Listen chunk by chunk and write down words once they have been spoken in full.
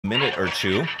minute or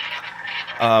two.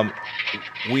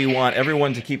 We want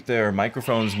everyone to keep their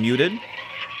microphones muted,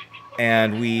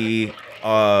 and we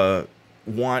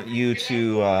want you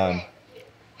to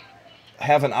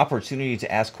have an opportunity to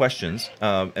ask questions,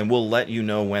 and we'll let you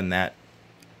know when that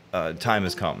time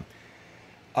has come.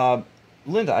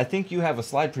 Linda, I think you have a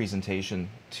slide presentation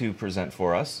to present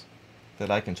for us that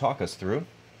I can talk us through.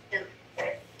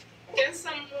 Can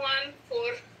someone,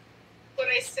 for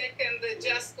a second,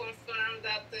 just confirm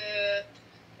that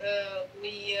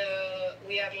we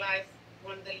are live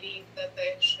on the link that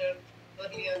I shared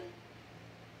earlier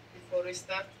before we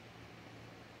start?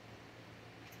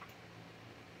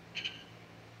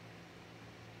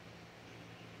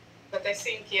 But I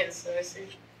think yes, I think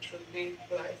it should be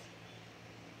live.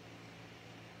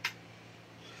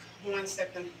 1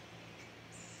 second.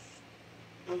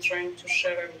 I'm trying to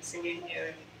share everything in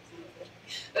here.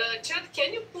 Chad,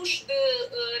 can you push the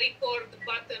record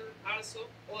button also,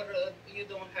 or you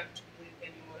don't have to do it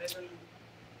anymore? I don't know.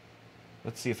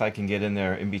 Let's see if I can get in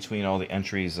there in between all the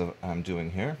entries I'm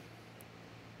doing here.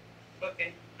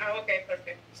 Okay. Oh, okay,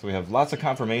 perfect. So we have lots of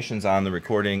confirmations on the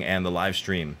recording and the live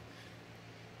stream.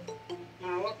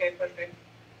 Oh, okay, perfect.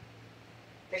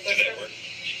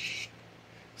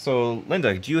 So,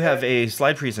 Linda, do you have a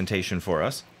slide presentation for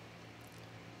us?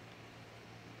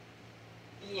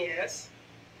 Yes.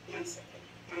 1 second.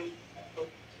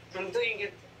 I'm doing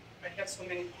it. I have so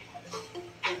many.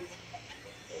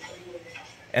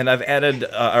 And I've added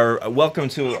our welcome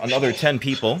to another 10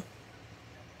 people.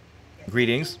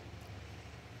 Greetings.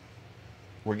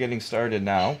 We're getting started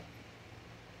now.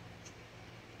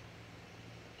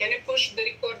 Can you push the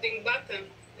recording button,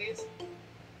 please?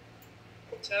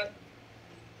 Chad?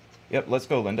 Yep, let's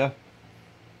go, Linda.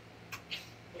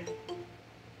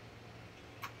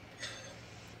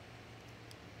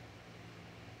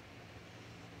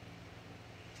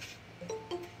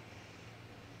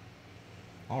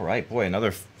 All right, boy,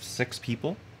 another 6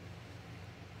 people.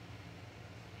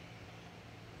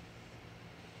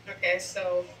 Okay,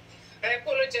 so I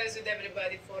apologize with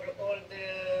everybody for all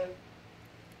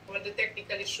the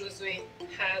technical issues we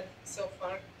had so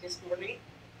far this morning.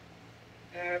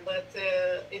 But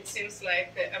it seems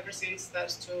like everything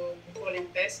starts to fall in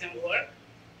place and work.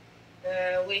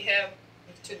 We have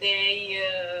today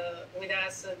with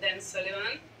us Dan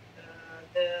Sullivan,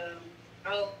 the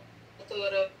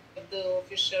author of the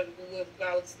official Google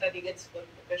Cloud study guides for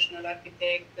professional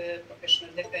architect,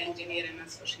 professional data engineer, and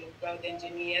associate cloud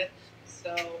engineer.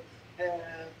 So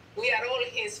we are all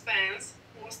his fans.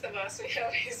 Most of us, we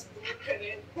have his book and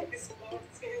his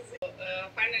courses. So,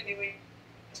 finally, we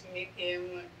to meet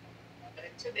him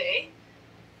today,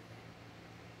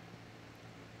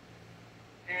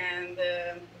 and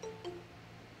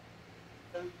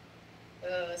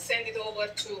send it over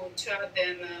to Chad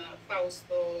and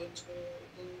Fausto to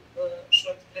do a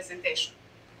short presentation.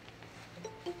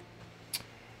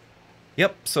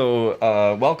 Yep, so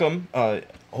welcome.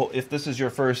 If this is your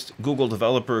first Google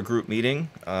Developer Group meeting,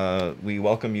 we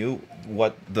welcome you.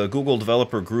 What the Google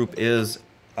Developer Group is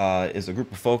a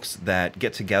group of folks that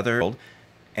get together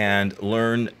and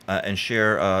learn and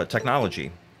share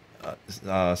technology.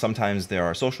 Sometimes there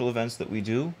are social events that we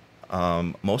do.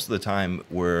 Most of the time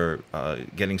we're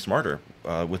getting smarter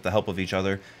with the help of each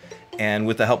other and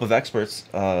with the help of experts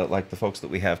like the folks that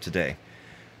we have today.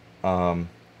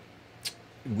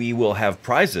 We will have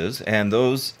prizes, and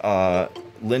those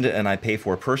Linda and I pay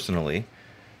for personally.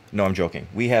 No, I'm joking.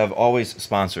 We have always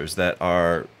sponsors that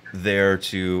are there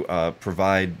to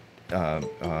provide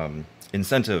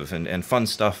incentive and fun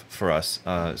stuff for us.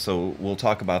 So we'll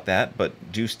talk about that,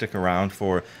 but do stick around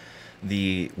for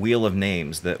the wheel of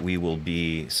names that we will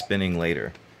be spinning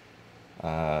later.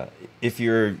 If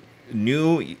you're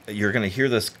new, you're going to hear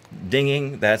this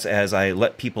dinging. That's as I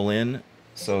let people in.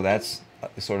 So that's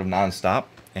sort of nonstop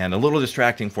and a little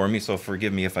distracting for me. So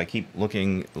forgive me if I keep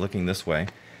looking this way.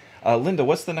 Linda,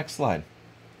 what's the next slide?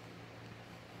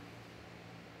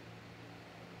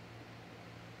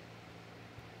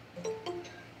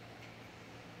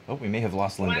 Oh, we may have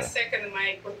lost Linda. 1 second,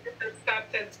 my computer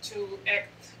started to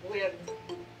act weird.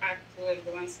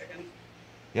 1 second.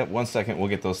 Yep, 1 second, we'll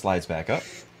get those slides back up.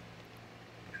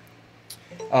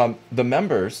 The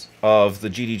members of the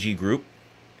GDG group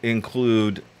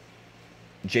include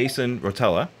Jason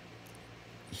Rotella.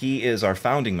 He is our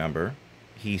founding member.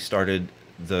 He started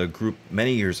the group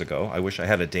many years ago. I wish I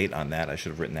had a date on that. I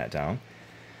should have written that down.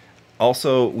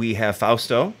 Also, we have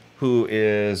Fausto, who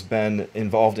has been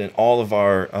involved in all of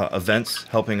our events,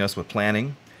 helping us with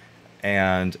planning.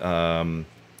 And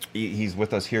he's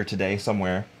with us here today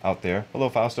somewhere out there. Hello,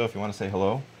 Fausto, if you want to say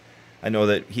hello. I know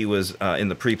that he was in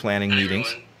the pre-planning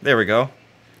meetings. There we go.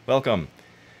 Welcome.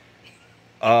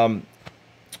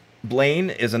 Blaine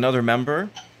is another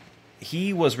member.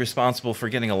 He was responsible for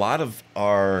getting a lot of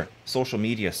our social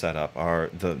media set up,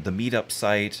 the Meetup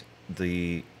site,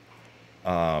 the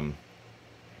oh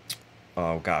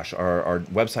gosh, our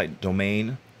website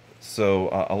domain. So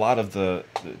a lot of the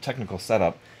technical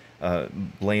setup,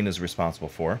 Blaine is responsible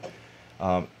for.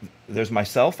 There's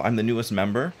myself. I'm the newest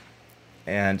member,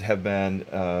 and have been,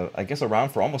 I guess, around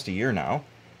for almost a year now.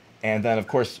 And then, of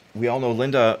course, we all know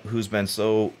Linda, who's been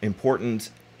so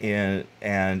important in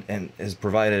and has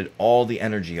provided all the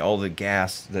energy, all the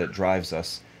gas that drives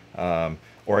us,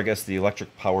 or I guess the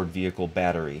electric powered vehicle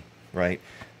battery, right?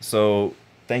 So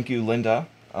thank you, Linda.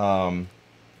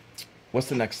 What's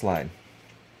the next slide?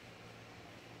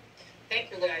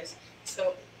 Thank you, guys.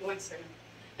 So, one second.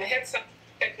 I had some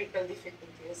technical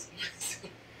difficulties.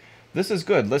 This is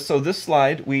good. So this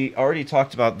slide, we already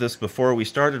talked about this before we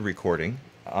started recording,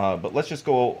 but let's just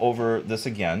go over this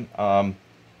again.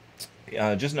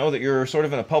 Just know that you're sort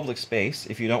of in a public space.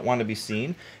 If you don't want to be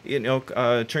seen,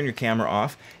 turn your camera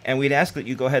off. And we'd ask that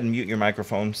you go ahead and mute your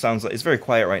microphone. Sounds like it's very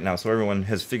quiet right now, so everyone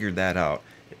has figured that out.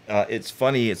 It's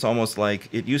funny. It's almost like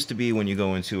it used to be when you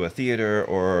go into a theater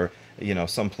or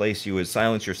some place you would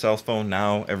silence your cell phone.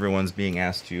 Now everyone's being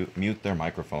asked to mute their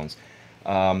microphones.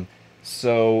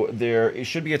 So it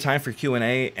should be a time for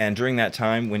Q&A, and during that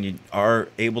time, when you are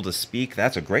able to speak,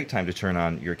 that's a great time to turn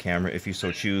on your camera if you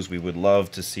so choose. We would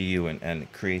love to see you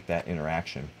and create that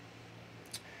interaction.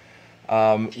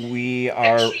 We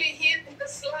are actually here in the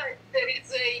slide.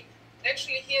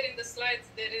 Here in the slides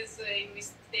there is a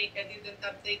mistake. I didn't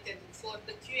update it. For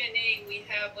the Q&A, we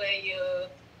have a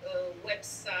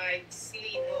website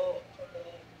Slido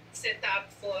set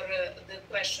up for the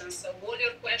questions. So all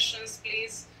your questions,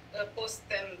 please. Post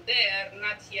them there,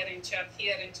 not here in chat.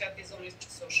 Here in chat is only to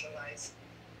socialize.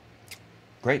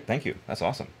 Great, thank you. That's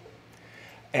awesome.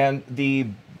 And the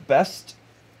best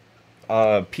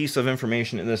piece of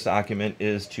information in this document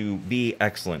is to be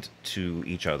excellent to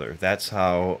each other. That's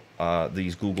how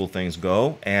these Google things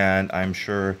go, and I'm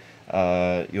sure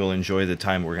you'll enjoy the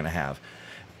time we're going to have.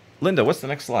 Linda, what's the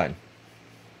next slide?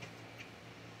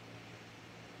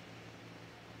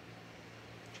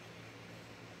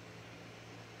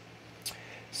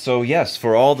 So yes,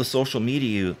 for all the social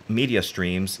media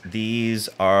streams, these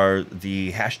are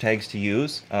the hashtags to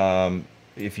use.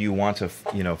 If you want to,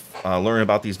 learn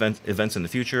about these events in the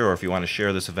future, or if you want to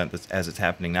share this event as it's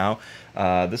happening now,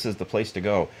 this is the place to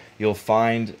go. You'll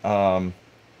find the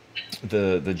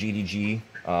GDG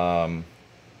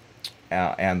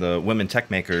and the Women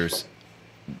Tech Makers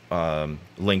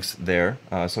links there.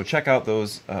 So check out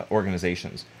those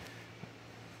organizations.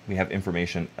 We have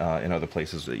information in other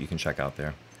places that you can check out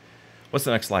there. What's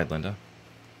the next slide, Linda?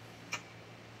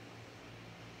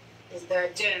 Is the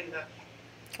agenda.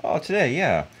 Oh, today,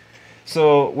 yeah.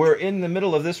 So we're in the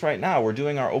middle of this right now. We're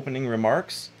doing our opening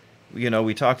remarks.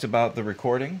 We talked about the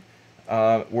recording.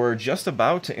 We're just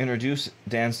about to introduce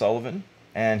Dan Sullivan,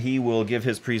 and he will give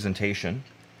his presentation.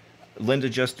 Linda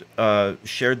just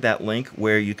shared that link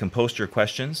where you can post your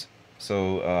questions.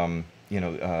 So,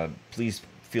 please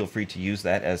feel free to use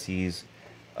that as he's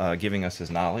giving us his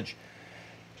knowledge.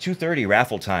 2:30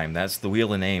 raffle time. That's the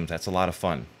Wheel of Names. That's a lot of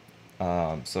fun.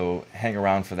 So hang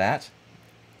around for that.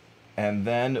 And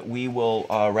then we will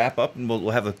wrap up, and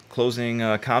we'll have the closing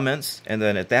comments. And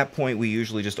then at that point, we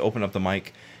usually just open up the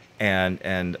mic and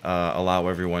allow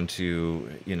everyone to,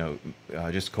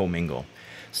 just commingle.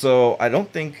 So I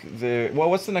don't think well,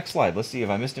 what's the next slide? Let's see if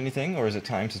I missed anything, or is it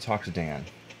time to talk to Dan?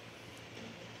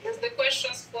 Is the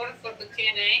questions form for the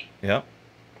Q&A? Yeah.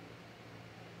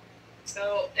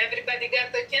 So everybody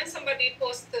can somebody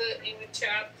post in the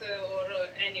chat or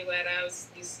anywhere else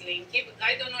this link?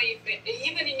 I don't know if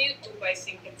even in YouTube I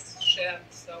think it's shared.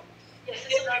 So yes,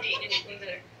 it's already in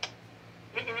there.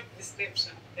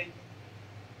 Description. Thank you.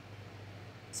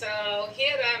 So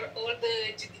here are all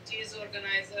the GDG's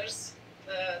organizers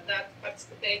that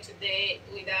participate today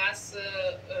with us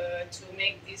to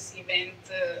make this event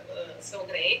so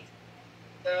great.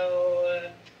 So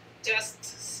just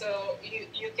so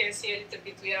you can see a little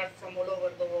bit, we are from all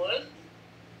over the world.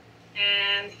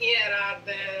 And here are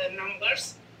the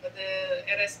numbers, the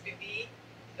RSPB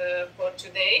for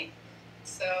today.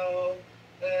 So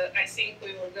I think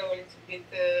we will go a little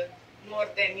bit more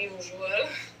than usual.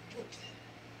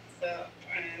 So,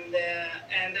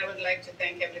 and I would like to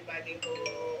thank everybody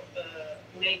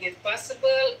who made it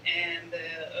possible and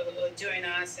join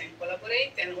us and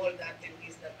collaborate, and all the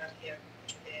attendees that are here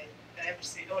today.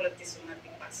 Everything, all of this will not be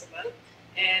possible.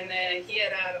 And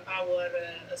here are our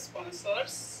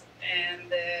sponsors,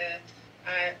 and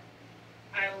I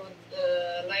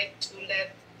would like to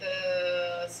let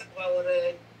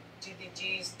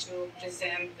GDGs to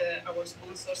present our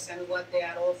sponsors and what they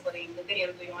are offering.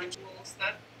 Daniel, do you want to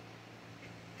start?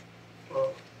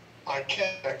 I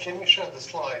can. Can you share the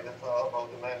slide about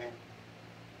the manning?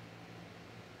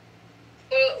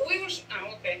 We will.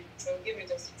 Okay. So give me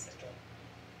just a second.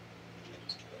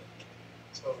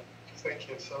 So thank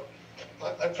you. So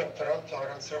I'm from Toronto. I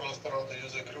run Serverless Toronto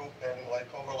user group, and like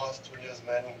over the last 2 years,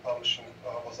 Manning Publishing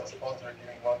was a sponsor,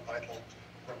 giving one title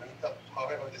per Meetup.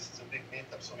 However, this is a big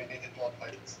Meetup, so we needed more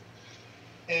titles.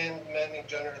 And Manning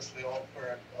generously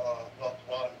offered not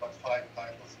one but 5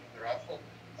 titles in the raffle.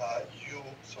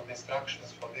 So the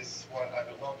instructions for this one, I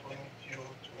will not limit you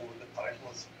to the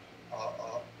titles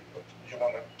you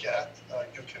want to get.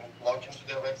 You can log into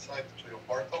their website, to your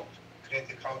portal, create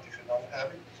an account if you don't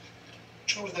have it.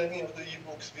 Choose any of the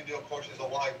ebooks, video courses, or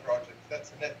live projects.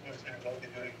 That's a net new visibility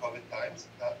during COVID times,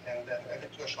 and then add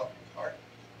it to a shopping cart.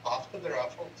 After the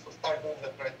raffle, so start doing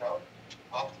that right now.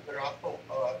 After the raffle,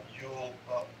 you'll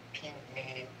ping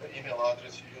me the email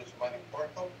address you use Money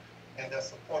Portal, and the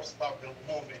support staff will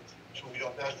move it to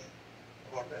your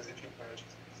dashboard as if you purchased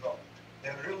it. So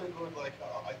they're really good. Like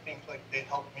I think like they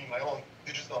helped me my own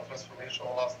digital transformation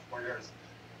the last 4 years.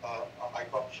 I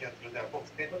got here through their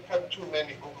books. They don't have too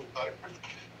many Google titles,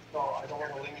 so I don't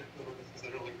want to limit to. This is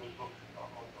a really good book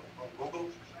on Google.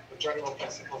 The general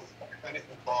principles,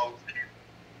 anything cloud.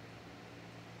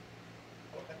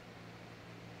 Okay.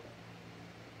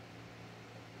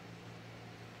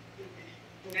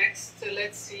 Next,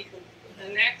 let's see.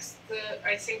 Next,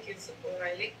 I think it's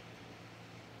O'Reilly.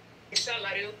 Vishal,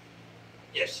 are you?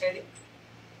 Yes. Ready?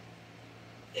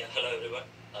 Yeah, hello everyone.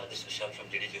 This is Vishal from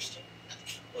GDG Houston.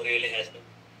 Really has been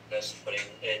offering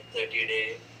a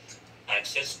 30-day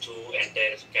access to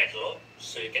entire catalog,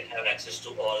 so you can have access to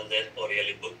all their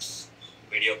O'Reilly books,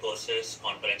 video courses,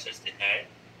 conferences they had.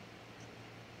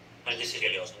 And this is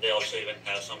really awesome. They also even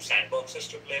have some sandboxes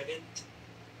to play with.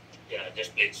 Yeah,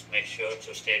 just please make sure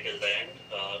to stay till the end,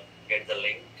 get the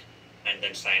link, and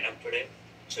then sign up today,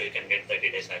 so you can get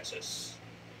 30 days access.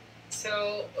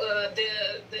 So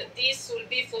this will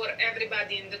be for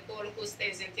everybody in the call who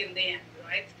stays until the end,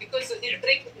 right? Because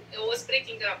it was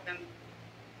breaking up. And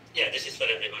yeah, this is for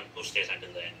everyone who stays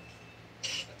until the end.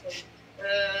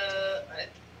 Okay.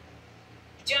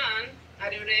 John,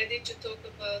 are you ready to talk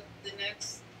about the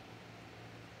next?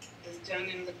 Is John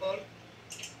in the call?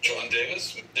 John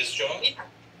Davis, this John?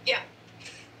 Yeah.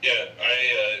 Yeah,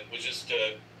 I was just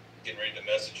getting ready to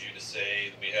message you to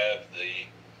say we have the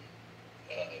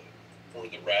for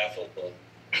the raffle.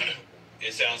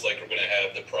 It sounds like we're going to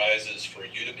have the prizes for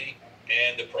Udemy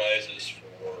and the prizes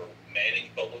for Manning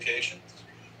publications.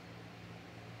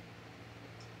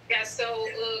 Yeah. So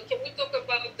can we talk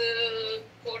about the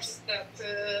course that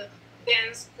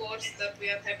Dan's course that we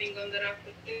are having on the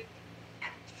raffle?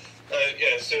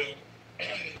 Yeah. So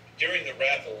during the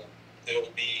raffle, there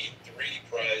will be 3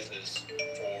 prizes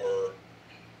for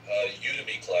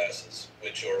Udemy classes,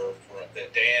 which are for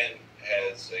that Dan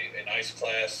has a nice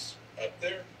class up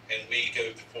there, and we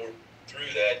go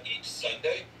through that each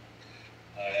Sunday.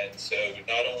 And so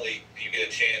not only do you get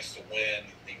a chance to win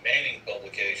the Manning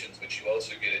publications, but you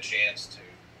also get a chance to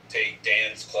take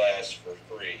Dan's class for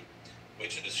free,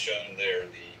 which is shown there,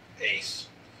 the ACE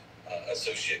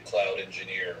Associate Cloud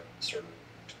Engineer certificate.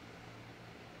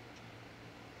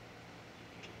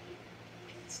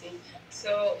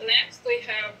 So next we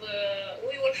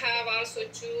will have also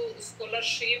 2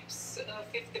 scholarships,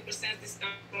 50%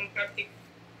 discount from Practic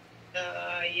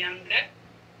Young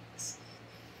Blacks.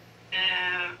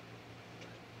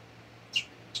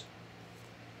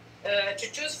 To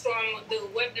choose from the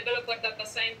web developer, data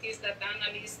scientist, data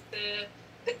analyst,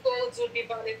 the codes will be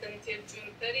valid until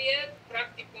June 30th.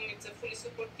 Practicum, it's a fully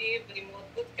supportive remote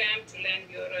bootcamp to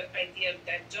land your ideal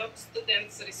tech job.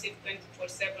 Students receive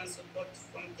 24/7 support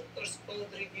from tutors,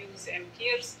 code reviews, and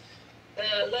peers.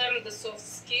 Learn the soft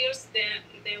skills, then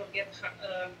they will get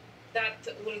that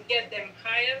will get them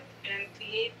hired and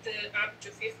create up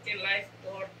to 15 live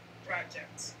core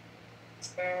projects.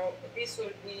 So this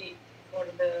will be for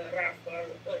the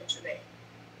raffle today.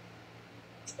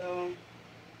 So.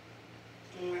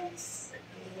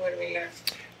 Where we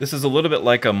left. This is a little bit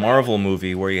like a Marvel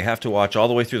movie where you have to watch all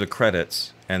the way through the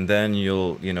credits, and then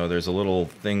there's a little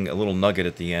thing, a little nugget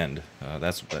at the end.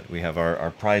 That's what we have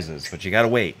our prizes, but you got to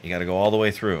wait. You got to go all the way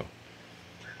through.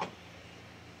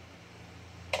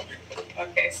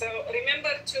 Okay, so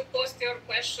remember to post your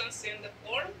questions in the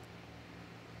form,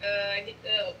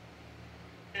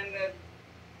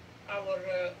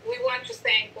 we want to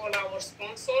thank all our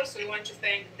sponsors. We want to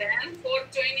thank Dan for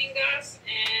joining us,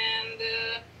 and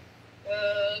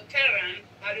Karen,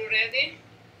 are you ready?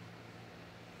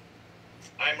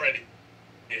 I'm ready.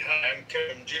 Hi, I'm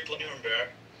Kevin from Nuremberg,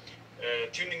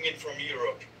 tuning in from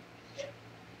Europe. I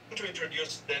want to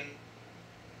introduce Dan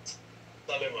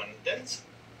Sullivan. Dan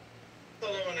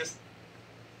Sullivan is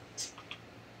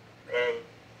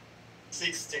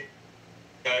 60.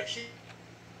 He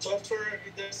software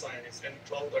data science and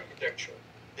cloud architecture.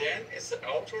 Dan is the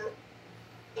author of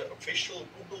the official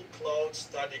Google Cloud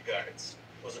study guides.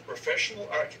 Was a professional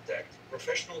architect,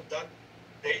 professional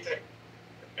data,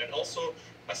 and also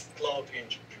as cloud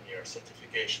engineer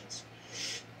certifications.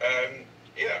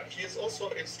 Yeah, he is also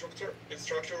instructor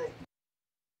of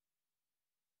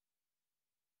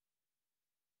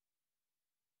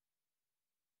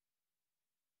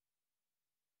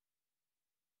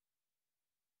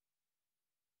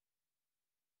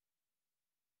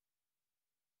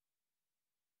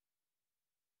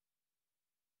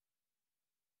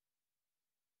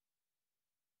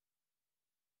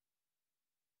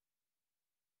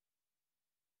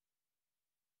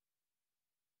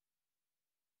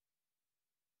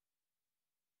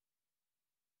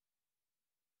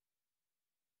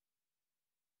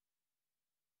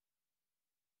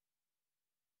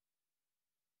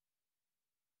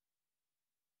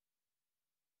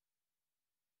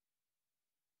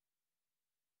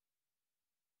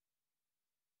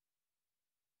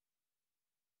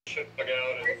I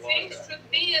think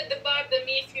should be at the bottom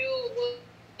if you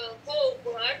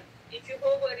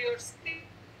hover your screen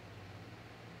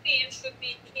should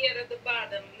be here at the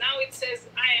bottom. Now it says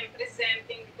I am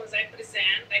presenting because I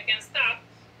present. I can stop,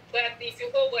 but if you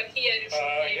hover here, you should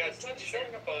be able it's not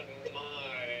showing up on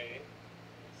my.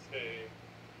 Let's see.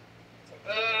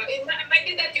 It might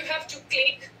be that you have to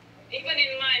click. Even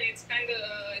in mine, it's kind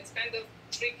of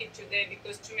tricky today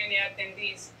because too many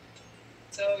attendees.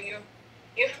 So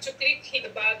you have to click hit the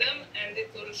bottom and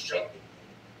it will show.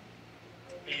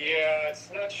 Yeah, it's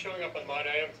not showing up on mine.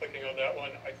 I am clicking on that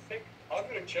one. I think I'm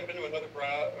going to jump into another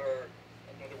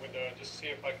another window and just see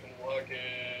if I can log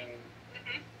in.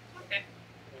 Okay.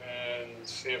 And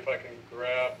see if I can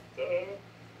grab the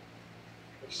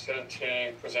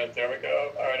present. There we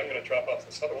go. All right, I'm going to drop off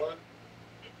this other one.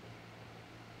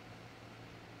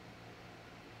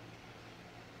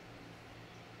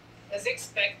 As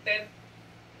expected,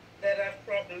 there are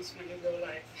problems when you go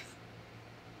live.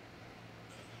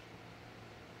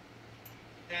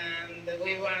 And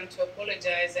we want to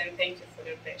apologize and thank you for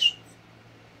your patience.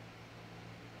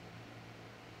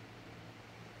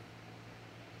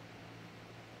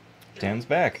 Dan's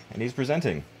back, and he's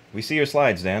presenting. We see your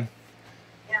slides, Dan.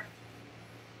 Yeah.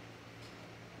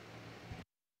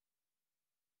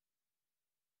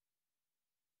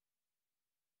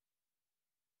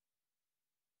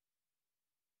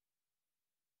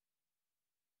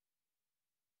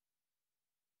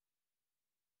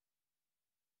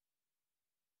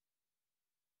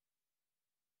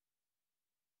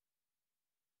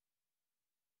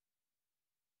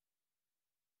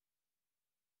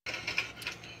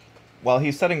 While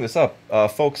he's setting this up,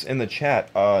 folks in the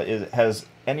chat, has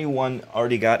anyone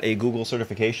already got a Google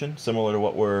certification similar to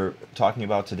what we're talking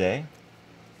about today?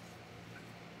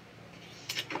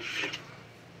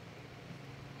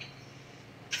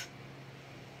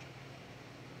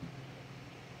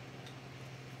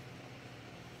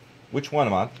 Which one,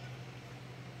 Ahmad?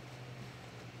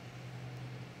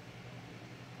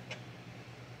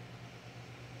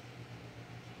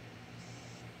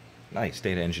 Nice,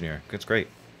 data engineer. That's great.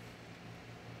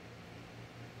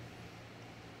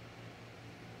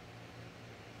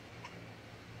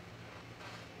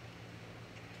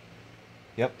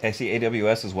 Yep, I see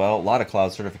AWS as well. A lot of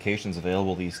cloud certifications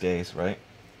available these days, right?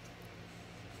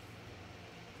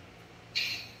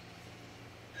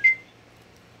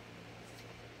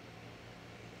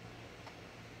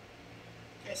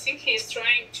 I think he's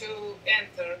trying to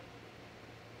enter.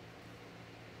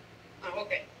 Oh,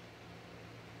 okay.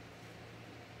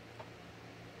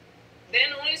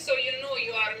 Then only so you know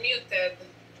you are muted.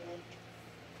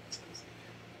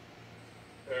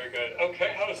 Very good.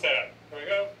 Okay, how is that? There we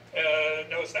go.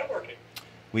 Now is that working?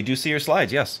 We do see your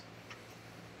slides, yes.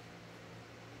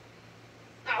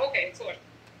 Okay, it's working.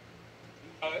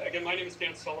 Again, my name is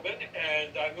Dan Sullivan,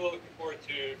 and I'm really looking forward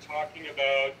to talking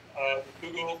about the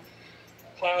Google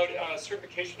Cloud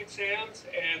certification exams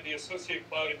and the Associate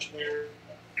Cloud Engineer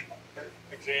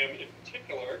exam in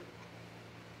particular.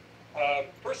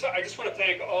 First, I just want to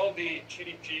thank all the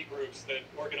GDG groups that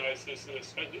organized this, and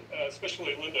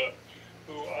especially Linda,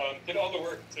 who did all the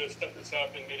work to set this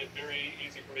up and made it very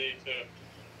easy for me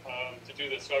to do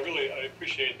this. So I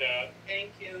appreciate that.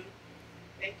 Thank you.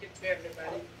 Thank you to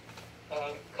everybody.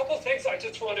 A couple of things I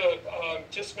just want to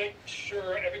just make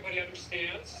sure everybody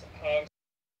understands.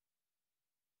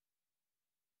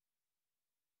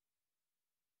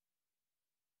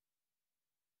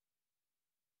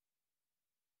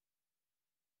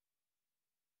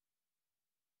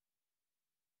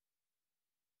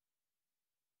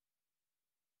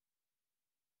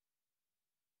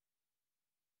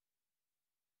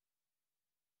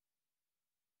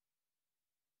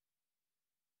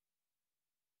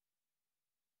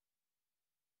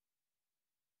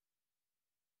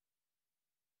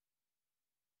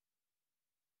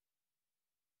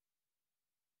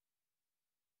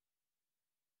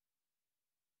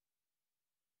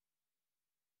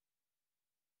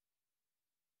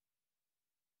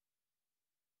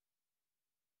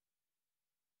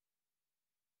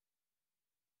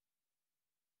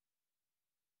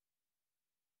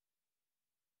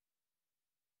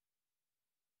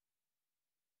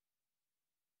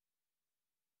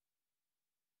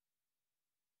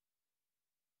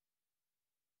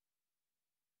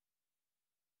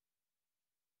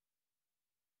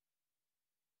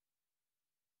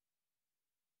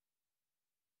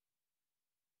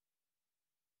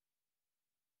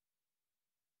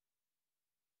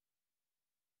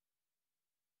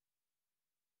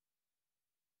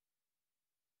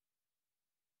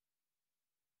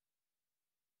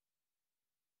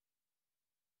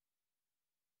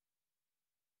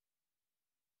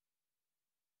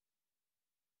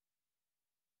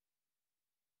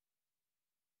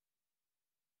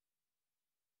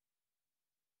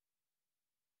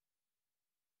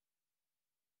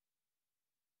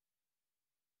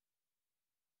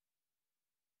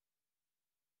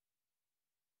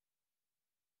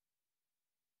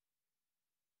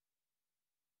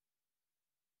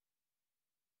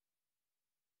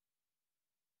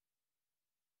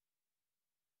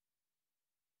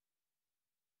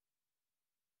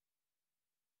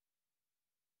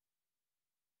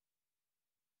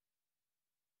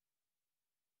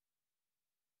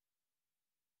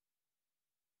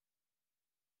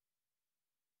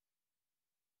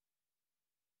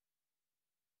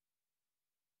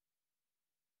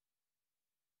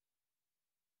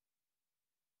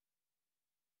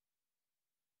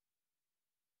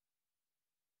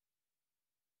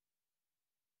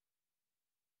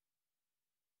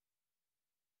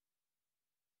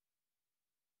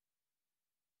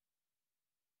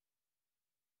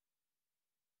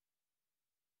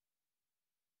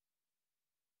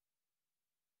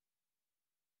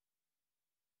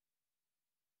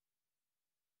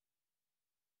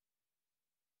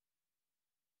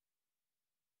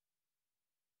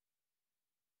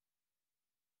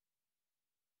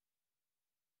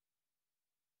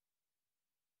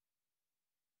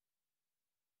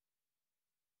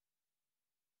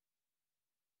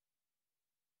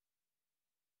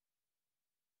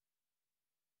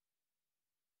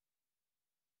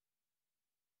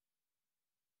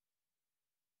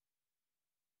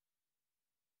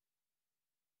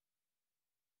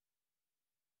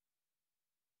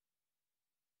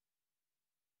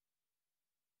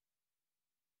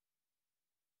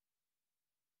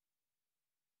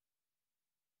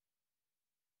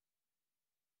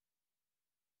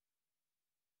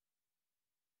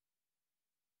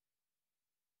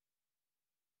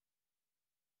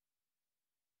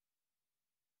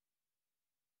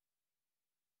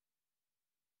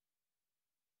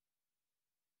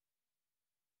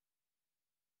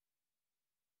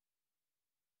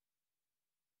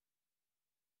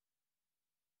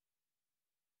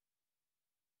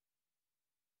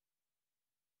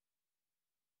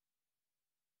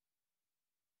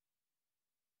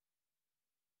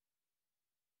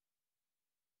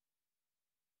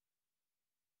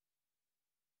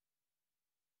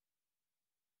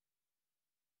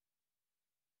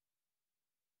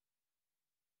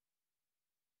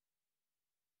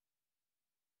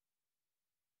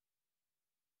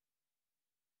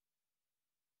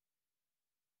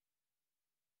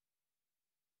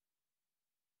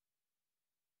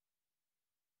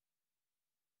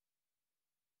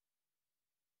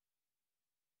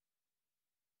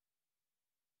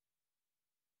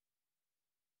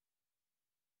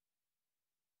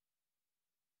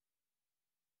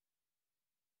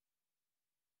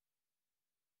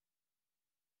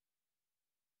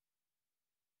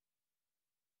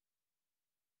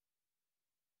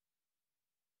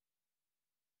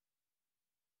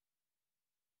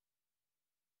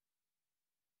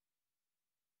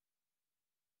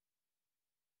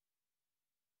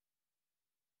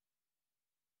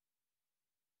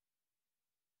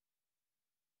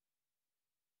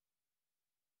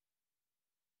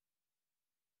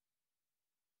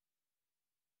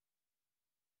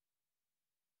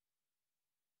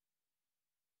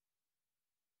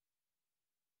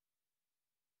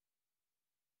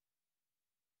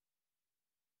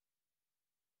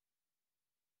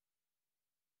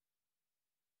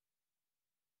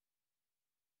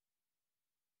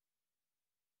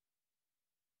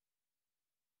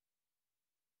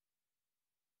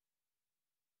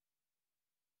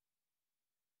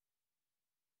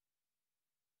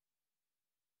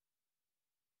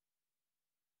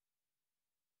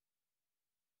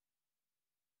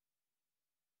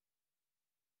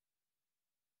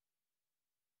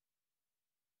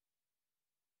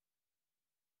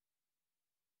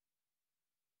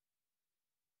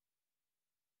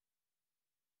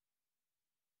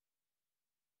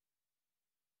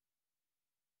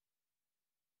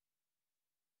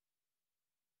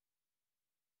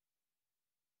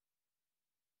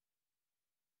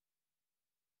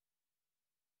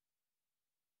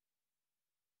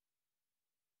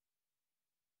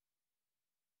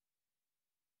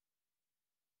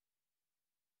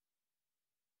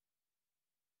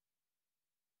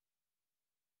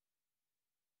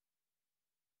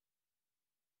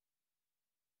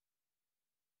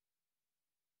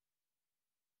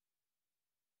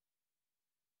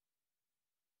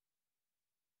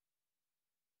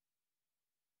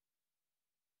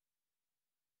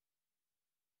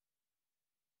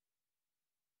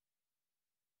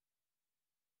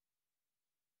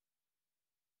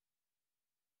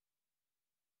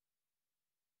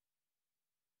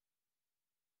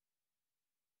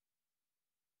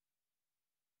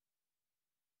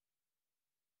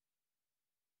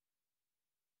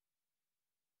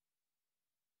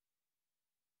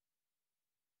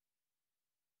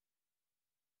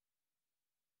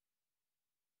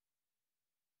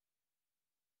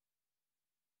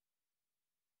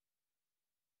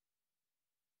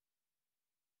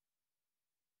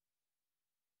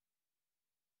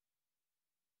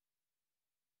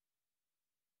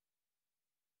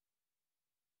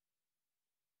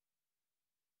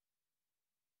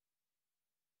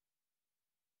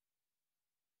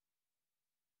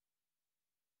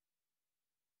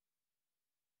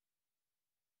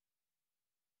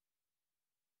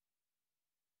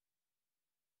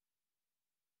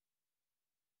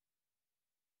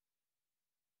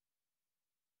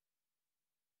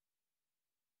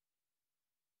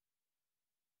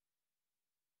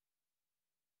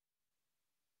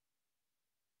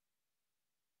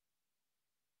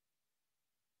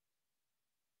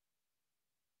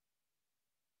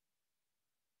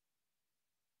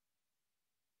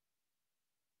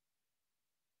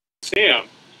 exam.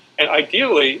 And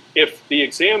ideally, if the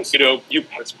exam, you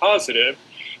pass positive,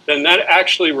 then that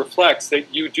actually reflects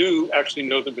that you do actually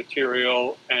know the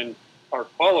material and are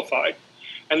qualified.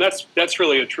 And that's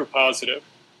really a true positive.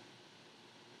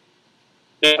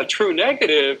 Now, a true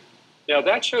negative, now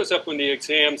that shows up when the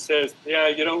exam says, yeah,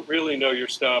 you don't really know your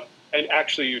stuff, and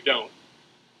actually you don't.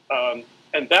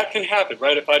 And that can happen,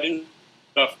 right? If I didn't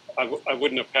know enough, I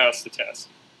wouldn't have passed the test.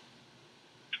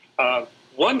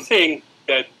 One thing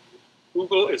that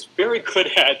Google is very good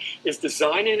at is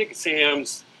designing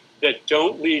exams that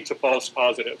don't lead to false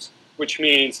positives, which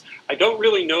means I don't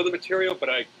really know the material, but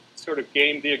I sort of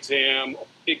gamed the exam,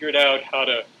 figured out how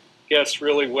to guess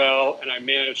really well, and I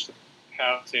managed to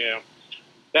pass the exam.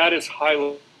 That is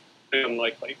highly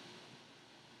unlikely.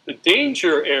 The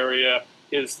danger area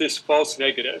is this false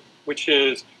negative, which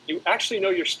is you actually know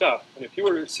your stuff. And if you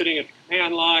were sitting at the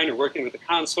command line or working with the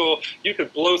console, you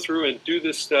could blow through and do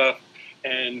this stuff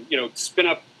and spin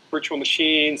up virtual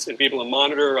machines and be able to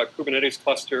monitor a Kubernetes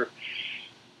cluster.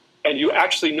 And you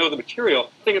actually know the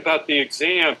material. The thing about the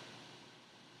exam,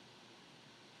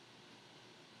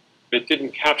 it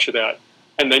didn't capture that.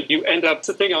 And then you end up, it's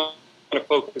the thing I want to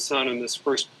focus on in this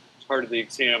first part of the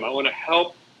exam. I want to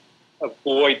help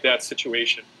avoid that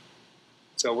situation.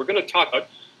 So we're going to talk about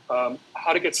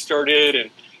how to get started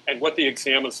and what the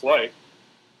exam is like.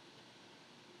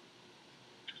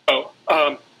 So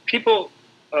people,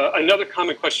 another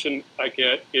common question I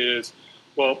get is,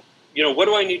 well, what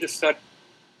do I need to study?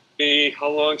 How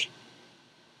long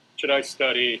should I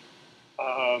study?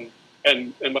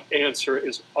 And my answer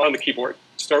is on the keyboard.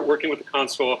 Start working with the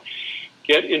console.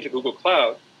 Get into Google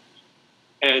Cloud.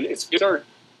 And it's start.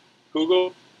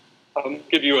 Google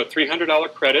give you a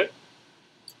 $300 credit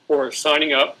for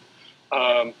signing up.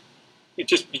 You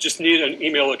just need an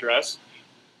email address.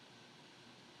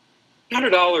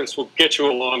 $100 will get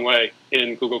you a long way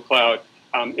in Google Cloud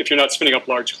if you're not spinning up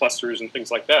large clusters and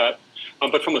things like that.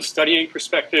 But from a studying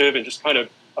perspective and just kind of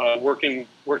working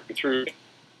through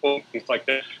things like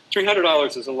that,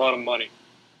 $300 is a lot of money.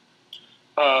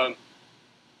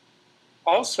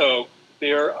 Also,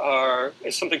 there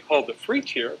is something called the free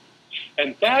tier,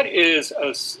 and that is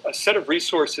a set of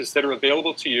resources that are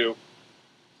available to you.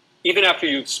 Even after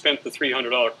you've spent the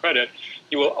 $300 credit,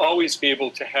 you will always be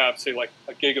able to have, say, like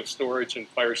a gig of storage in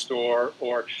Firestore,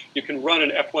 or you can run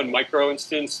an F1 micro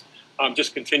instance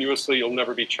just continuously. You'll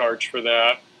never be charged for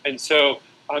that. And so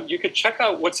you can check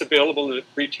out what's available in the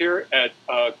free tier at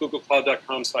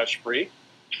googlecloud.com/free.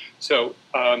 So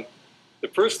the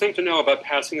first thing to know about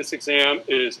passing this exam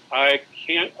is I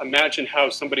can't imagine how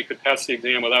somebody could pass the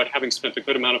exam without having spent a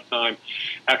good amount of time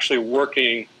actually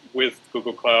working with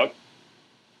Google Cloud.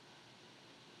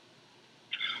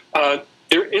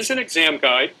 There is an exam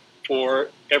guide for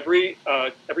every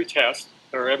test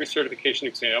or every certification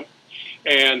exam,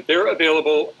 and they're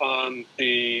available on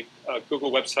the Google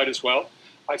website as well.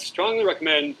 I strongly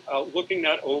recommend looking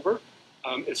that over.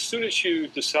 As soon as you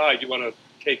decide you want to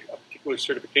take a particular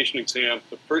certification exam,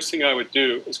 the first thing I would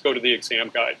do is go to the exam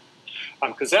guide,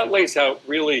 because that lays out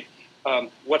really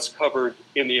what's covered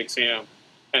in the exam.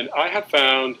 And I have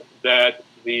found that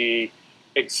the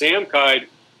exam guide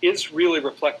is really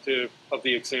reflective of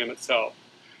the exam itself.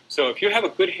 So if you have a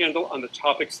good handle on the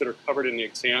topics that are covered in the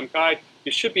exam guide,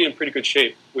 you should be in pretty good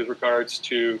shape with regards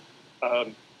to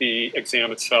the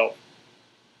exam itself.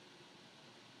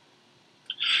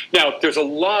 Now, there's a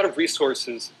lot of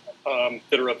resources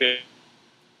that are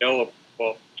available.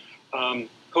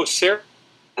 Coursera,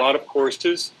 a lot of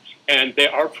courses, and they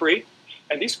are free.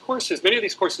 And these courses, many of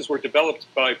these courses were developed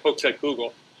by folks at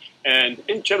Google. And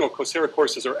in general, Coursera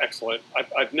courses are excellent.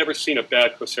 I've never seen a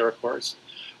bad Coursera course.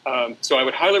 So I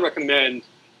would highly recommend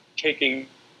taking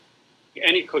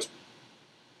any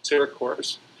Coursera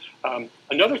course.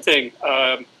 Another thing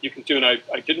you can do, and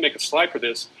I did make a slide for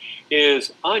this,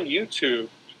 is on YouTube,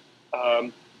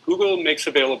 Google makes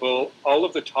available all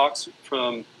of the talks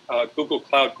from Google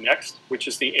Cloud Next, which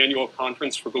is the annual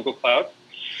conference for Google Cloud.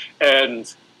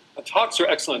 And the talks are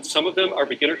excellent. Some of them are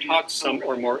beginner talks, some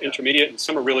are more intermediate, and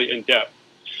some are really in-depth.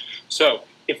 So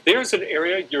if there's an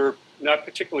area you're not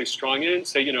particularly strong in,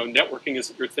 say, networking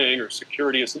isn't your thing or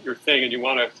security isn't your thing, and you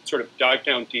want to sort of dive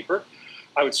down deeper,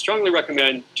 I would strongly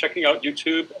recommend checking out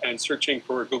YouTube and searching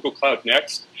for Google Cloud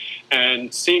Next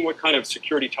and seeing what kind of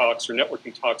security talks or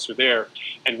networking talks are there,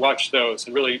 and watch those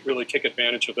and really, really take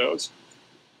advantage of those.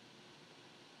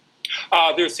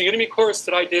 There's the Udemy course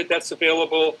that I did that's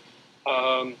available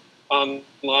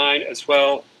online as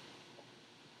well.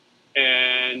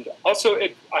 And also,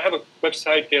 I have a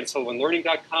website,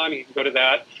 dansullivanlearning.com. You can go to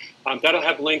that. That'll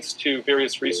have links to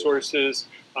various resources.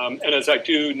 And as I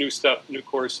do new stuff, new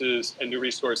courses, and new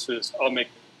resources, I'll make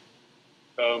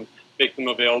them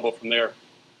available from there.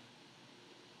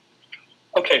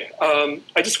 Okay,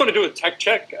 I just want to do a tech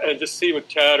check and just see what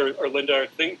Chad or Linda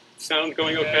think. Sound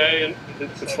going okay, and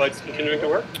the slides continuing to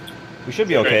work? We should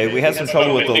be okay. We had some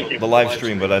trouble with the live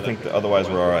stream, but I think otherwise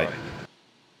we're all right.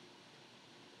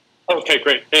 Okay,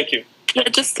 great. Thank you. Yeah,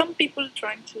 just some people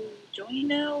trying to join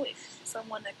now. If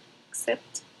someone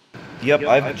accepts. Yep,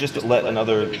 I've just let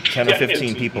another 10 or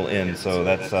 15 people in, so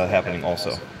that's happening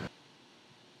also.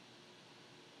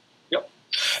 Yep.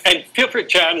 And feel free,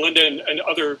 Chad, Linda, and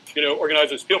other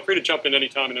organizers, feel free to jump in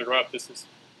anytime and interrupt. This is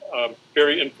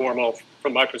very informal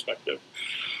from my perspective.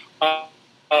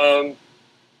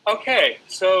 Okay,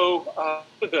 so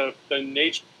the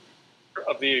nature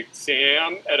of the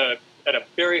exam at a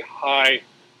very high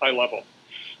level.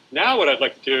 Now what I'd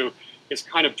like to do is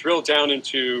kind of drill down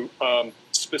into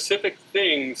specific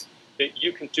things that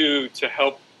you can do to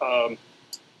help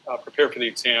prepare for the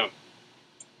exam.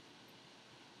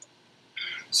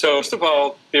 So first of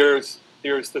all, there's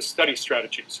the study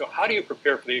strategy. So how do you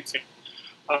prepare for the exam?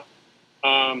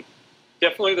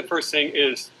 Definitely the first thing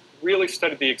is really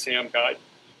study the exam guide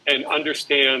and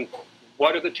understand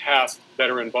what are the tasks that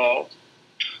are involved.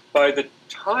 By the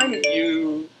time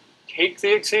you take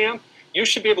the exam, you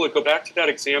should be able to go back to that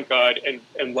exam guide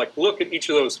and like look at each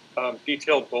of those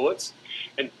detailed bullets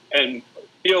and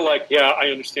feel like, yeah, I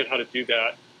understand how to do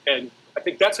that. And I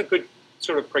think that's a good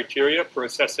sort of criteria for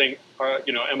assessing,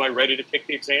 am I ready to take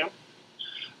the exam?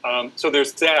 So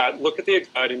there's that. Look at the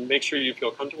guide and make sure you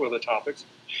feel comfortable with the topics.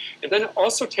 And then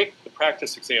also take the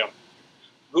practice exam.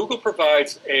 Google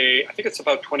provides I think it's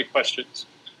about 20 questions,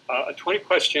 a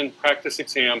 20-question practice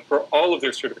exam for all of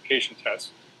their certification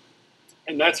tests.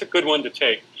 And that's a good one to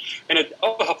take. And it's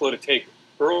also helpful to take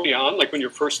early on, like when you're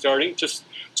first starting, just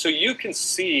so you can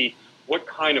see what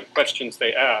kind of questions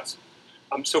they ask.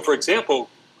 So for example,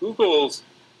 Google's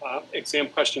exam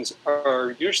questions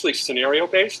are usually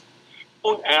scenario-based.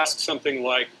 Don't ask something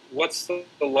like, what's the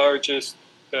largest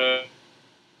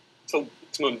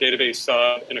maximum database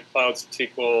sub in a Cloud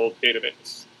SQL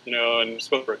database? And it's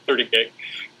for 30 gig.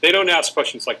 They don't ask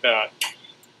questions like that.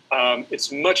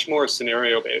 It's much more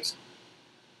scenario-based.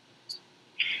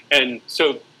 And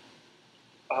so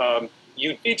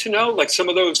you need to know, like some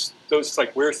of those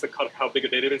like, where's the cut, how big a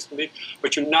database can be,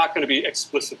 but you're not going to be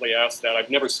explicitly asked that. I've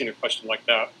never seen a question like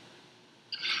that.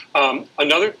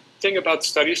 Another thing about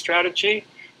study strategy,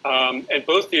 and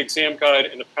both the exam guide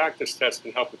and the practice test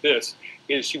can help with this,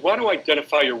 is you want to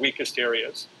identify your weakest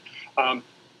areas.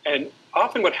 And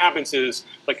often what happens is,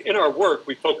 like in our work,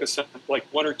 we focus on like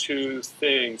one or two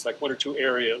things, like one or two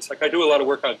areas. Like I do a lot of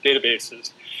work on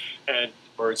databases and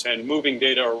moving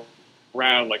data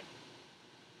around, like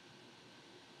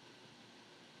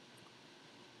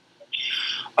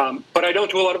but I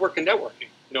don't do a lot of work in networking.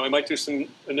 I might do some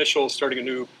initial starting a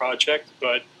new project,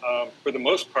 but for the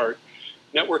most part,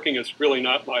 networking is really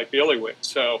not my bailiwick.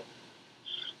 So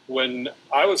when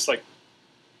I was like,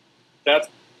 that's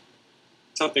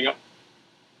something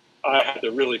I had to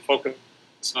really focus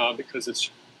on because it's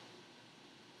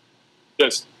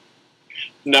just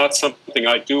not something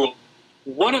I do.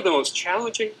 One of the most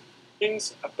challenging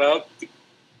things about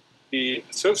the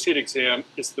associate exam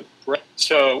is the breadth.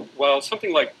 So while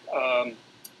something like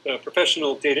the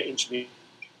professional data engineer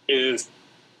is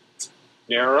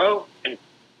narrow and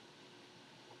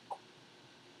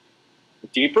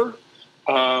deeper,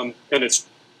 and it's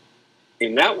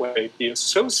in that way, the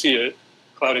associate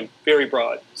cloud is very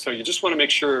broad. So you just want to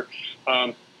make sure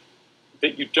that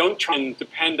you don't try and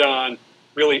depend on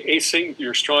really acing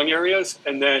your strong areas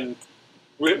and then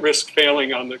risk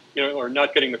failing on or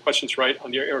not getting the questions right on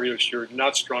the areas you're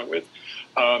not strong with,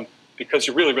 because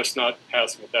you really risk not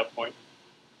passing at that point.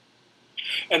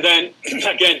 And then,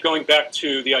 again, going back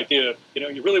to the idea,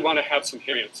 you really want to have some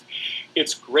experience.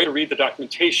 It's great to read the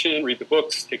documentation, read the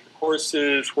books, take the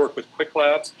courses, work with Quick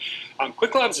Labs.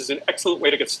 Quick Labs is an excellent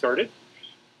way to get started.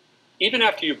 Even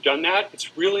after you've done that,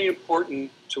 it's really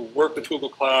important to work with Google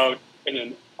Cloud in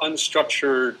an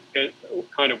unstructured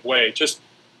kind of way. Just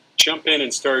jump in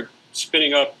and start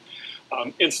spinning up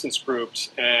instance groups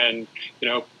and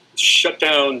shut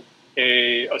down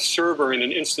a server in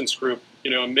an instance group,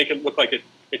 and make it look like it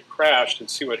crashed and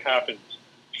see what happens.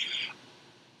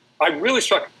 I really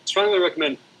strongly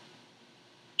recommend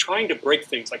trying to break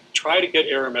things, like try to get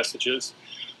error messages,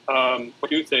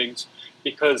 do things,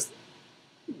 because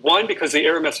the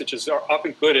error messages are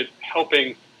often good at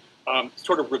helping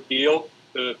sort of reveal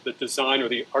the design or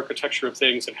the architecture of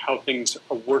things and how things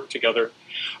work together.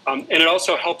 And it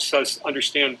also helps us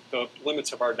understand the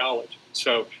limits of our knowledge.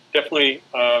 So definitely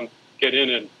get in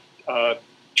and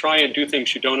try and do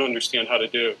things you don't understand how to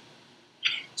do.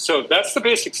 So that's the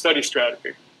basic study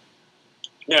strategy.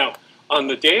 Now, on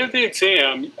the day of the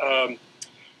exam,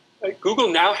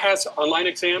 Google now has online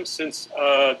exams since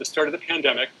the start of the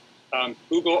pandemic.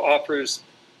 Google offers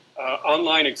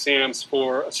online exams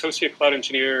for associate cloud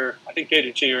engineer, I think data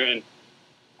engineer and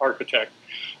architect.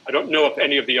 I don't know if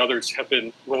any of the others have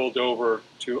been rolled over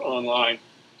to online.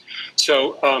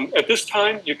 So at this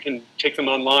time, you can take them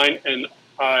online, and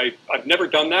I've never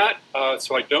done that,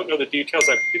 so I don't know the details.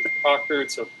 I've been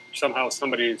proctored, so somehow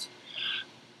somebody's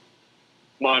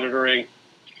monitoring.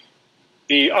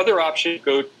 The other option,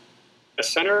 go to a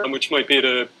center, which might be at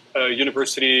a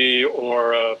university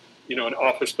or an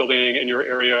office building in your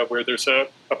area where there's a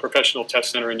professional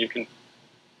test center, and you can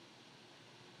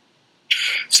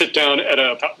sit down at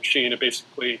a machine and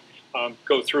basically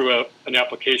go through an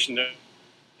application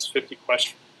that's 50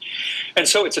 questions. And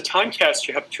so it's a time test.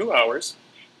 You have 2 hours,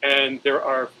 and there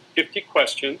are 50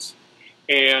 questions.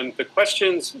 And the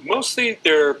questions, mostly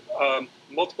they're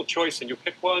multiple choice, and you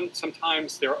pick one.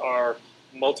 Sometimes there are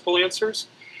multiple answers.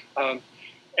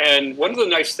 And one of the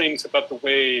nice things about the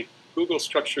way Google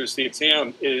structures the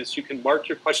exam is you can mark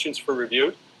your questions for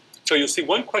review. So you'll see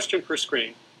one question per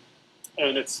screen.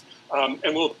 And it's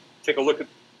and we'll take a look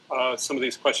at some of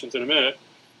these questions in a minute.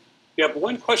 You have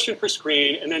one question per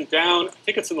screen, and then down, I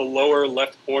think it's in the lower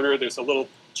left corner, there's a little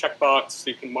checkbox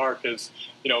you can mark as,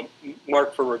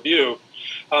 mark for review.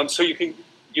 So you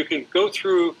can go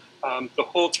through the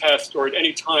whole test, or at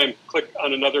any time click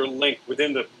on another link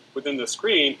within the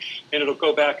screen, and it'll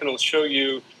go back and it'll show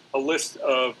you a list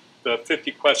of the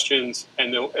 50 questions,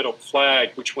 and it'll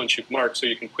flag which ones you've marked, so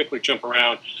you can quickly jump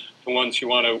around to ones you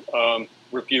want to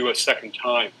review a second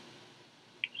time.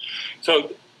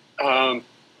 So,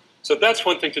 so that's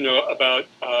one thing to know about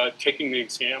taking the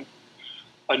exam.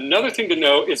 Another thing to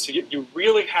know is you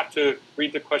really have to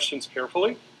read the questions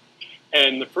carefully.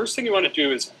 And the first thing you want to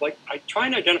do is, I try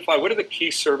and identify what are the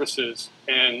key services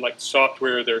and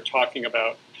software they're talking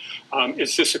about.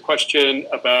 Is this a question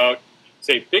about,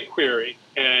 say, BigQuery,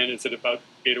 and is it about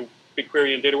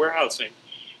BigQuery and data warehousing?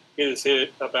 Is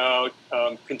it about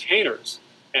containers?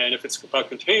 And if it's about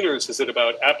containers, is it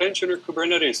about App Engine or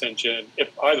Kubernetes Engine,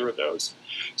 if either of those?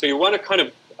 So you want to kind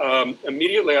of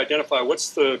immediately identify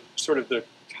what's the sort of the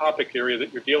topic area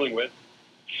that you're dealing with.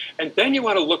 And then you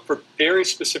want to look for very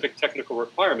specific technical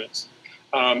requirements.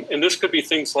 And this could be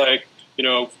things like,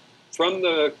 from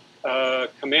the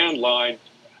command line,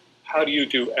 how do you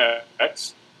do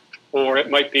X? Or it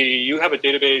might be you have a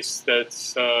database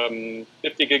that's 50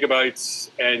 gigabytes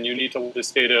and you need to load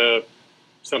this data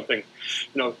something.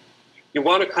 You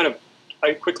want to kind of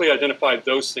quickly identify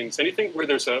those things. Anything where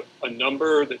there's a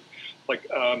number that,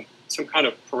 some kind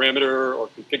of parameter or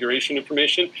configuration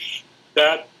information,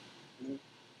 that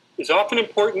is often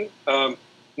important.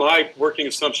 My working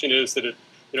assumption is that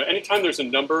anytime there's a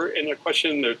number in a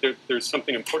question, there's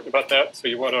something important about that. So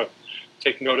you want to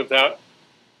take note of that.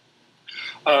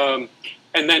 And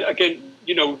then again,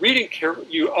 reading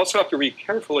you also have to read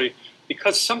carefully,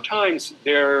 because sometimes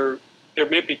there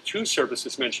may be two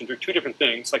services mentioned or two different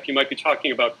things. Like you might be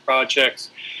talking about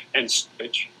projects and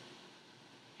storage.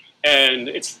 And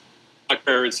it's like,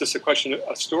 is this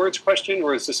a storage question,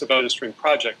 or is this about administering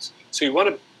projects? So you want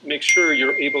to make sure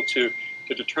you're able to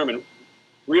determine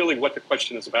really what the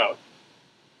question is about.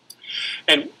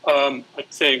 And I'm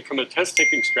saying from a test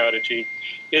taking strategy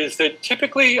is that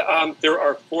typically there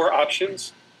are 4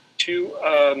 options to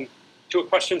a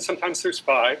question. Sometimes there's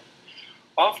 5.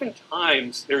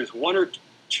 Oftentimes there's 1 or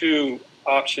 2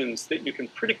 options that you can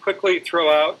pretty quickly throw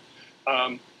out.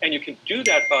 And you can do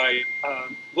that by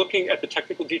looking at the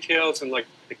technical details and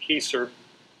the key service.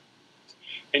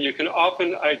 And you can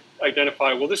often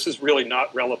identify, well, this is really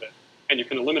not relevant, and you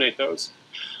can eliminate those.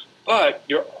 But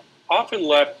you're often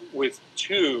left with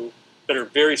 2 that are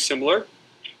very similar.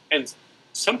 And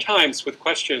sometimes with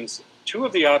questions, 2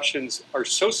 of the options are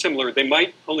so similar, they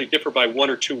might only differ by 1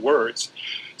 or 2 words.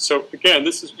 So again,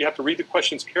 you have to read the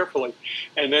questions carefully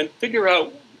and then figure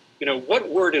out, what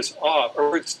word is off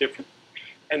or word's different.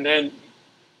 And then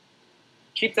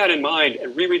keep that in mind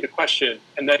and reread the question,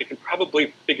 and then you can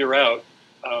probably figure out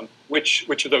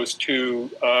which of those 2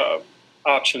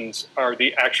 options are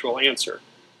the actual answer.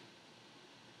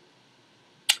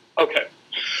 Okay,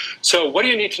 so what do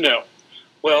you need to know?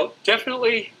 Well,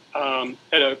 definitely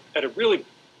at a really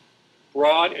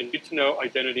broad and need-to-know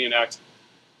identity and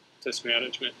access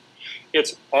management.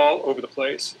 It's all over the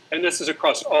place, and this is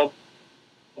across all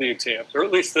the exams, or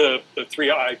at least the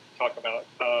 3 I talk about.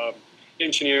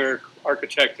 Engineer,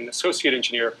 architect, and associate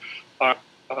engineer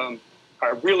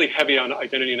are really heavy on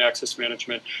identity and access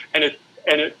management, and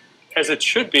it as it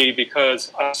should be,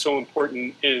 because it's so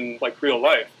important in like real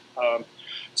life.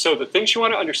 So the things you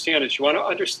want to understand is you want to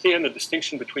understand the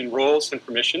distinction between roles and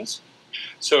permissions.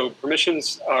 So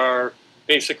permissions are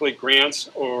basically grants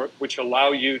or which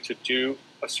allow you to do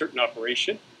a certain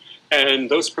operation. And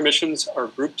those permissions are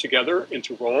grouped together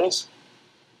into roles.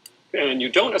 And you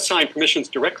don't assign permissions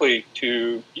directly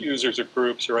to users or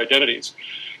groups or identities.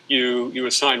 You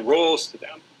assign roles to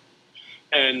them.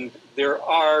 And there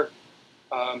are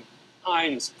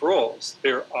kinds of roles.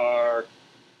 There are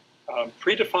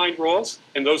predefined roles,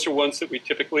 and those are ones that we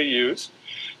typically use.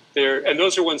 And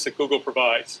those are ones that Google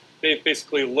provides. They've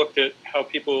basically looked at how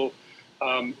people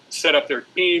set up their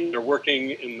team, they're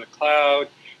working in the cloud,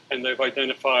 and they've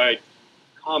identified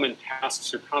common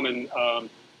tasks or common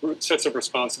sets of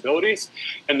responsibilities,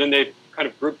 and then they've kind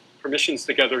of grouped permissions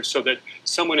together so that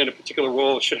someone in a particular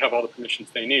role should have all the permissions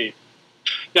they need.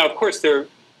 Now, of course, there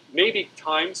may be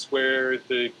times where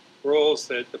the roles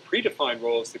the predefined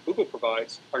roles that Google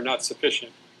provides are not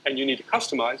sufficient, and you need to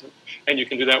customize them, and you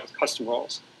can do that with custom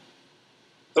roles.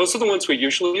 Those are the ones we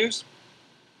usually use.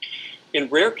 In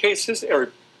rare cases,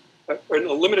 or in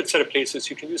a limited set of cases,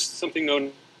 you can use something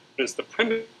known as the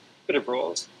primitive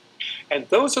roles. And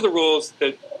those are the roles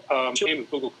that came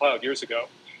with Google Cloud years ago.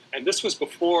 And this was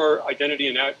before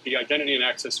the Identity and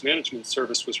Access Management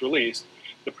Service was released.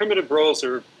 The primitive roles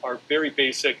are very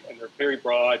basic, and they're very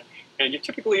broad. And you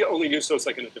typically only use those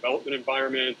like in a development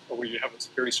environment or where you have a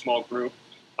very small group.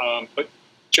 But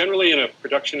generally in a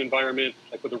production environment,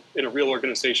 like in a real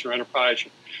organization or enterprise,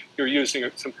 you're using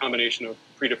some combination of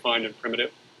predefined and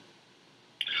primitive.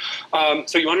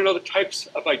 So you want to know the types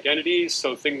of identities,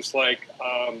 so things like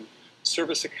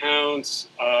service accounts,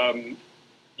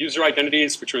 user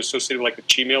identities, which are associated like a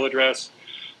Gmail address,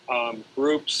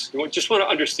 groups. You just want to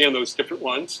understand those different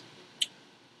ones.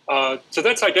 So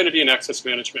that's identity and access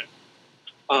management.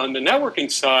 On the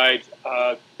networking side,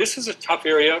 this is a tough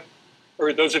area,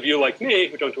 or those of you like me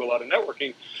who don't do a lot of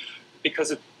networking,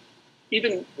 because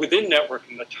even within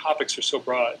networking, the topics are so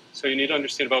broad. So you need to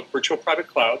understand about virtual private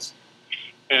clouds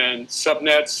and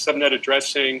subnets, subnet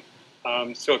addressing.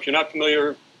 So if you're not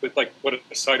familiar with like what a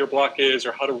CIDR block is,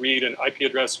 or how to read an IP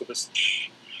address with a,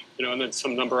 and then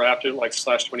some number after, like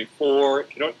 /24.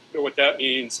 If you don't know what that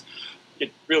means,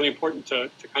 it's really important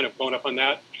to kind of bone up on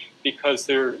that, because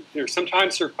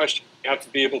sometimes there are questions you have to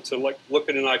be able to like look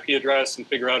at an IP address and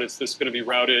figure out, is this going to be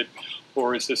routed,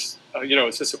 or is this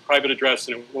is this a private address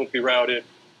and it won't be routed?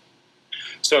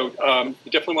 So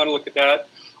you definitely want to look at that.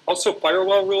 Also,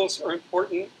 firewall rules are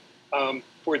important.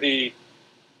 For the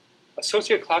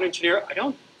associate cloud engineer, I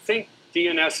don't think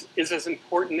DNS is as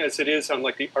important as it is on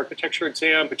like the architecture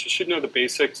exam, but you should know the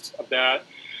basics of that.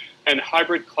 And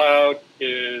hybrid cloud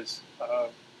is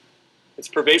it's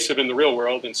pervasive in the real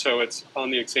world, and so it's on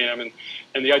the exam.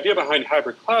 And the idea behind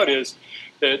hybrid cloud is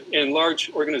that in large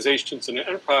organizations and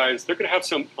enterprise, they're going to have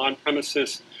some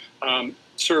on-premises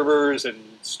servers and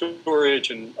storage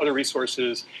and other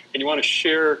resources, and you want to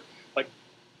share like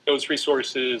those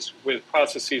resources with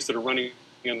processes that are running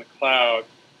in the cloud.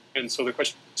 And so the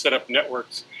question is set up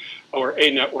networks, or a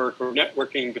network, or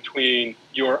networking between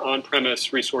your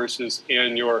on-premise resources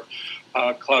and your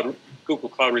Google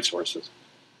Cloud resources.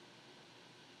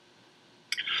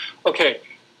 Okay,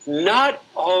 not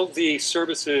all the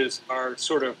services are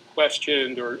sort of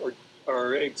questioned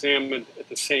or examined at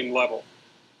the same level.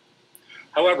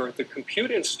 However, the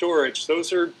compute and storage,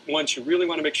 those are ones you really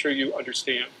want to make sure you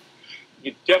understand.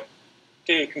 You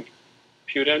definitely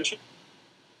compute engine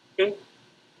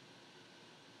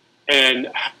and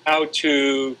how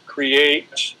to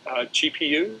create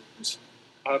GPUs,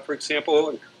 for example,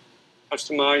 and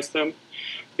customize them.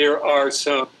 There are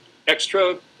some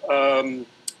extra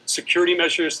security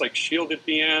measures like shielded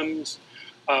VMs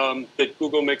that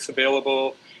Google makes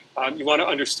available. You want to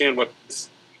understand what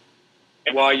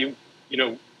and why you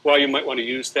might want to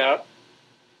use that.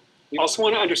 You also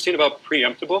want to understand about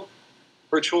preemptible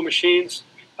virtual machines.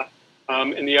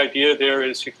 And the idea there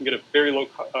is you can get a very low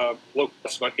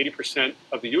cost, about 80%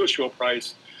 of the usual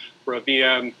price for a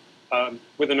VM,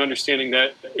 with an understanding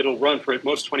that it'll run for at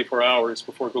most 24 hours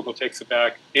before Google takes it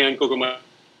back, and Google might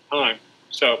time.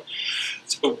 So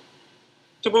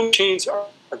preemptible machines are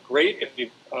great if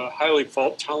you have a highly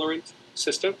fault-tolerant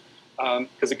system,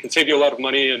 because it can save you a lot of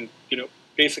money, and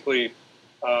basically,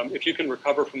 if you can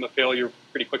recover from a failure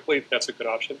pretty quickly, that's a good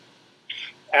option.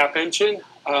 App Engine.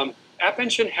 App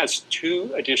Engine has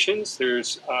two editions.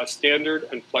 There's standard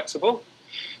and flexible.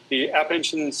 The App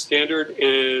Engine standard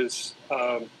is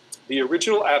the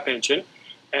original App Engine,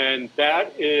 and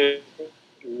that is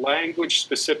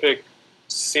language-specific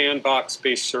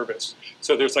sandbox-based service.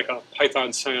 So there's like a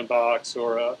Python sandbox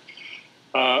or a,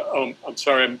 I'm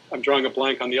sorry, I'm drawing a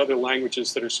blank on the other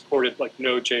languages that are supported, like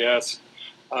Node.js.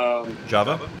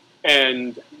 Java?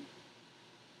 And,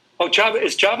 oh,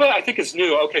 Java, I think is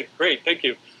new. Okay, great, thank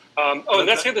you. Oh, and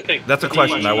that's the other thing. That's a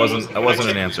question. That wasn't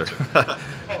an answer.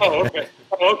 Oh, okay.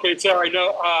 Oh, okay, sorry.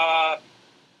 No,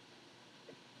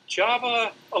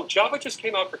 Java just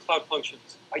came out for Cloud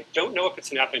Functions. I don't know if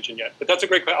it's an app engine yet, but that's a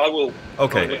great question. I will.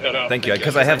 Okay, thank you.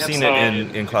 Because I have seen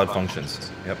it in Cloud Functions.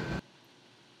 Yep.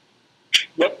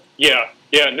 Yep.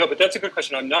 Yeah. No, but that's a good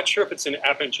question. I'm not sure if it's an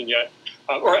app engine yet,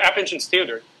 or app engine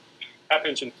standard. App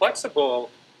engine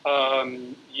flexible.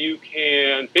 You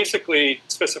can basically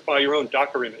specify your own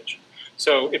Docker image.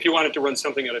 So if you wanted to run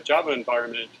something in a Java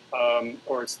environment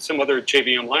or some other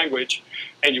JVM language,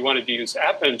 and you wanted to use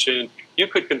App Engine, you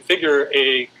could configure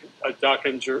a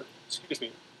Docker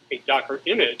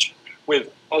image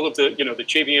with all of the the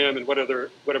JVM and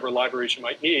whatever libraries you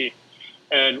might need,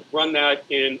 and run that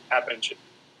in App Engine.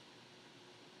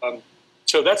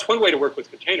 So that's one way to work with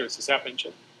containers is App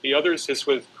Engine. The others is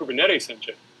with Kubernetes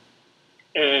Engine.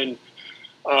 And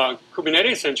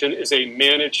Kubernetes Engine is a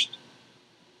managed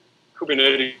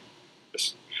Kubernetes.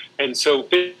 And so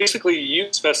basically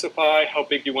you specify how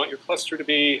big you want your cluster to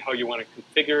be, how you want it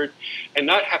configured, and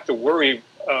not have to worry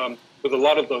with a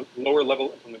lot of the lower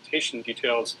level implementation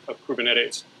details of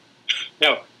Kubernetes.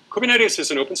 Now, Kubernetes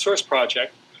is an open source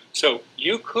project, so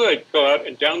you could go out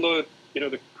and download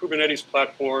the Kubernetes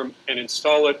platform and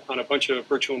install it on a bunch of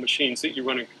virtual machines that you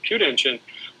run in Compute Engine,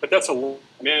 but that's a lot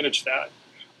to manage that.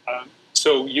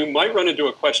 So you might run into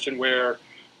a question where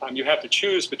you have to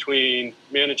choose between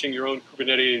managing your own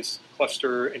Kubernetes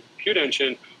cluster in Compute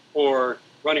Engine or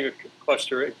running a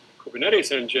cluster in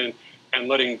Kubernetes Engine and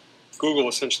letting Google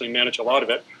essentially manage a lot of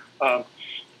it.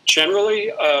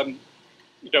 Generally,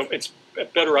 it's a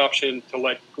better option to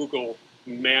let Google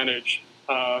manage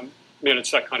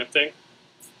that kind of thing.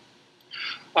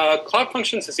 Cloud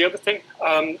Functions is the other thing.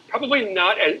 Probably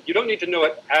not, you don't need to know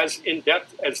it as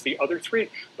in-depth as the other three,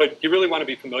 but you really want to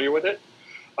be familiar with it.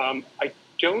 I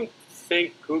don't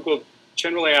think Google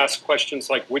generally asks questions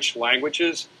like which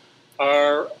languages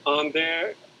are on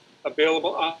there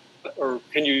available or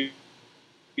can you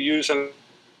use on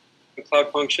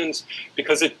Cloud Functions,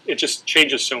 because it just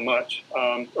changes so much,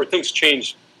 or things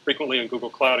change frequently in Google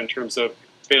Cloud in terms of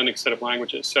expanding set of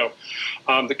languages. So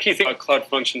the key thing about Cloud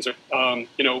Functions are,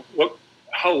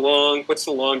 what's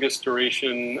the longest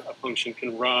duration a function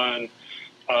can run,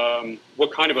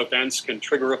 what kind of events can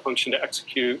trigger a function to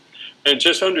execute, and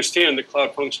just understand that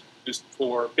Cloud Functions is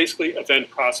for basically event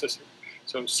processing.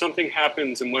 So something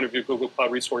happens in one of your Google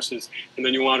Cloud resources, and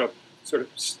then you want to sort of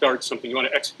start something, you want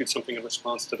to execute something in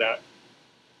response to that.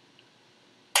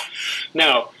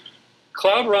 Now,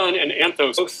 Cloud Run and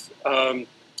Anthos, both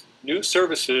new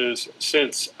services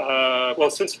since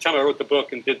the time I wrote the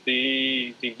book and did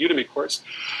the Udemy course.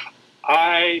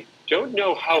 I don't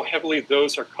know how heavily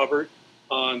those are covered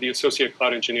on the Associate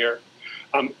Cloud Engineer.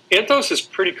 Anthos is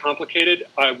pretty complicated.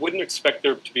 I wouldn't expect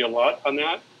there to be a lot on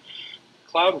that.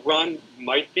 Cloud Run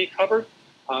might be covered.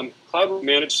 Cloud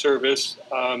Managed Service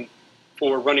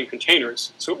for running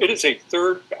containers. So it is a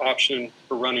third option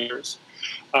for runners.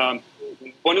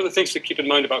 One of the things to keep in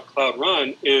mind about Cloud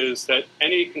Run is that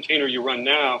any container you run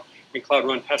now in Cloud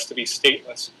Run has to be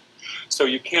stateless. So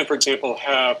you can, for example,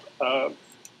 have a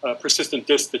persistent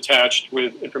disk attached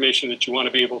with information that you want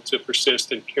to be able to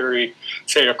persist and carry,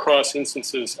 say, across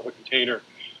instances of a container.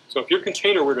 So if your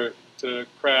container were to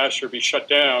crash or be shut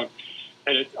down,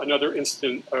 and another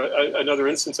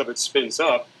instance of it spins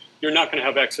up, you're not going to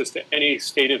have access to any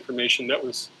state information that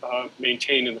was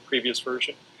maintained in the previous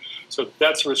version. So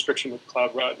that's a restriction with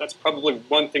Cloud Run. That's probably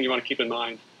one thing you want to keep in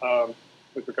mind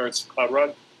with regards to Cloud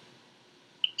Run.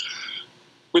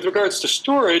 With regards to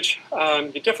storage,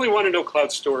 you definitely want to know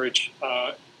cloud storage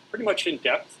pretty much in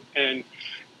depth. And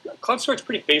cloud storage is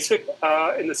pretty basic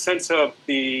in the sense of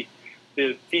the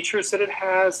features that it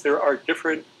has. There are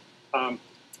different, I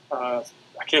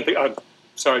can't think, I'm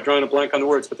sorry, drawing a blank on the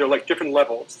words, but they're like different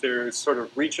levels. There's sort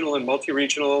of regional and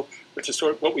multi-regional, which is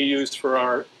sort of what we use for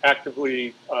our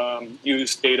actively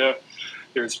used data.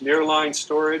 There's nearline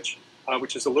storage,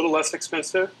 which is a little less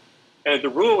expensive. And the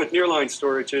rule with nearline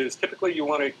storage is typically you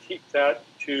want to keep that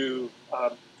to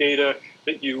data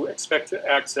that you expect to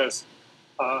access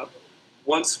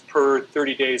once per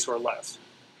 30 days or less.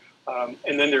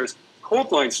 And then there's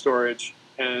cold line storage,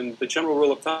 and the general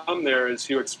rule of thumb there is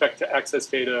you expect to access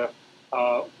data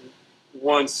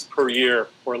once per year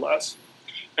or less.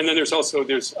 And then there's our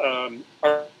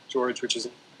storage, which is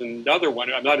another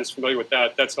one. I'm not as familiar with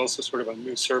that. That's also sort of a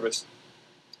new service.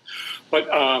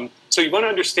 But so you want to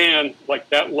understand like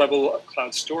that level of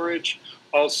cloud storage.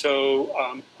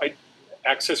 Also,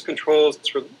 access controls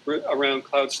around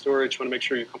cloud storage. You want to make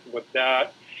sure you're comfortable with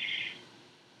that.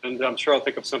 And I'm sure I'll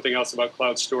think of something else about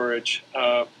cloud storage.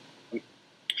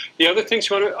 The other things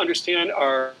you want to understand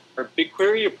are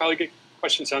BigQuery. You'll probably get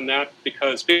questions on that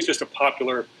because BigQuery is just a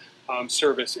popular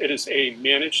service. It is a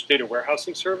managed data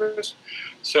warehousing service.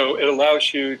 So it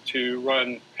allows you to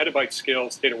run petabyte scale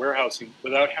data warehousing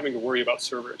without having to worry about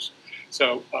servers.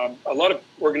 So a lot of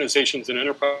organizations and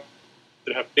enterprises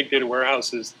that have big data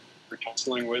warehouses are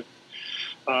tussling with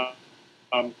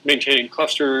maintaining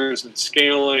clusters and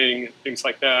scaling, things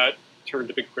like that, turn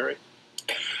to BigQuery.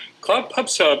 Cloud Pub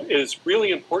Sub is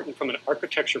really important from an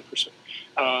architecture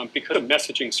perspective because of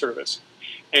messaging service.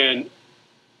 And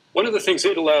one of the things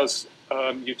it allows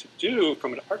you to do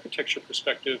from an architecture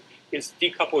perspective is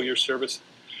decouple your service.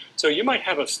 So you might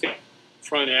have a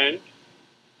front end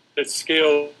that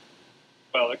scales,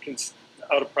 well, it can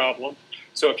out a problem.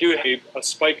 So if you have a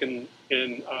spike in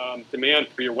demand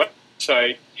for your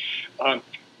website,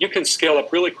 you can scale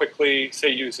up really quickly, say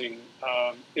using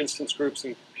instance groups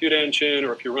in Compute Engine,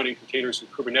 or if you're running containers in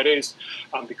Kubernetes.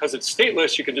 Because it's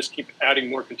stateless, you can just keep adding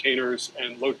more containers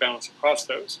and load balance across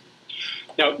those.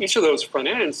 Now, each of those front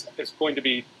ends is going to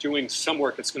be doing some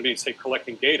work. It's going to be, say,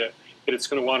 collecting data that it's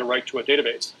going to want to write to a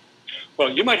database. Well,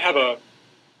 you might have a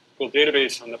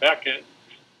database on the back end.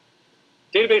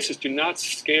 Databases do not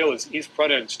scale as these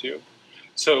front ends do.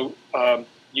 So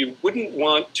you wouldn't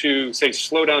want to, say,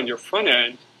 slow down your front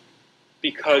end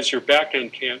because your back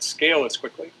end can't scale as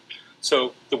quickly.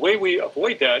 So the way we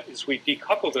avoid that is we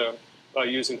decouple them by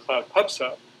using Cloud Pub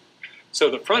Sub. So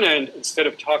the front end, instead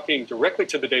of talking directly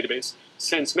to the database,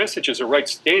 sends messages or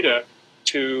writes data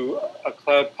to a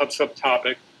Cloud Pub Sub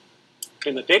topic,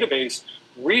 and the database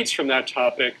reads from that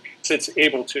topic as it's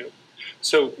able to.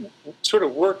 So sort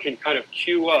of work can kind of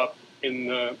queue up in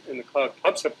the Cloud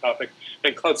Pub Sub topic,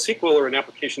 and Cloud SQL, or an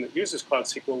application that uses Cloud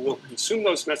SQL, will consume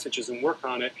those messages and work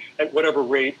on it at whatever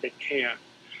rate it can.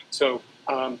 So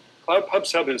Cloud Pub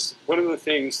Sub is one of the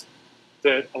things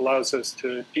that allows us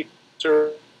to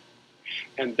serve,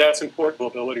 and that's important from a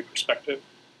mobility perspective.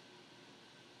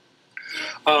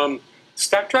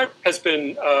 Stackdriver has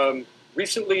been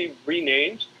recently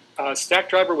renamed.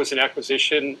 Stackdriver was an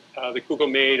acquisition that Google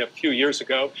made a few years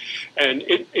ago, and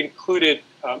it included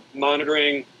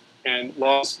monitoring and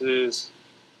losses,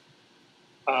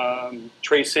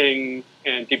 tracing,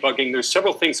 and debugging. There's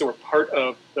several things that were part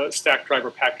of the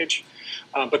Stackdriver package,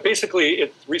 but basically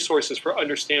it's resources for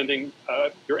understanding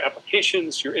your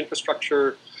applications, your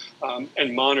infrastructure,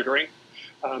 and monitoring.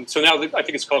 So now I think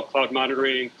it's called Cloud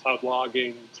Monitoring, Cloud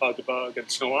Logging, Cloud Debug, and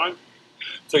so on.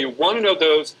 So you want to know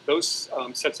those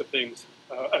sets of things,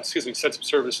 sets of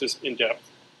services in depth.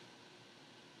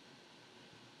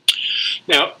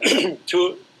 Now,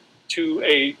 to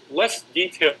a less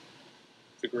detailed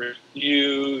degree,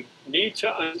 you need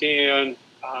to understand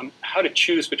how to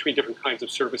choose between different kinds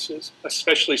of services,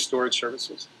 especially storage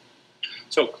services.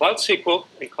 So Cloud SQL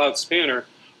and Cloud Spanner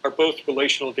are both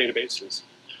relational databases,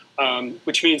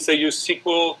 which means they use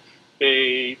SQL.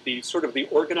 The sort of the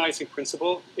organizing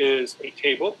principle is a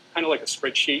table, kind of like a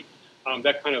spreadsheet,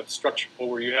 that kind of structure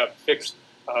where you have fixed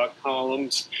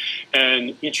columns,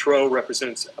 and each row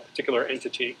represents a particular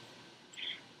entity.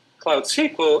 Cloud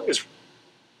SQL is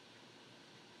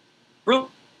really,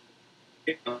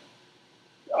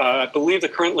 I believe the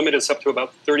current limit is up to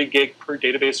about 30 gig per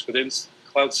database within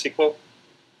Cloud SQL.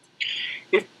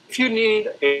 If you need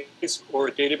a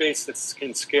database that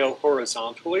can scale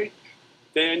horizontally,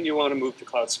 then you want to move to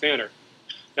Cloud Spanner.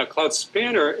 Now, Cloud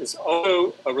Spanner is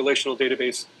also a relational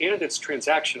database, and it's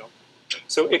transactional.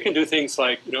 So it can do things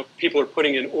like, people are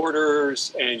putting in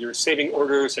orders, and you're saving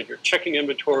orders, and you're checking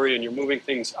inventory, and you're moving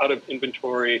things out of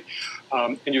inventory,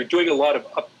 and you're doing a lot of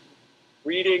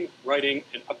reading, writing,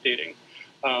 and updating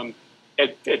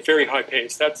at very high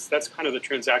pace. That's kind of the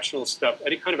transactional stuff.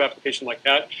 Any kind of application like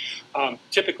that,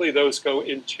 typically those go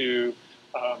into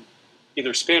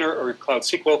either Spanner or Cloud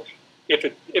SQL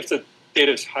if the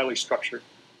data is highly structured.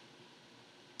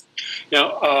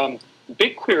 Now,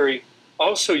 BigQuery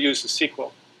also uses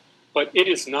SQL, but it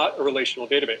is not a relational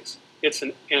database. It's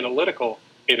an analytical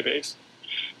database.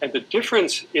 And the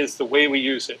difference is the way we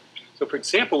use it. So for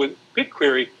example, with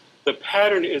BigQuery, the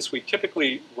pattern is we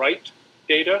typically write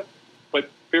data, but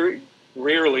very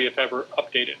rarely, if ever,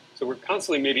 update it. So we're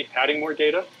constantly maybe adding more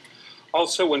data.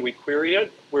 Also, when we query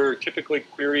it, we're typically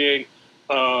querying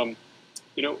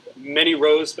many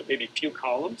rows, but maybe few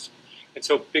columns. And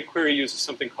so BigQuery uses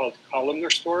something called columnar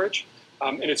storage.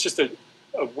 And it's just a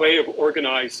way of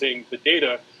organizing the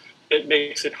data that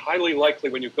makes it highly likely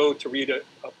when you go to read a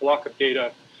block of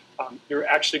data, you're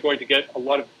actually going to get a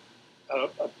lot of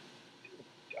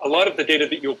the data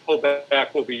that you'll pull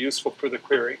back will be useful for the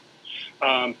query.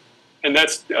 And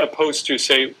that's opposed to,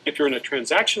 say, if you're in a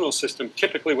transactional system,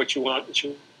 typically what you want is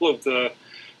all of the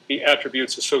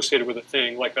attributes associated with a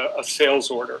thing, like a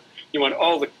sales order. You want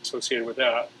all the associated with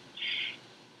that.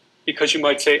 Because you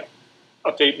might say,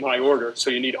 update my order, so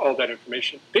you need all that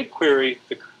information. BigQuery,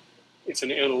 it's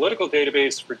an analytical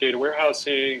database for data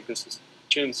warehousing, business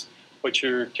intelligence. What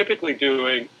you're typically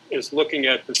doing is looking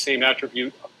at the same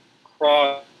attribute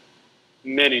across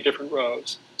many different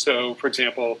rows. So, for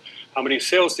example, how many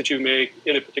sales did you make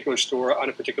in a particular store on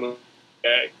a particular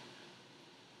day?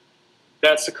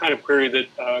 That's the kind of query that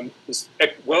is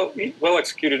well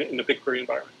executed in the BigQuery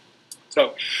environment.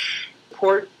 So,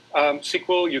 support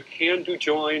SQL, you can do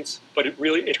joins, but it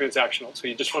really is transactional. So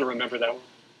you just want to remember that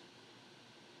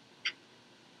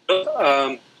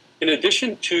one. In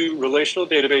addition to relational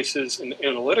databases and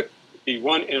the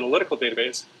one analytical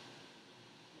database,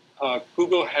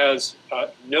 Google has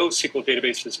NoSQL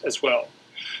databases as well.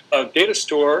 Data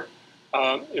Store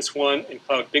is one, and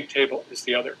Cloud Bigtable is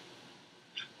the other.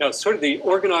 Now, sort of the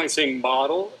organizing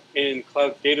model in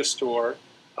Cloud Data Store,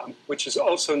 which is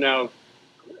also now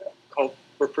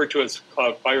referred to as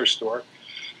Cloud Firestore,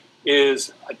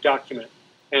 is a document.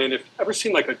 And if you've ever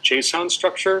seen like a JSON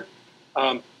structure,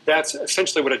 that's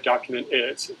essentially what a document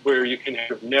is, where you can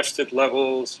have nested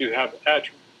levels, you have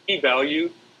key value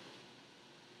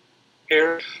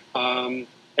pair, and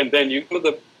then some of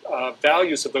the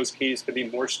values of those keys can be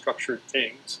more structured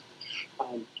things.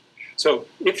 So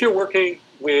if you're working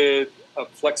with a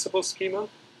flexible schema,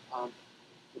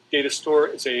 Data Store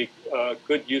is a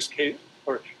good use case,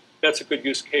 or that's a good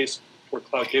use case for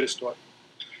Cloud Data Store.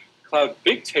 Cloud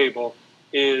Bigtable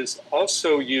is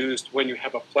also used when you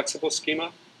have a flexible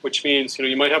schema, which means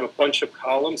you might have a bunch of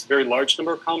columns, a very large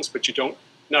number of columns, but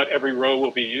not every row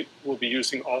will be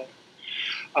using all.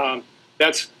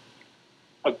 That's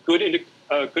a good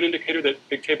indicator that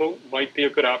Bigtable might be a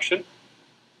good option.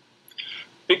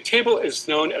 Bigtable is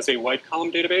known as a wide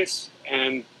column database,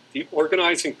 and the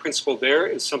organizing principle there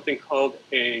is something called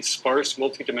a sparse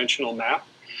multidimensional map.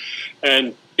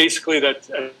 And basically that's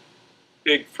a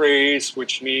big phrase,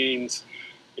 which means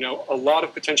a lot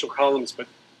of potential columns, but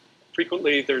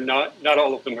frequently not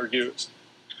all of them are used.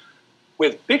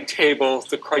 With Bigtable,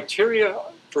 the criteria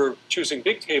for choosing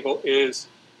Bigtable is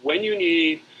when you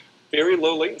need very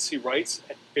low latency writes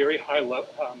at very high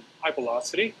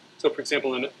velocity. So for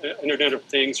example, in an Internet of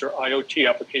Things or IoT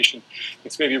application,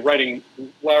 it's maybe writing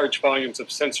large volumes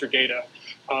of sensor data.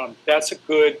 That's a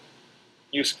good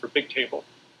use for Bigtable.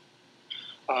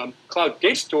 Cloud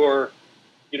Data Store,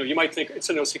 you might think it's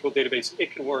a NoSQL database,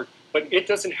 it can work, but it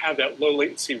doesn't have that low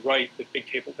latency write that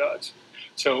Bigtable does.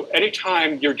 So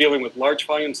anytime you're dealing with large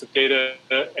volumes of data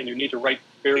and you need to write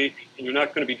query and you're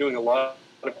not going to be doing a lot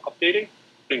of updating,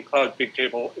 then Cloud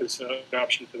Bigtable is an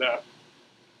option for that.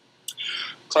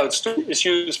 Cloud Storage is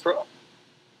used for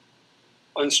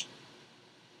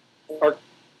or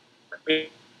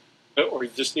you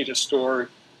just need to store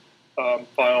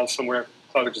files somewhere.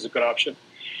 Cloud is a good option.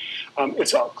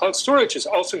 Cloud Storage is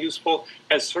also useful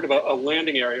as sort of a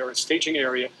landing area or a staging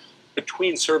area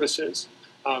between services.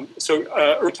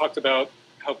 We talked about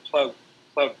how Cloud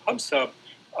PubSub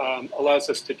allows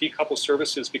us to decouple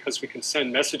services because we can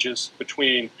send messages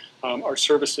between our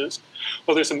services.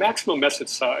 Well, there's a maximum message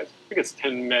size, I think it's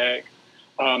 10 meg,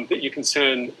 that you can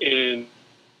send in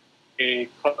a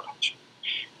Cloud.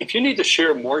 If you need to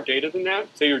share more data than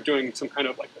that, say you're doing some kind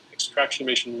of like an extraction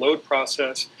load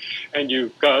process, and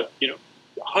you've got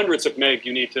hundreds of meg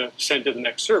you need to send to the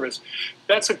next service,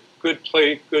 that's a good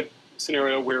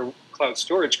scenario where Cloud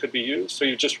Storage could be used. So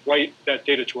you just write that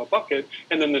data to a bucket,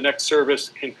 and then the next service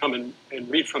can come and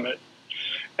read from it.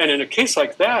 And in a case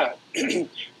like that,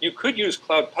 you could use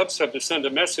Cloud PubSub to send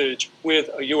a message with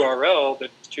a URL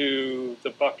that's to the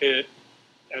bucket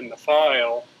and the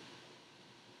file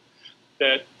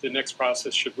that the next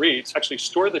process should read. So actually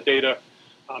store the data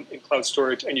in Cloud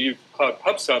Storage, and you use Cloud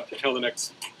PubSub to tell the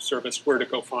next service where to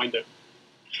go find it.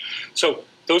 So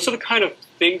those are the kind of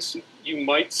things you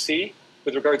might see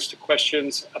with regards to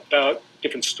questions about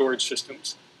different storage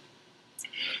systems.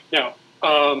 Now,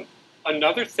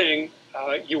 another thing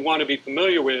you want to be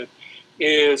familiar with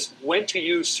is when to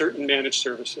use certain managed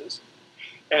services.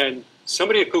 And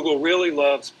somebody at Google really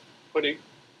loves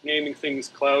naming things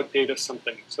Cloud Data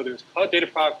something. So there's Cloud Data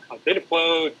Proc, Cloud Data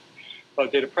Flow,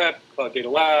 Cloud Data Prep, Cloud Data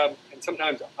Lab, and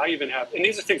sometimes I even have, and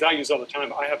these are things I use all the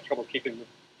time, I have trouble keeping the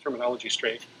terminology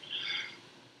straight.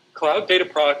 Cloud Data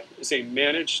Proc is a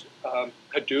managed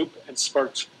Hadoop and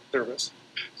Spark service.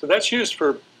 So that's used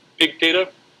for big data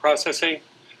processing.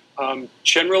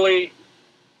 Generally,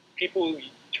 people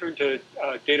turn to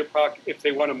Dataproc if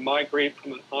they want to migrate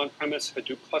from an on-premise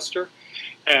Hadoop cluster,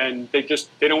 and they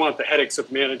don't want the headaches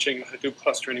of managing a Hadoop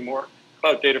cluster anymore.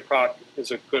 Cloud Dataproc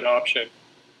is a good option.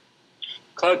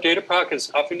 Cloud Dataproc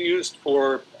is often used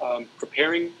for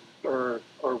preparing or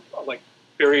like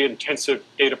very intensive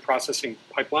data processing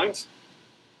pipelines,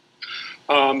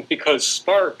 because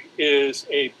Spark is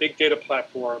a big data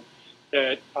platform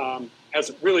that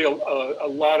has really a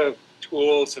lot of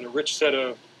tools and a rich set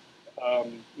of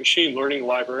machine learning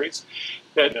libraries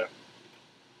that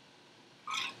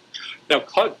now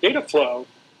Cloud Data Flow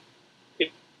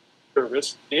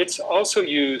service, it's also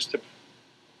used to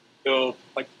build,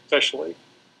 like especially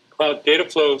Cloud Data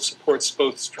Flow supports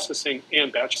both processing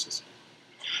and batch processing.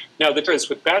 Now the difference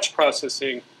with batch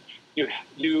processing,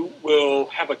 you will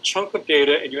have a chunk of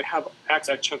data and you have access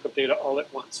to that chunk of data all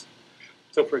at once.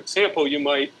 So for example, you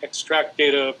might extract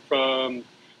data from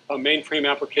a mainframe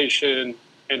application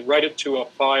and write it to a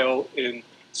file and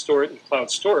store it in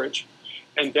cloud storage.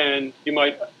 And then you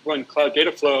might run Cloud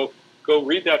Data Flow, go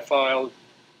read that file,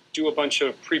 do a bunch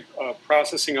of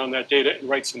processing on that data and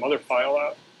write some other file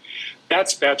out.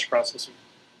 That's batch processing.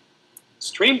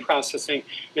 Stream processing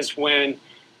is when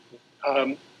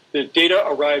the data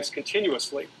arrives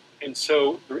continuously. And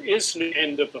so there is an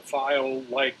end of the file,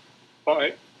 like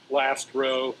last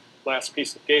row, last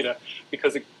piece of data,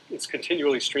 because it's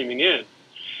continually streaming in.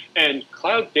 And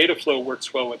Cloud Data Flow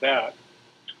works well with that.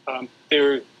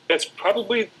 That's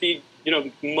probably the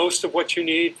most of what you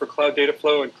need for Cloud Data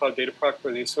Flow and Cloud Dataproc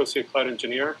for the associate cloud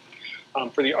engineer.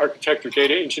 For the architect or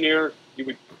data engineer, you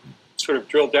would sort of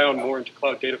drill down more into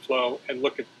Cloud Data Flow and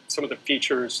look at some of the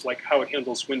features, like how it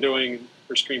handles windowing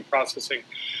for stream processing.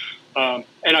 And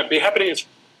I'd be happy to answer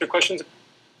questions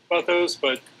about those,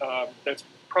 but this is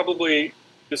probably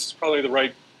the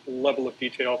right level of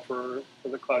detail for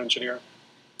the cloud engineer.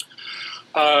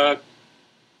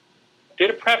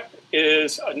 Data prep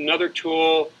is another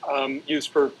tool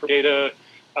used for data.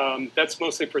 That's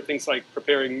mostly for things like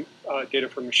preparing data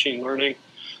for machine learning.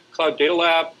 Cloud Data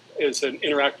Lab is an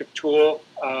interactive tool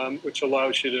which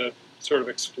allows you to sort of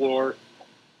explore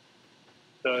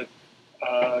the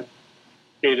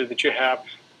data that you have.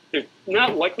 There's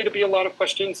not likely to be a lot of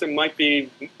questions. There might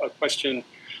be a question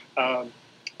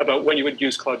about when you would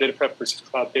use Cloud Data Prep versus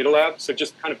Cloud Data Lab, so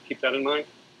just kind of keep that in mind.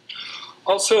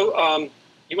 Also,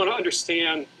 you want to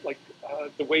understand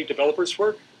the way developers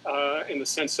work in the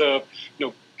sense of,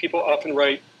 people often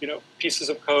write, pieces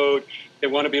of code. They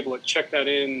want to be able to check that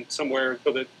in somewhere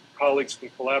so that colleagues can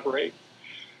collaborate.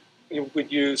 You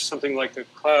would use something like the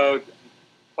Cloud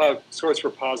Source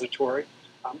Repository,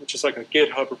 which is like a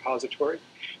GitHub repository.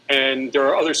 And there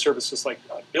are other services like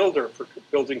Builder for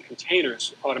building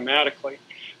containers automatically,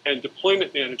 and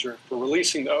Deployment Manager for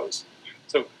releasing those.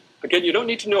 So again, you don't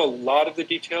need to know a lot of the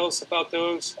details about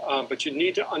those, but you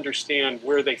need to understand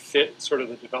where they fit sort of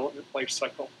the development life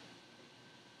cycle.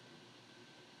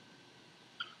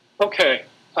 Okay,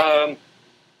 the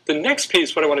next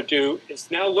piece, what I want to do is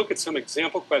now look at some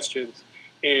example questions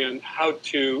and how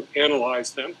to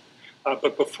analyze them.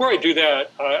 But before I do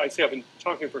that, I see I've been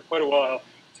talking for quite a while,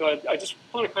 so I just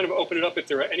want to kind of open it up if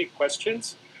there are any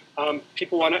questions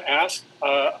people want to ask.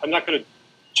 I'm not going to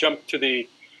jump to the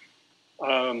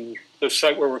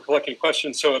site where we're collecting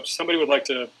questions. So if somebody would like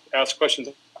to ask questions,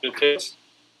 there's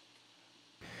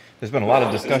been a lot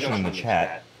of discussion in the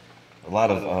chat. A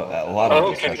lot of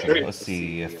discussion. Okay, let's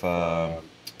see if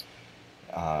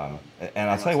and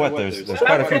I'll tell you what, there's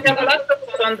quite a few people.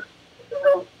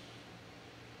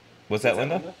 Was that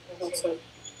Linda?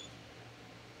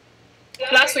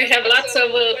 Plus, we have lots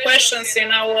of questions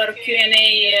in our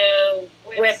Q&A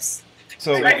webs.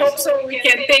 So I hope so we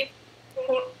can take.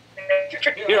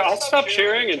 Here, I'll stop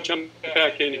sharing and jump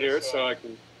back in here so I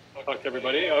can talk to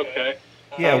everybody. Okay.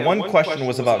 Yeah, one question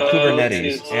was about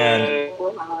Kubernetes,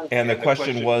 and the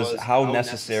question was, how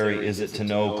necessary is it to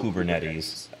know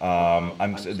Kubernetes?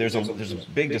 There's a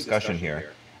big discussion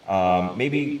here.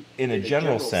 Maybe in a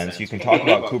general sense, you can talk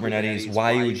about Kubernetes,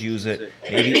 why you would use it,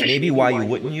 maybe why you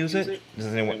wouldn't use it. Does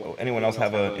anyone else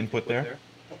have an input there?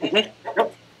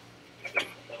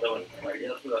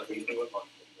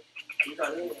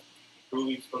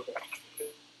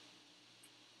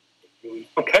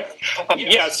 Okay.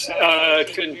 Yes.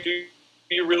 Do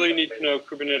you really need to know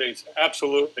Kubernetes?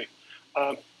 Absolutely.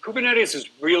 Kubernetes is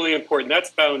really important. That's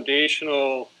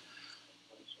foundational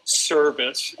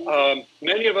service.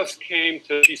 Many of us came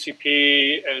to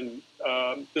GCP, and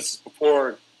this is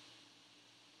before,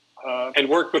 and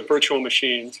worked with virtual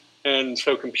machines. And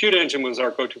so Compute Engine was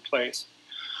our go-to place.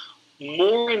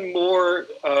 more and more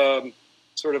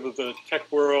sort of the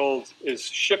tech world is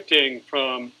shifting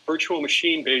from virtual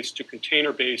machine-based to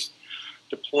container-based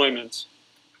deployments.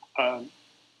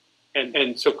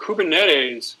 And so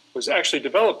Kubernetes was actually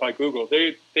developed by Google.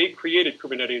 They created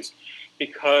Kubernetes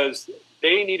because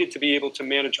they needed to be able to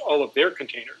manage all of their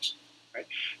containers. Right?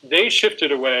 They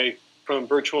shifted away from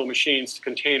virtual machines to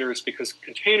containers because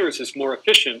containers is more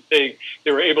efficient. They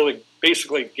were able to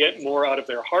basically get more out of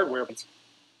their hardware.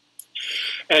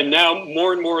 And now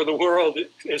more and more of the world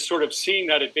is sort of seeing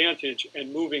that advantage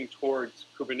and moving towards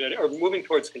Kubernetes, or moving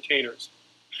towards containers.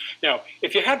 Now,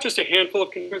 if you have just a handful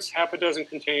of containers, half a dozen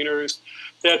containers,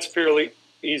 that's fairly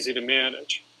easy to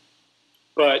manage.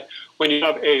 But when you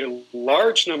have a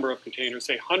large number of containers,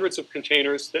 say hundreds of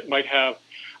containers that might have,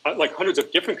 like hundreds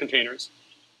of different containers,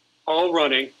 all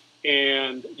running,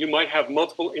 and you might have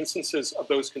multiple instances of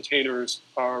those containers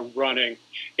are running,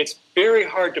 it's very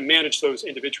hard to manage those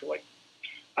individually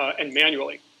and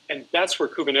manually. And that's where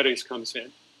Kubernetes comes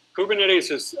in.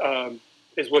 Kubernetes is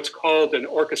what's called an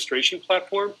orchestration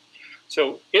platform.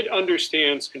 So it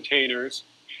understands containers,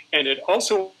 and it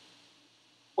also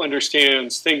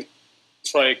understands things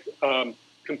like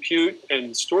compute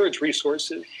and storage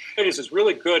resources. Kubernetes is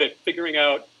really good at figuring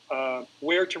out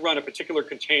where to run a particular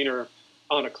container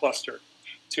on a cluster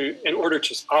in order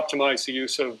to optimize the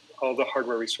use of all the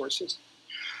hardware resources.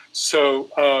 So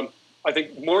I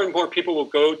think more and more people will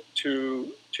go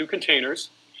to containers,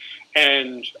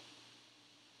 and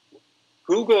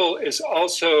Google is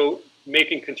also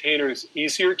making containers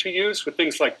easier to use with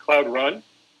things like Cloud Run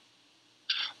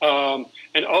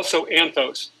and also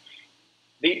Anthos.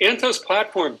 The Anthos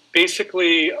platform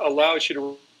basically allows you to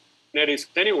run Kubernetes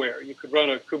anywhere. You could run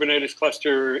a Kubernetes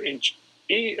cluster in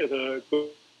in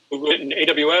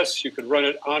AWS. You could run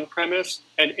it on-premise,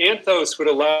 and Anthos would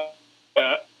allow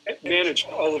manage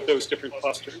all of those different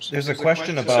clusters. There's a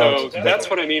question about... So that's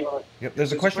what I mean. Yep,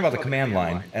 there's a question about the command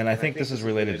line, and I think this is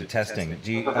related to testing.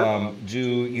 Do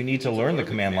you need to learn the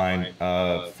command line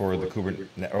for the Kubernetes?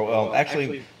 Well,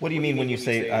 actually, what do you mean when you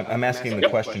say... I'm asking the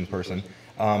question person.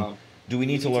 Do we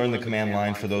need to learn the command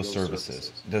line for those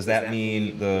services? Does that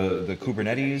mean the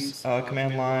Kubernetes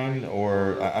command line?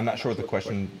 Or I'm not sure what the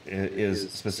question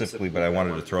is specifically, but I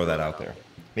wanted to throw that out there.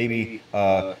 Maybe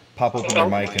pop open your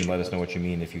mic and let us know what you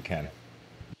mean if you can.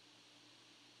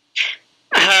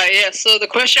 Yeah, so the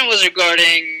question was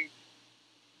regarding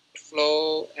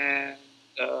flow and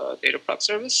data proc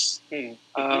service.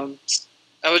 I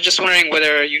was just wondering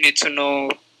whether you need to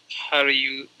know how to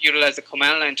utilize the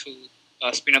command line to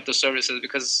spin up the services,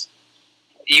 because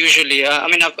usually, I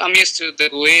mean, I'm used to the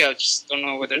GUI. I just don't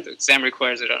know whether the exam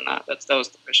requires it or not. That was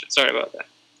the question. Sorry about that.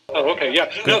 Oh, okay, yeah.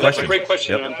 No, that's a great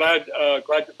question. Yep. I'm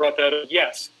glad you brought that up.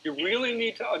 Yes, you really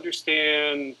need to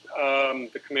understand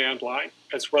the command line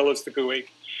as well as the GUI.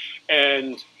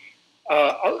 And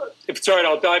if it's all right,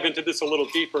 I'll dive into this a little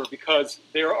deeper, because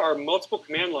there are multiple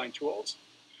command line tools.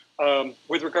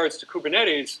 With regards to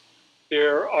Kubernetes,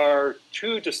 there's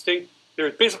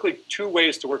basically two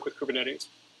ways to work with Kubernetes.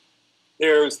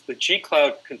 There's the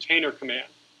G-Cloud container command.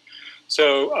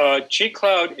 So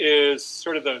G-Cloud is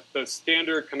sort of the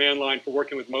standard command line for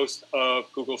working with most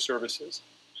of Google services.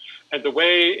 And the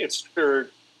way it's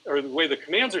structured, or the way the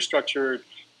commands are structured,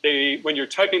 when you're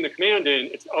typing the command in,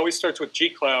 it always starts with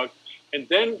G-Cloud and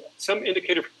then some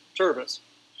indicator for service.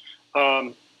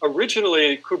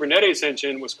 Originally, Kubernetes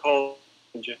engine was called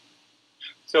engine.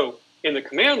 So in the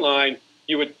command line,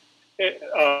 you would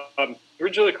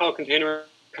originally call container,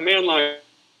 command line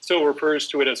still refers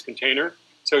to it as container.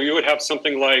 So you would have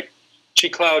something like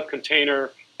G-Cloud container,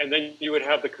 and then you would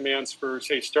have the commands for,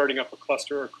 say, starting up a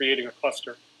cluster or creating a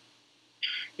cluster.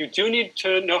 You do need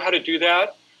to know how to do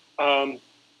that.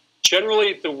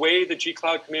 Generally, the way the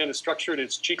G-Cloud command is structured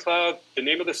is G-Cloud, the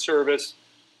name of the service,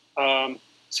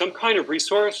 some kind of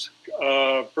resource,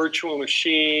 virtual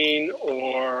machine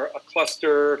or a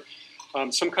cluster,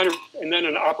 some kind of, and then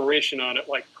an operation on it,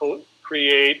 like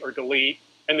create or delete,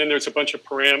 and then there's a bunch of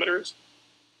parameters.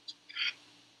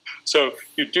 So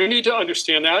you do need to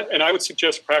understand that, and I would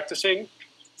suggest practicing,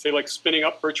 say, like spinning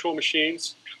up virtual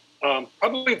machines.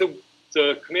 Probably the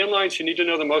command lines you need to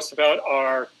know the most about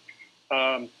are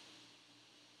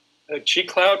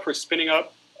G-Cloud for spinning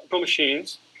up virtual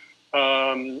machines,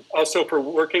 also for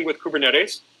working with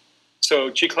Kubernetes, so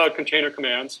G-Cloud container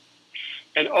commands.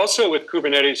 And also with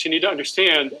Kubernetes, you need to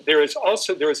understand there is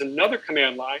another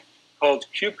command line called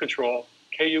kubectl,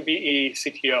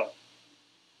 Kubectl.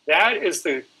 That is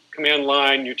the command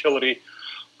line utility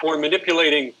for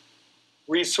manipulating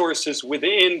resources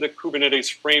within the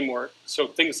Kubernetes framework. So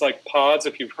things like pods,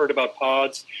 if you've heard about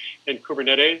pods in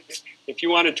Kubernetes, If you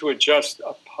wanted to adjust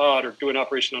a pod or do an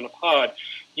operation on a pod,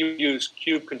 you use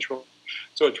cube control.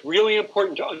 So it's really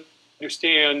important to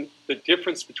understand the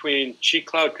difference between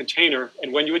G-Cloud container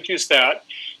and when you would use that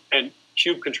and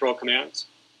cube control commands.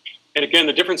 And again,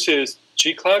 the difference is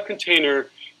G-Cloud container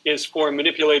is for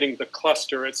manipulating the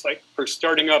cluster. It's like for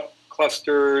starting up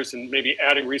clusters and maybe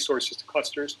adding resources to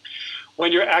clusters.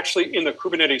 When you're actually in the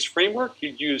Kubernetes framework, you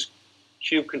use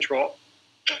cube control.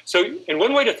 So, and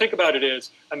one way to think about it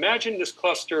is, imagine this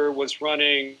cluster was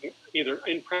running either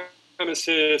in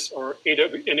premises or in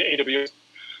AWS.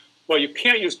 Well, you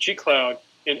can't use G-Cloud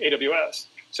in AWS.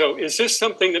 So is this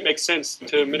something that makes sense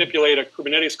to manipulate a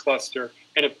Kubernetes cluster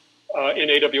and if, in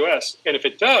AWS? And if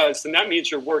it does, then that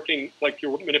means you're working like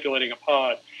you're manipulating a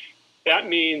pod. That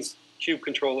means cube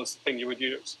control is the thing you would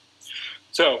use.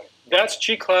 So that's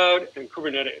G-Cloud and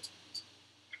Kubernetes.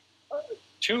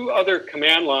 Two other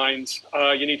command lines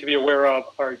you need to be aware of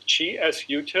are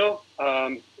gsutil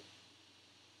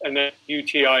and then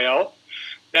util.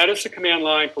 That is the command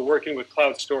line for working with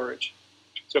cloud storage.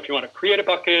 So if you want to create a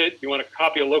bucket, you want to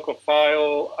copy a local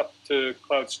file up to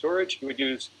cloud storage, you would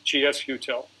use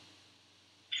gsutil.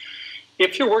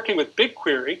 If you're working with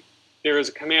BigQuery, there is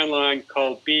a command line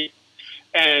called B.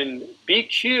 And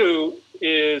BQ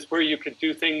is where you could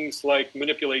do things like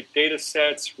manipulate data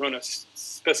sets,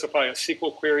 specify a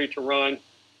SQL query to run.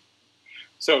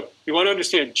 So you want to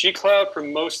understand G-Cloud for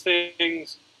most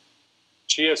things,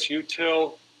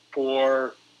 gsutil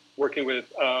for working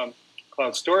with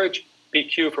cloud storage,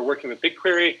 BQ for working with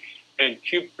BigQuery, and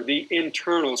Cube for the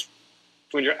internals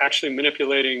when you're actually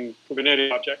manipulating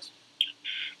Kubernetes objects.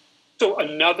 So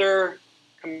another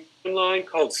command line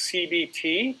called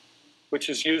CBT, which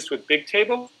is used with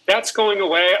Bigtable, that's going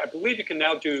away. I believe you can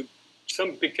now do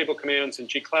some Bigtable commands in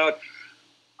G-Cloud.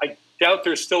 I doubt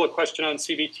there's still a question on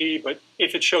CBT, but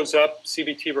if it shows up,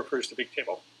 CBT refers to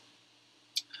Bigtable.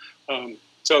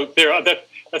 So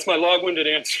that's my long-winded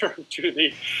answer to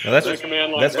the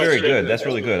command line. That's very good. That's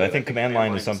really good. I think command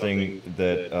line is something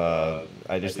that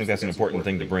I just think that's an important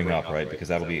thing to bring up, right? Because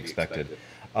that'll be expected.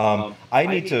 I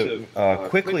need to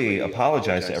quickly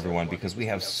apologize to everyone because we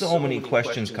have so many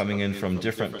questions coming in from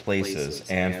different places.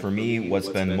 And for me, what's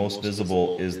been most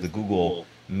visible is the Google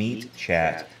Meet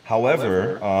chat.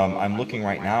 However, I'm looking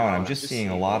right now and I'm just seeing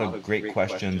a lot of great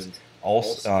questions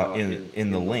also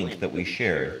in the link that we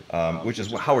shared, which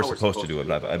is how we're supposed to do it.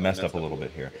 But I messed up a little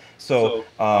bit here. So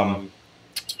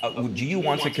do you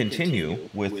want to continue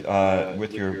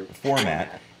with your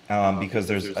format? Because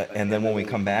there's, and then when we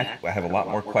come back, I have a lot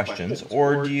more questions.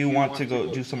 Or do you want to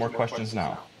go do some more questions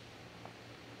now?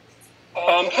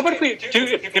 How about if we do,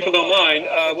 if people don't mind,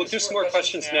 we'll do some more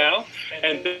questions now,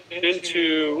 and then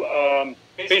into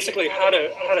basically how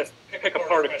to pick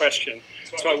apart a question.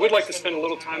 So I would like to spend a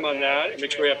little time on that and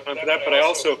make sure we have time for that. But I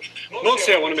also,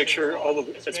 mostly I want to make sure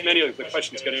as many of the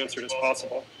questions get answered as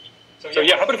possible. So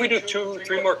yeah, how about if we do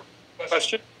 2-3 more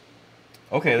questions?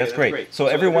 Okay, that's great. So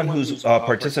everyone who's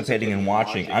participating and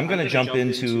watching, I'm going to jump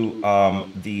into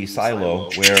the silo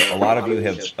where a lot of you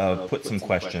have put some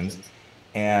questions.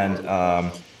 And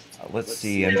let's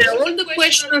see. All the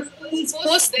questions, please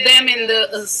post them in the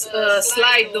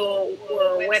Slido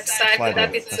website. Slido,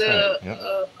 that it's,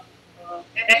 right.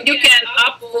 and you can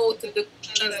upvote the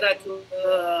questions that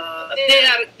they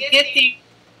are getting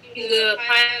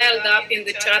piled up in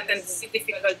the chat and it's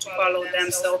difficult to follow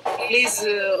them, so please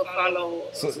follow.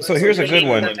 So here's a good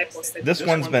one. This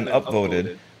one's been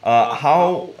upvoted.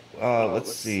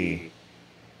 Let's see.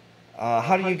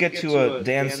 How do you get to a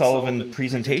Dan Sullivan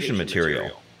presentation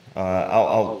material?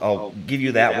 I'll give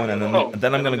you that one, and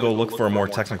then I'm going to go look for a more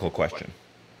technical question.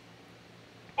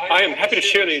 I am happy to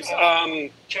share these.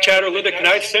 Chad or Linda, can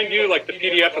I send you like the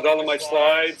PDF with all of my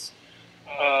slides?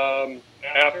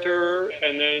 After,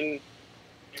 and then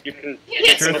you can...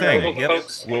 Yes. Sure thing. Yep.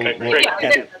 Okay, great.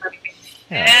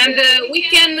 Yeah. And we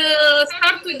can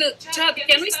start with the chat.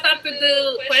 Can we start with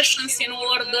the questions in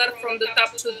order from the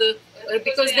top to the...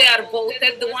 because they are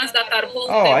voted, the ones that are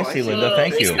voted. Oh, I see, Linda.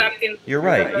 Thank you. You're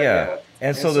right, yeah.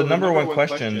 And so the number one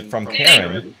question from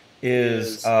Karen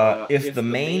is, if the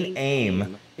main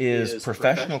aim is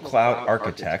professional cloud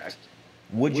architect,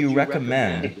 would you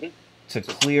recommend to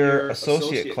clear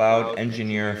associate cloud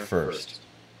engineer first?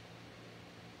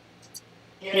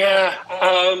 Yeah,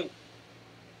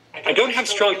 I don't have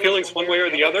strong feelings one way or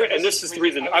the other, and this is the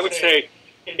reason. I would say,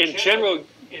 in general,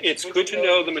 it's good to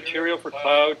know the material for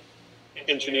cloud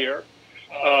engineer.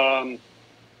 For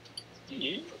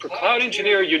cloud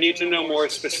engineer, you need to know more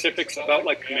specifics about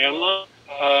like command line.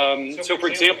 So for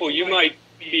example, you might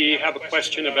have a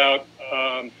question about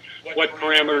what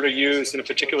parameter to use in a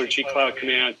particular G-Cloud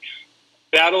command.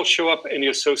 That'll show up in the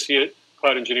associate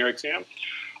cloud engineer exam.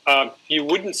 You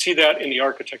wouldn't see that in the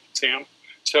architect exam.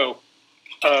 So,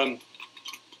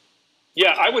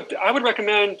 yeah, I would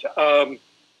recommend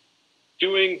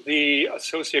doing the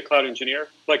associate cloud engineer.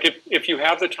 Like if you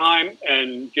have the time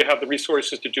and you have the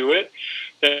resources to do it,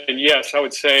 then yes, I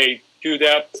would say do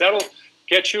that. That'll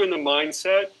get you in the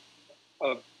mindset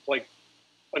of like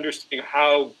understanding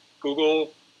how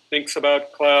Google thinks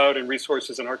about cloud and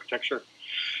resources and architecture.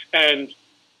 And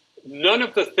none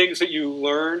of the things that you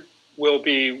learn will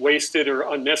be wasted or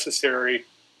unnecessary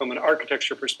from an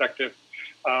architecture perspective.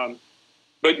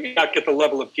 But you not get the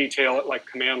level of detail at like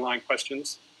command line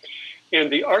questions. In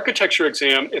the architecture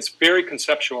exam, it's very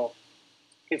conceptual.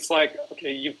 It's like,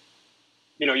 okay,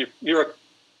 you're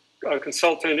a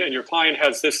consultant and your client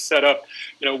has this set up,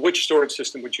 which storage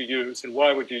system would you use and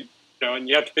why would you, and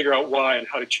you have to figure out why and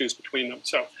how to choose between them.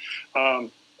 So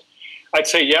I'd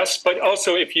say yes, but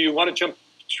also if you want to jump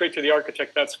straight to the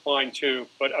architect, that's fine too.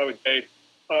 But I would say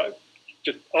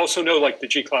just also know like the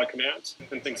G Cloud commands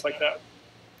and things like that.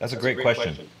 That's a great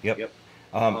question. Yep.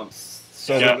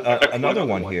 So another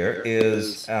one here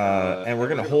is, and we're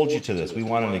going to hold you to this. We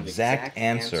want an exact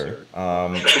answer.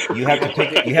 You have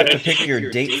to pick your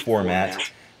date format,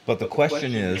 but the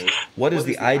question is, what is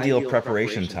the ideal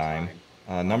preparation time,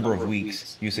 number of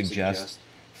weeks you suggest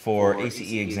for ACE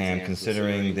exam,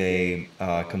 considering they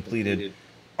completed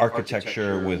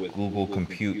architecture with Google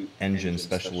Compute Engine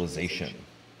specialization?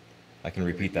 I can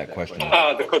repeat that question.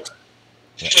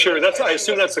 Sure. I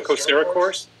assume that's the Coursera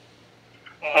course.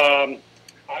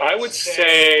 I would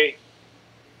say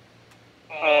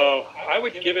I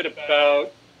would give it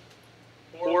about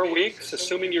 4 weeks,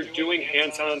 assuming you're doing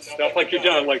hands-on stuff. Like you're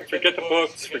done. Like forget the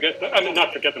books,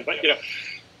 not forget them, but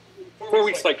 4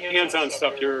 weeks like hands-on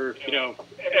stuff. You're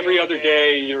every other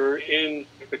day you're in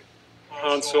the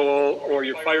console or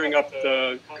you're firing up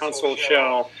the console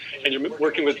shell and you're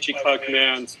working with G Cloud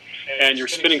commands and you're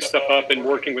spinning stuff up and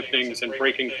working with things and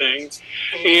breaking things.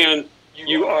 And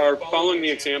you are following the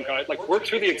exam guide. Like work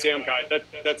through the exam guide.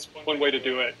 That's one way to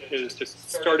do it, is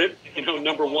just start it,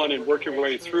 number one, and work your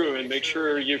way through and make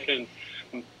sure you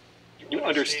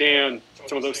understand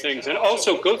some of those things. And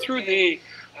also go through the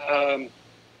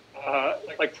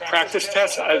like practice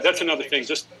tests. That's another thing,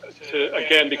 just to,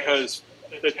 again, because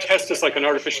the test is like an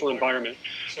artificial environment.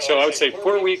 So I would say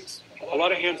 4 weeks, a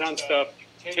lot of hands-on stuff.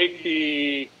 Take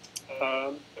the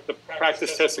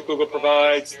practice tests that Google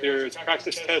provides. There's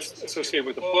practice tests associated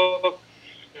with the book.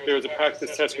 There's a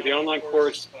practice test with the online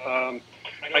course. I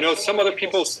know some other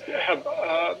people have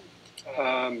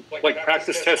like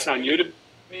practice tests on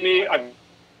Udemy.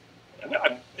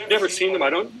 I've never seen them. I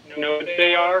don't know what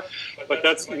they are, but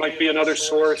that might be another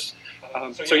source.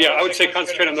 So yeah, I would say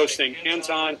concentrate on those things.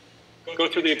 Hands-on, go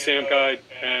through the exam guide,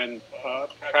 and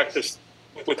practice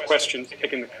with questions,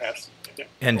 taking the test. Yeah.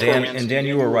 And Dan,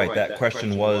 you were right. That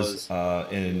question was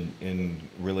in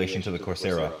relation to the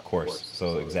Coursera course.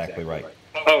 So exactly right.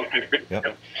 Oh, okay.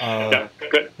 Yep. Yeah,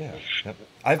 good. Yeah. Yep.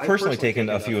 I've personally taken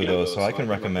a few of those, so I can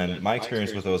recommend. My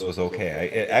experience with those was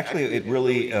okay. It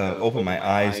really opened my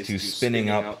eyes to spinning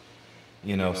up,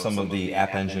 some of the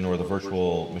App Engine or the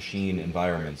virtual machine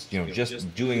environments.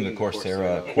 Just doing the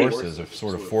Coursera courses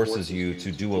sort of forces you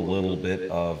to do a little bit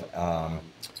of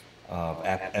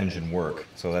App Engine work.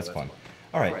 So that's fun.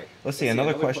 All right, let's see.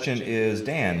 Another question is,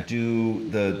 Dan, do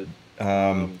the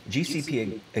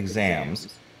GCP exams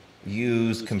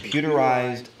use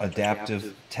computerized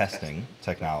adaptive testing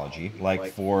technology,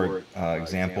 like, for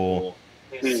example,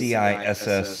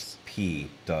 CISSP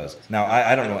does? Now,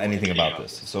 I don't know anything about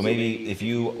this, so maybe if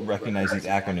you recognize these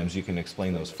acronyms, you can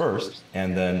explain those first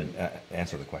and then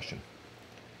answer the question.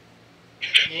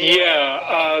 Yeah,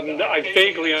 I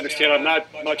vaguely understand. I'm not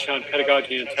much on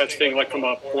pedagogy and testing, like from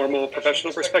a formal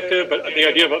professional perspective, but the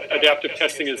idea of adaptive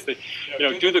testing is that,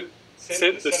 do the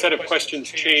set of questions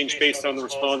change based on the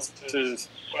responses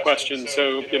questions.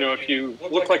 So, if you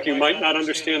look like you might not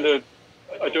understand a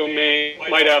domain,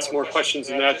 might ask more questions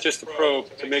than that, just to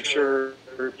probe to make sure,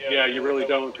 yeah, you really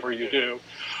don't or you do.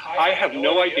 I have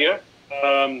no idea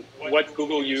what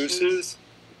Google uses.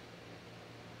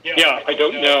 Yeah, I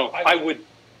don't know. I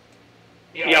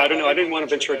don't know. I didn't want to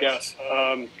venture a guess.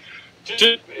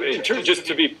 Just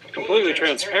to be completely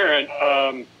transparent,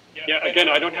 yeah, again,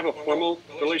 I don't have a formal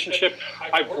relationship.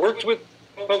 I've worked with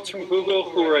folks from Google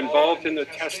who are involved in the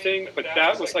testing, but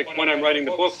that was like when I'm writing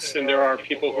the books, and there are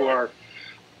people who are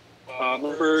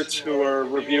experts who are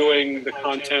reviewing the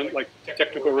content, like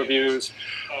technical reviews.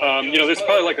 There's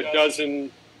probably like a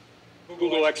dozen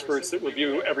Google experts that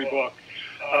review every book.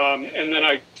 And then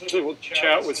I will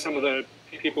chat with some of the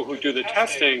people who do the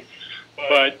testing,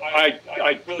 but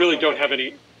I really don't have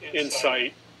any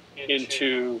insight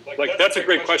into, like, that's a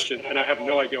great question, and I have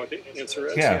no idea what the answer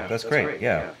is. Yeah, that's great.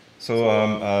 Yeah.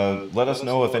 So let us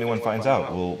know if anyone finds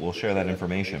out. We'll share that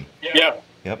information. Yeah.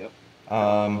 Yep.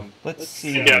 Let's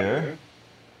see here.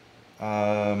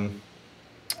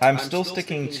 I'm still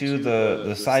sticking to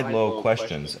the sideload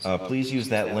questions. Please use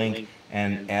that link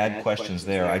and add questions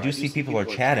there. I do see people are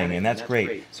chatting, and that's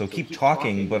great. So keep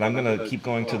talking, but I'm going to keep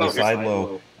going to the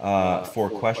sideload for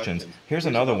questions. Here's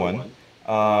another one.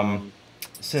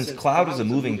 Since cloud is a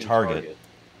moving target,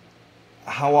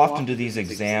 how often do these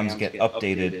exams get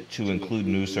updated to include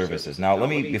new services? Now,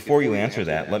 before you answer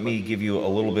that, let me give you a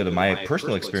little bit of my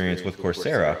personal experience with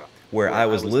Coursera, where I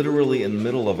was literally in the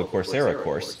middle of a Coursera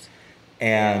course,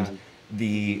 and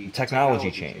the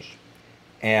technology changed.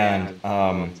 And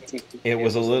it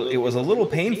was a little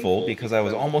painful because I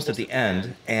was almost at the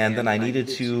end, and then I needed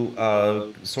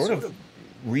to sort of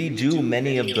redo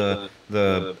many of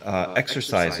the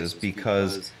exercises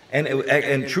because,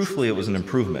 and truthfully, it was an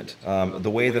improvement. The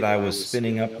way that I was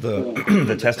spinning up the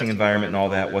the testing environment and all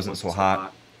that wasn't so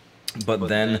hot. But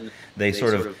then they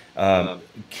sort of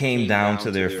came down to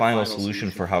their final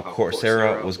solution for how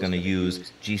Coursera was going to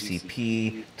use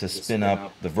GCP to spin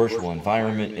up the virtual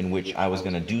environment in which I was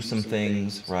going to do some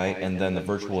things, right? And then the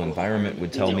virtual environment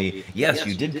would tell me, yes,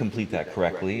 you did complete that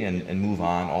correctly, and move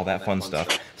on, all that fun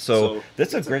stuff. So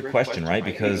that's a great question, right?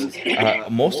 Because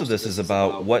most of this is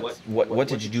about what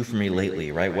did you do for me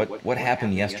lately, right? What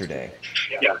happened yesterday?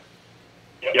 Yeah.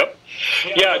 Yep.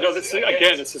 Yeah, no, this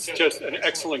is just an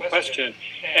excellent question.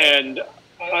 And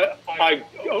I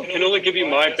can only give you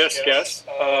my best guess,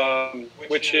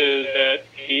 which is that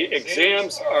the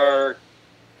exams are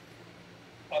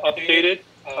updated,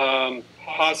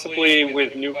 possibly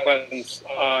with new questions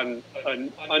on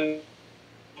an unknown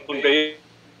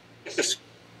basis,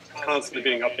 constantly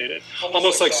being updated.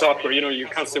 Almost like software, you're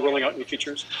constantly rolling out new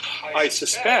features. I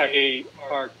suspect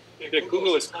that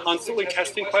Google is constantly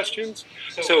testing questions.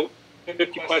 So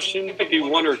 50 questions, maybe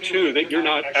one or two that you're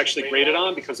not actually graded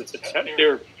on because it's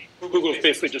Google's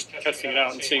basically just testing it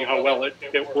out and seeing how well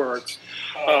it works.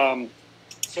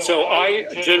 So I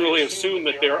generally assume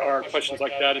that there are questions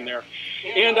like that in there.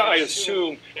 And I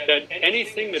assume that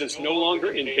anything that is no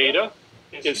longer in beta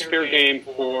is fair game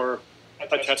for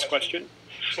a test question.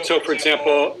 So for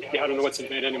example, I don't know what's in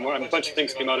beta anymore. A bunch of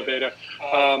things came out of beta.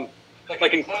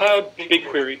 Like in Cloud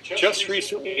BigQuery, just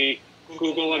recently,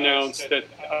 Google announced that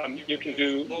you can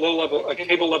do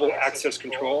table-level access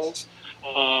controls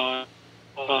on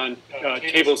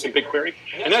tables in BigQuery.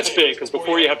 And that's big, because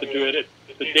before you have to do it at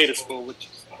the data school, which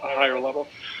is a higher level.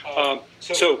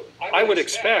 So I would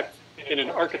expect in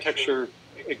an architecture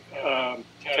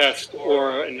test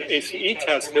or an ACE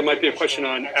test, there might be a question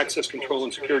on access control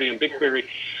and security in BigQuery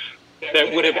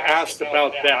that would have asked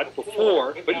about that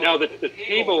before, but now that the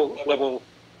table level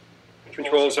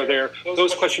controls are there,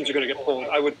 those questions are going to get pulled.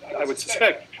 I would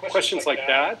suspect questions like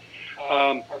that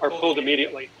are pulled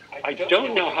immediately. I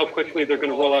don't know how quickly they're going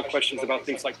to roll out questions about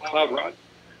things like Cloud Run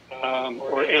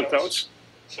or Anthos.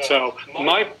 So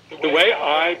the way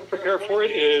I prepare for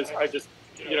it is I just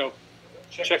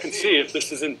check and see if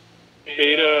this is in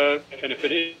beta, and if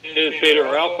it is beta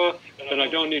or alpha, then I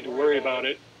don't need to worry about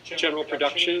it. General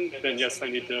production, then yes, I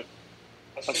need to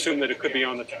assume that it could be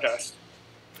on the test.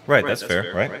 Right, that's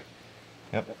fair, right?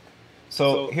 Yep.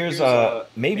 So here's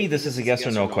maybe this is a yes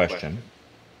or no question.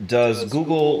 Does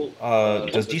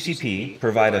GCP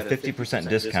provide a 50%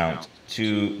 discount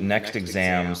to next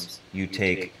exams you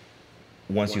take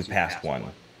once you've passed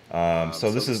one?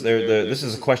 So this is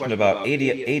a question about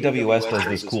AWS does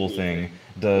this cool thing.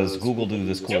 Does Google do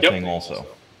this cool thing also?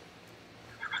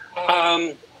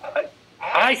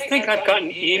 I think I've gotten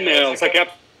emails, like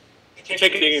after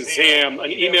taking an exam,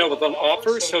 an email with an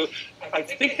offer. So I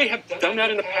think they have done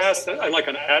that in the past, like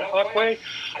an ad hoc way.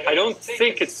 I don't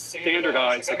think it's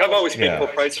standardized. Like I've always paid full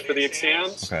price for the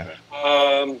exams.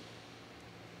 Okay.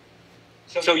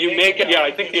 So you make it. Yeah,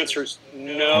 I think the answer is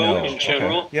no in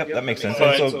general. Okay. Yep, that makes sense.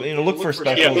 And so look for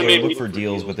specials or look for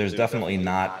deals, but there's definitely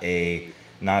not a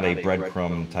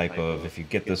breadcrumb type of if you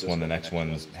get this one, the next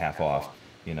one's half off.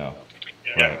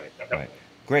 Right.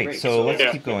 Great. So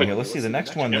let's keep going here. Let's see. The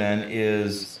next one then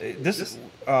is this.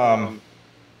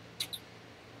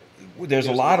 There's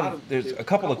a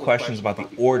couple of questions about the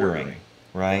ordering,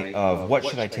 right? Of what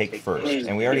should I take first?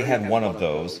 And we already had one of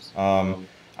those. I'm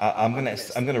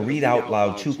gonna read out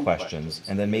loud two questions,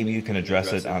 and then maybe you can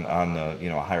address it on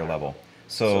a higher level.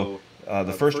 So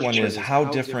the first one is, how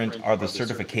different are the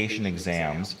certification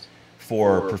exams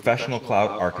for professional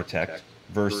cloud architect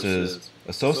versus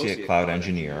associate cloud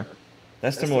engineer?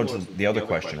 That's similar to the other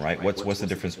question, right? What's the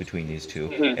difference between these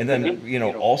two? And then, you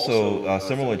know, also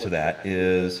similar to that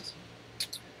is,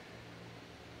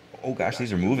 oh gosh,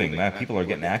 these are moving. Man, people are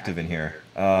getting active in here.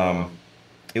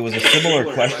 It was a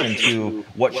similar question to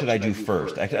what should I do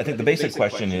first? I think the basic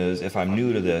question is, if I'm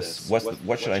new to this,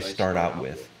 what should I start out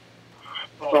with?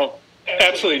 Well,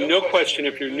 absolutely no question.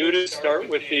 If you're new to start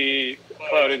with the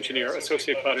cloud engineer,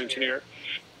 associate cloud engineer,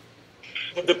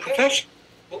 the professional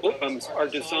programs are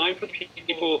designed for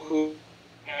people who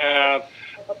have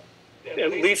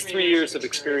at least 3 years of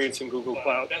experience in Google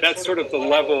Cloud. That's sort of the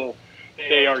level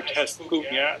they are testing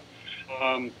at.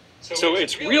 So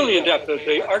it's really in depth.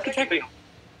 The architect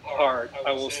hard,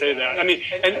 I will say that. I mean,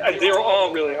 and they're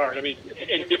all really hard. I mean,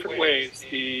 in different ways.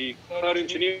 The cloud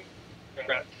engineer,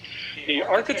 the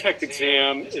architect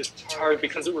exam is hard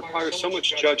because it requires so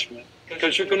much judgment.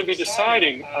 Because you're going to be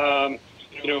deciding,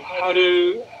 you know, how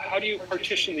do you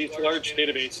partition these large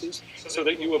databases so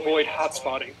that you avoid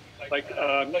hotspotting, like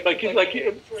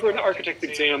for an architect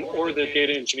exam or the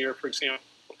data engineer, for example.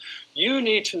 You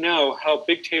need to know how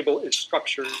Bigtable is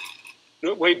structured.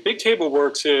 The way Bigtable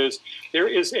works is there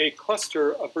is a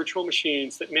cluster of virtual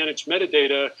machines that manage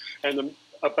metadata and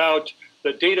about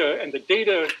the data, and the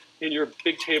data in your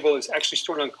Bigtable is actually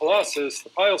stored on Colossus, the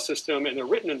file system, and they're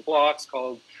written in blocks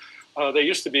called, they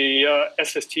used to be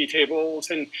SST tables.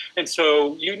 And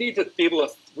so you need to be able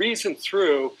to reason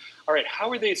through, all right, how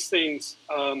are these things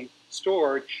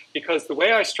stored? Because the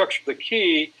way I structure the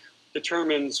key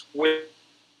determines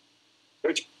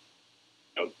which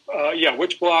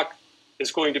block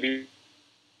is going to be.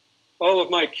 All of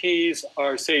my keys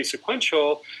are, say,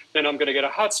 sequential, then I'm going to get a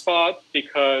hotspot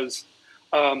because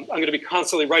I'm going to be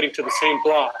constantly writing to the same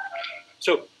block.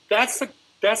 So that's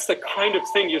the kind of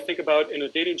thing you think about in a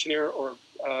data engineer or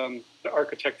the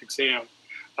architect exam.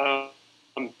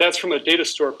 That's from a data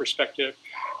store perspective.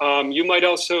 You might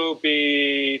also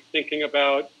be thinking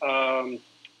about,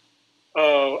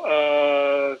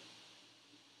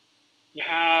 you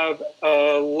have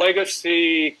a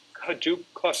legacy Hadoop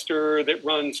cluster that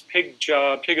runs Pig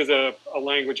job. Pig is a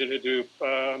language in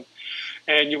Hadoop.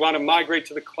 And you want to migrate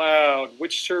to the cloud.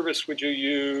 Which service would you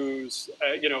use?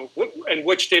 And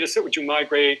which data set would you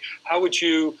migrate? How would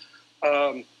you,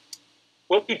 what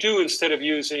would you do instead of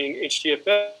using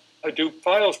HDFS, Hadoop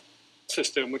file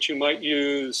system, which you might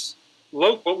use,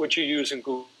 what would you use in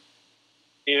Google?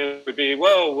 And it would be,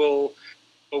 well,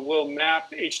 we'll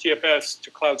map HDFS to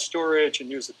cloud storage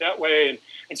and use it that way.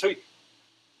 And so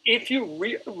if you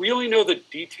really know the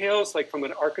details, like from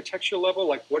an architecture level,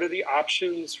 like what are the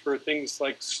options for things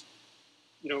like,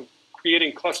 you know,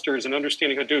 creating clusters and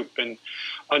understanding Hadoop and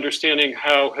understanding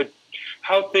how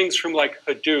things from like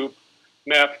Hadoop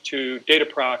map to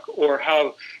Dataproc, or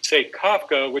how, say,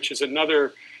 Kafka, which is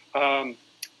another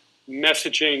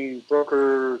messaging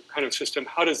broker kind of system,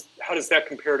 how does that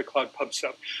compare to Cloud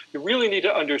PubSub? You really need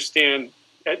to understand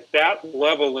at that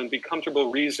level and be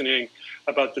comfortable reasoning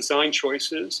about design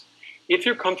choices. If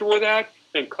you're comfortable with that,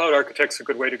 then Cloud Architect's a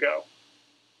good way to go.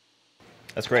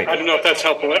 That's great. I don't know if that's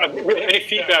helpful. Any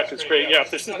feedback is great. Yeah,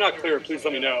 if this is not clear, please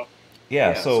let me know.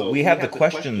 Yeah, so we have the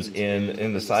questions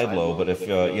in the side low, but if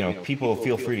you know, people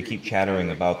feel free to keep chattering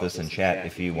about this in chat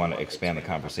if you want to expand the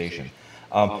conversation.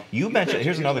 You mentioned,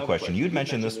 here's another question. You'd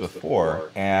mentioned this before,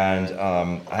 and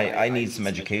I need some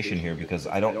education here because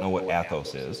I don't know what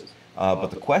Athos is. But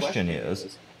the question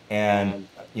is, and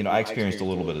you know, I experienced a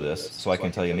little bit of this, so I can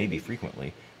tell you maybe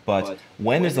frequently, but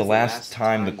when is the last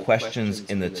time the questions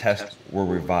in the test were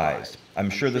revised? I'm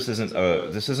sure this isn't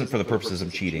for the purposes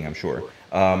of cheating, I'm sure.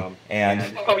 And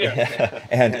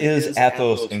is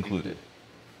Athos included?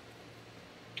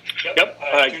 Yep,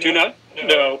 I do not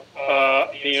know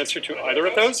the answer to either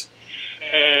of those.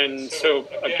 And so,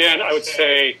 again, I would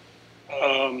say,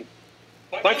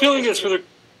 my feeling is with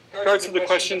regards to the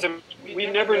questions, we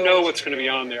never know what's going to be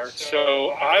on there.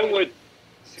 So I would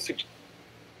suggest,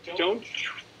 don't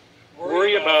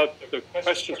worry about the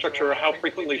question structure or how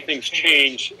frequently things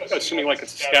change, assuming like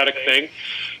it's a static thing.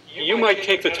 You might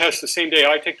take the test the same day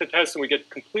I take the test, and we get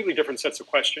completely different sets of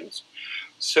questions.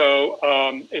 So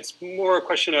it's more a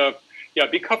question of, yeah,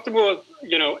 be comfortable with,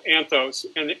 you know, Anthos.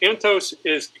 And Anthos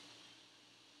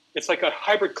it's like a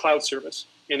hybrid cloud service.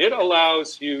 And it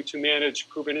allows you to manage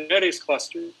Kubernetes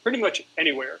clusters pretty much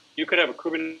anywhere. You could have a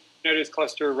Kubernetes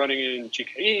cluster running in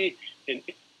GKE, in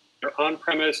your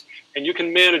on-premise, and you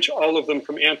can manage all of them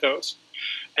from Anthos.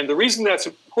 And the reason that's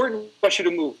important is you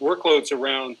to move workloads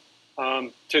around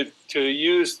to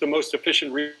use the most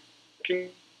efficient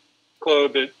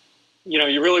workload that, you know,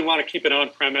 you really want to keep it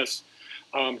on-premise.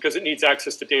 because it needs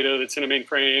access to data that's in a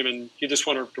mainframe, and you just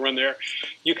want it to run there.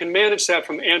 You can manage that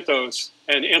from Anthos,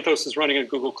 and Anthos is running in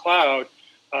Google Cloud.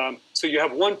 So you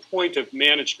have one point of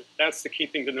management. That's the key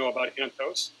thing to know about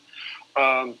Anthos.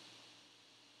 Other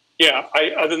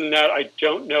than that, I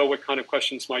don't know what kind of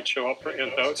questions might show up for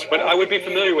Anthos, but I would be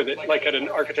familiar with it, like at an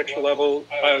architectural level.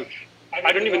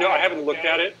 I don't even know. I haven't looked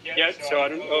at it yet, so I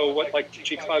don't know what like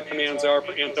G-Cloud commands are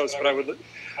for Anthos, but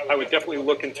I would definitely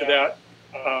look into that.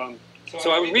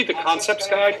 So I would read the concepts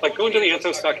guide, like go into the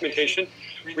Anthos documentation,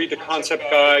 read the concept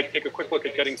guide, take a quick look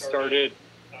at getting started,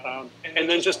 and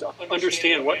then just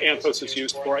understand what Anthos is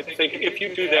used for. I think if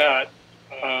you do that,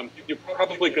 you're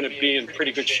probably going to be in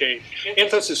pretty good shape.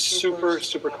 Anthos is super,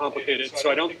 super complicated, so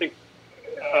I don't think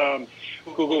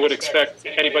Google would expect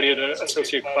anybody at an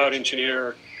associate cloud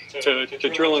engineer to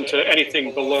drill into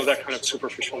anything below that kind of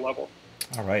superficial level.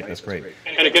 All right, that's great.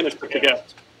 And again, it's quick to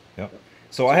get. Yep.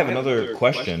 So I have another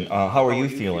question. How are you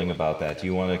feeling about that? Do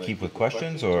you want to keep with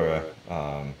questions, or?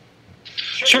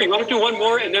 Sure. You want to do one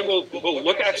more, and then we'll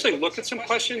look at some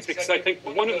questions, because I think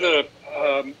one of the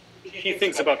key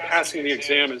things about passing the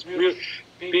exam is really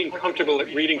being comfortable at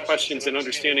reading questions and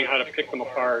understanding how to pick them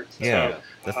apart. Yeah.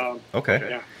 So, okay.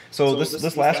 Yeah. So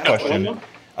this last question,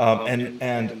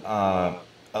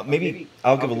 maybe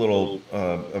I'll give a little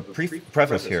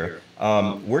preface here.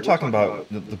 We're talking about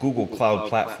the Google Cloud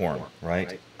Platform,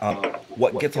 right?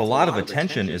 What gets a lot of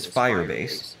attention is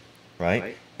Firebase,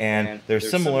 right? And they're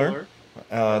similar,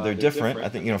 they're different. I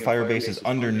think Firebase is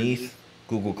underneath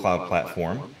Google Cloud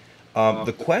Platform.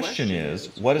 The question is,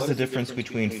 what is the difference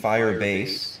between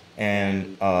Firebase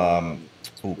and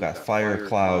Fire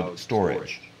Cloud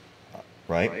Storage?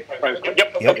 Right?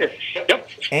 Yep. Okay. Yep.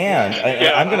 And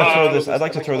I'm going to throw this. I'd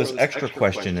like to throw this extra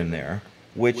question in there,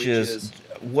 which is,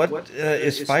 what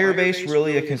is Firebase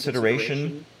really a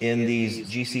consideration in these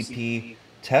GCP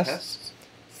tests?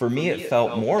 For me, it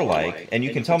felt more like, and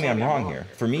you can tell me I'm wrong here.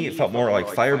 For me, it felt more like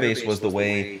Firebase was the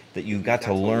way that you got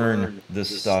to learn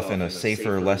this stuff in a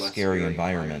safer, less scary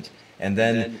environment. And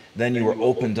then you were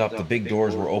opened up, the big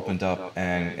doors were opened up,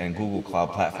 and Google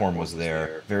Cloud Platform was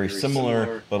there. Very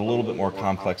similar, but a little bit more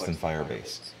complex than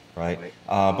Firebase, right?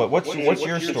 But what's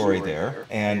your story there?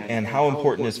 And how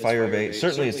important is Firebase?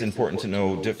 Certainly it's important to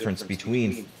know difference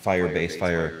between Firebase,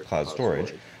 Fire Cloud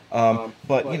Storage.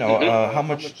 But how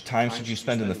much time should you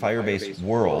spend in the Firebase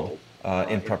world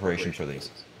in preparation for these?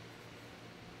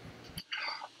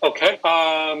 Okay.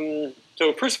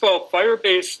 So first of all,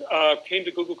 Firebase came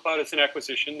to Google Cloud as an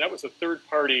acquisition. That was a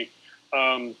third-party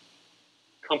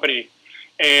company.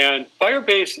 And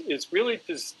Firebase is really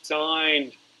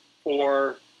designed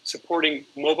for supporting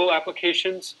mobile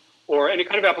applications, or any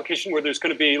kind of application where there's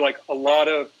going to be like a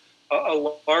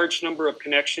large number of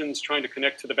connections trying to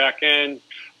connect to the back end,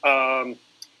 and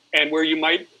where you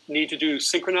might need to do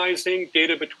synchronizing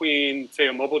data between, say,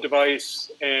 a mobile device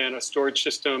and a storage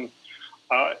system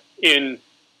in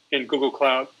Google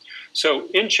Cloud. So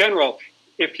in general,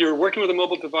 if you're working with a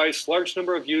mobile device, large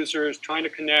number of users trying to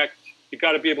connect, you've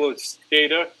got to be able to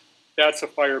data. That's a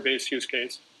Firebase use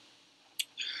case.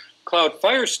 Cloud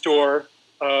Firestore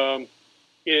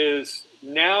is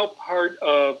now part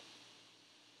of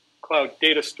Cloud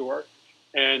Data Store.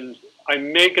 And I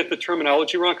may get the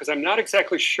terminology wrong because I'm not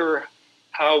exactly sure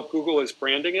how Google is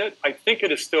branding it. I think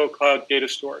it is still Cloud Data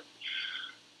Store.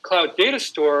 Cloud Data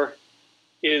Store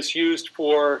is used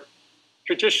for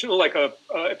traditional, like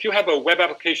if you have a web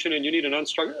application and you need an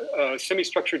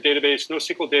semi-structured database,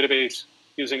 NoSQL database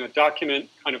using a document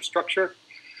kind of structure,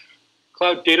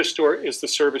 Cloud Data Store is the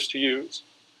service to use.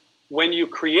 When you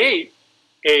create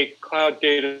a Cloud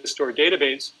Data Store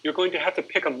database, you're going to have to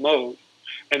pick a mode.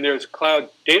 And there's Cloud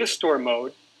Data Store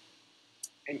mode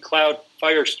and Cloud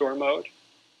Firestore mode.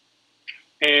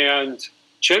 And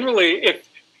generally, if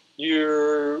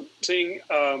you're seeing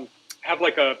have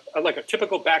like a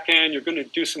typical backend, you're going to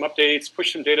do some updates,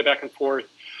 push some data back and forth.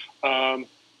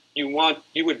 You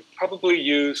would probably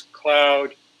use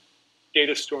Cloud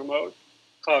Data Store mode.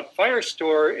 Cloud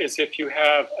Firestore is if you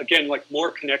have, again, like more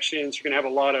connections, you're going to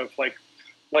have a lot of like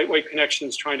lightweight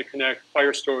connections trying to connect.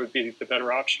 Firestore would be the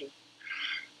better option.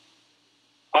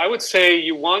 I would say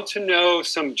you want to know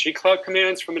some G-Cloud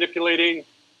commands for manipulating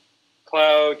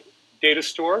Cloud Data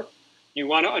Store. You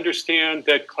want to understand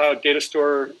that Cloud Data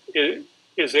Store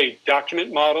is a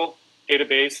document model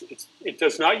database. It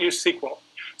does not use SQL.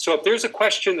 So if there's a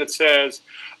question that says,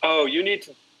 oh, you need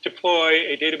to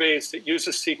deploy a database that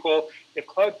uses SQL, if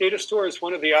Cloud Data Store is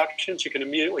one of the options, you can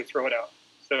immediately throw it out.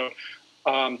 So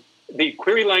the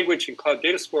query language in Cloud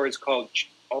Data Store is called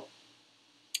GDG,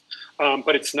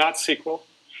 but it's not SQL.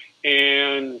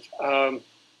 And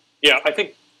yeah, I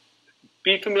think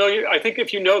be familiar. I think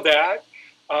if you know that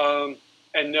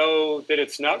and know that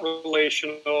it's not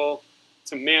relational,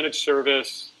 it's a managed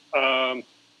service. Yeah,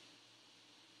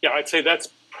 I'd say that's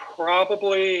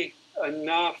probably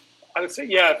enough. I would say,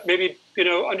 yeah, maybe,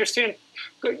 understand,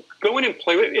 go in and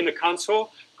play with it in the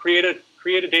console, create a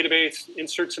database,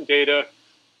 insert some data,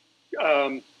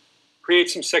 create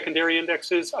some secondary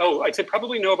indexes. Oh, I'd say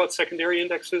probably know about secondary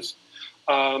indexes,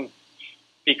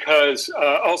 because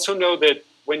also know that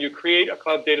when you create a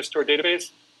cloud data store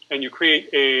database and you create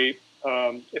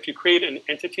if you create an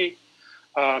entity,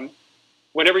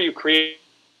 whenever you create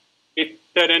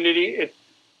that entity,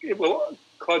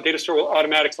 Cloud Data Store will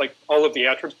automatically like all of the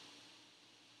attributes.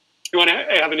 You want to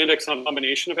have an index on a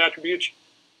combination of attributes,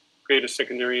 create a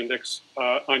secondary index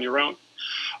on your own.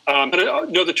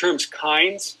 Know the terms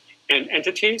kinds and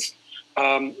entities.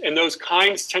 And those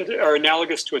kinds are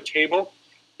analogous to a table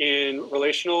in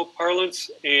relational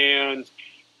parlance, and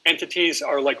entities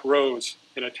are like rows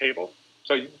in a table.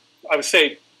 So I would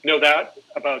say know that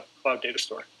about Cloud Data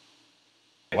Store.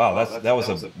 Wow, that was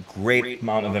a great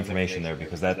amount of information there,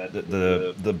 because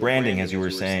the branding, as you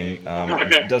were saying,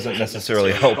 doesn't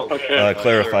necessarily help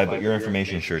clarify, but your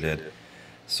information sure did.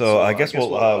 So I guess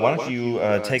why don't you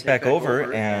take back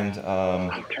over and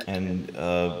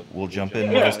we'll jump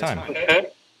in when it's time. Okay.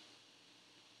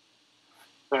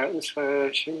 All right, let's share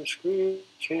the screen,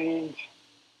 change.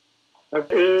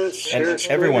 And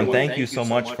everyone, thank you so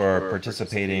much for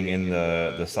participating in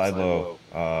the Silo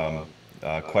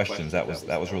questions. That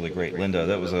was really great. Linda,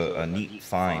 that was a neat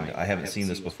find. I haven't seen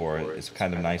this before. It's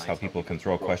kind of nice how people can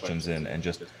throw questions in and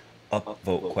just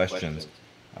upvote questions.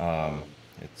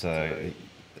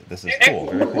 This is cool.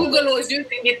 Very cool. Google was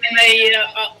using it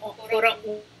for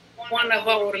one of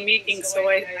our meetings, so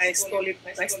I stole it.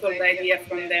 I stole the idea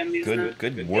from them.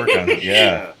 Good work on it.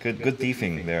 Yeah, good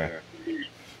thieving there.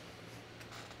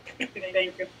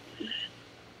 Thank you.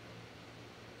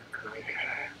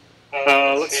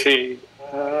 Let's see.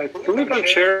 I believe I'm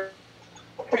sharing.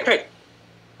 Okay.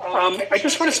 I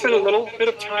just want to spend a little bit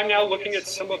of time now looking at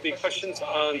some of the questions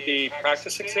on the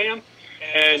practice exam,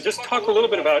 and just talk a little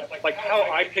bit about like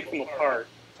how I pick them apart.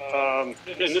 And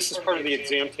this is part of the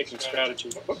exam taking strategy.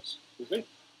 Whoops, excuse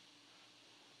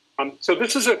me. So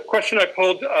this is a question I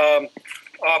pulled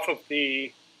off of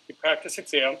the practice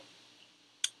exam.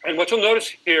 And what you'll notice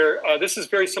here, this is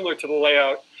very similar to the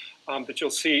layout that you'll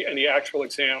see in the actual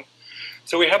exam.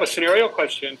 So we have a scenario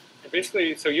question.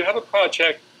 Basically, so you have a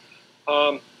project,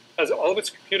 as all of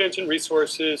its compute engine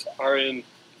resources are in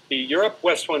the Europe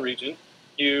West 1 region.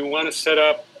 You want to set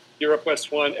up Europe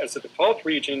West 1 as the default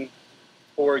region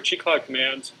for G-Cloud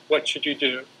commands. What should you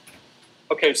do?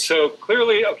 Okay, so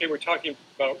clearly, we're talking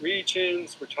about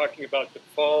regions, we're talking about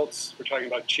defaults, we're talking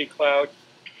about G-Cloud.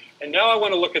 And now I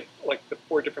want to look at like the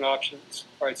 4 different options.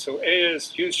 All right, so A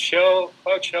is use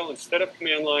Cloud Shell instead of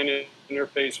command line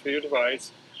interface for your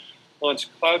device. Launch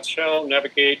Cloud Shell,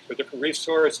 navigate to a different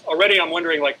resource. Already I'm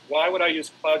wondering, like, why would I use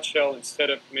Cloud Shell instead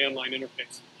of command line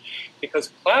interface?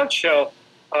 Because Cloud Shell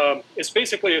is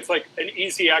basically, it's like an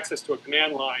easy access to a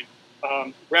command line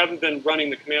rather than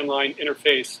running the command line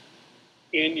interface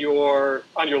on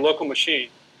your local machine.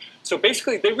 So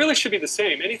basically, they really should be the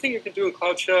same. Anything you can do in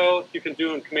Cloud Shell, you can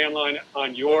do in command line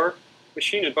on your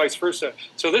machine and vice versa.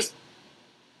 So this,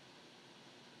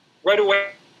 right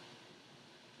away.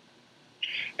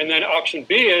 And then option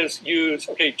B is use,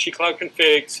 G-Cloud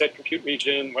config, set compute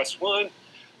region, West 1.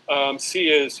 C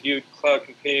is use cloud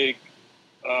config,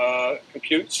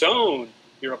 compute zone,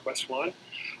 Europe West 1.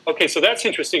 Okay, so that's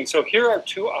interesting. So here are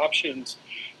 2 options.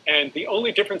 And the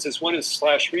only difference is one is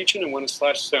 /region and one is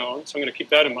 /zone. So I'm going to keep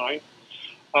that in mind.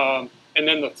 And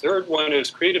then the third one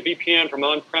is create a VPN from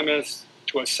on-premise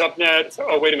to a subnet. So,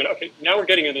 oh, wait a minute. Okay, now we're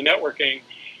getting into networking.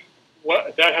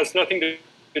 That has nothing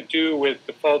to do with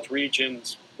default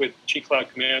regions with G-Cloud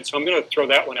commands. So I'm going to throw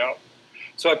that one out.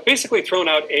 So I've basically thrown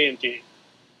out A and D.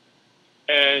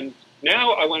 And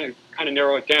now I want to kind of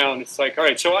narrow it down. It's like, all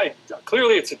right, so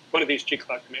clearly it's one of these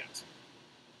G-Cloud commands.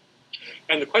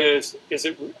 And the question is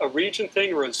it a region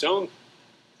thing or a zone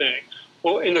thing?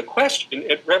 Well, in the question,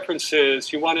 it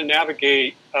references you want to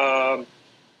navigate,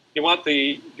 you want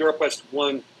the Europe West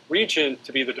 1 region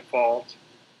to be the default.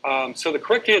 So the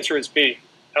correct answer is B.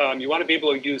 You want to be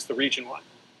able to use the region one.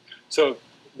 So,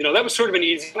 that was sort of an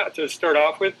easy one to start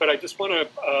off with, but I just want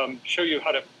to show you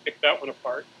how to pick that one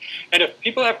apart. And if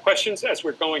people have questions as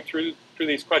we're going through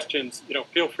these questions,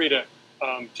 feel free to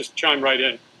just chime right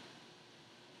in.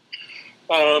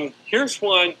 Here's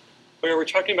one where we're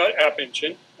talking about App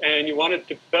Engine, and you want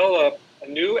to develop a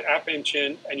new App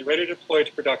Engine, and you're ready to deploy it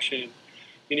to production.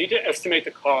 You need to estimate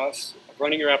the cost of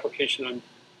running your application on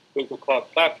Google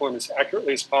Cloud Platform as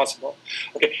accurately as possible.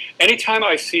 Okay, anytime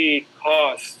I see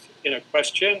cost in a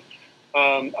question,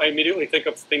 I immediately think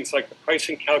of things like the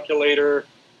pricing calculator,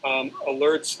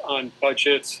 alerts on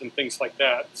budgets, and things like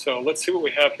that. So let's see what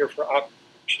we have here for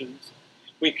options.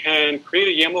 We can create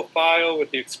a YAML file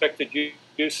with the expected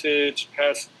usage,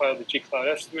 pass the file to G-Cloud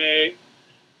estimate.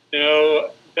 You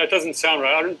know, that doesn't sound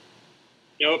right. I don't,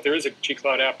 you know, if there is a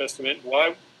G-Cloud app estimate,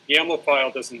 why YAML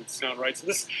file doesn't sound right? So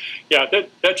this, yeah,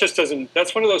 that just doesn't,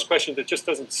 that's one of those questions that just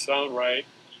doesn't sound right.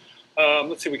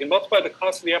 Let's see, we can multiply the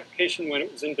cost of the application when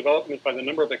it was in development by the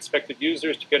number of expected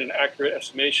users to get an accurate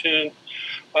estimation.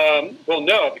 Well,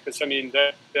 no, because I mean,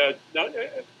 that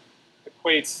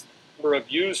equates the number of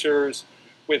users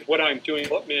with what I'm doing in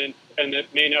development, and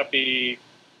it may not be,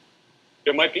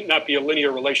 there might not be a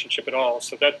linear relationship at all,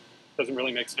 so that doesn't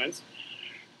really make sense.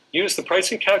 Use the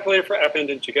pricing calculator for App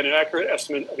Engine to get an accurate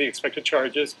estimate of the expected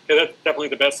charges. Okay, that's definitely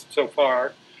the best so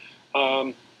far.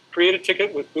 Create a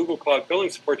ticket with Google Cloud billing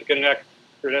support to get an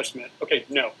accurate estimate. Okay,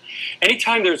 no.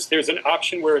 Anytime there's an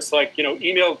option where it's like, you know,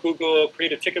 email Google,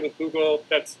 create a ticket with Google,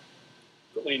 that's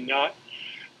really not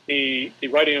the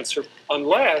right answer,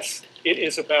 unless it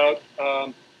is about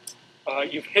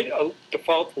you've hit a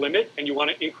default limit and you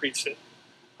want to increase it.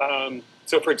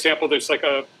 So for example, there's like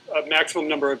a maximum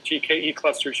number of GKE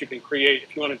clusters you can create.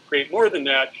 If you want to create more than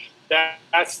that,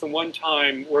 that's the one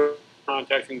time we're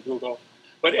contacting Google.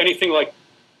 But anything like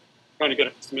trying to get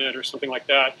an estimate or something like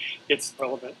that, it's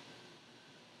relevant.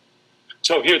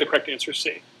 So here the correct answer is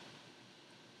C.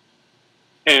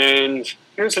 And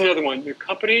here's another one. Your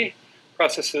company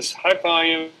processes high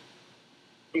volumes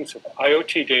of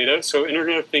IoT data, so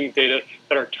Internet of Things data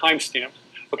that are time-stamped.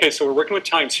 Okay, so we're working with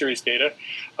time series data.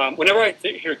 Whenever I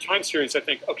hear time series, I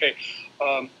think, okay,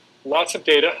 lots of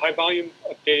data, high volume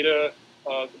of data,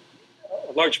 a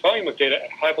large volume of data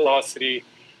at high velocity,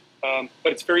 but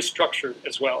it's very structured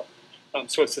as well.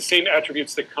 So it's the same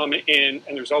attributes that come in,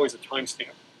 and there's always a timestamp.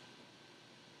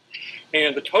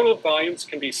 And the total volumes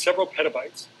can be several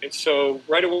petabytes. And so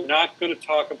right away, we're not going to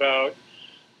talk about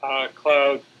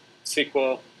Cloud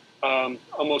SQL.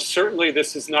 Almost certainly,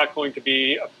 this is not going to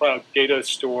be a cloud data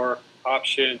store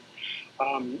option.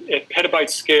 At petabyte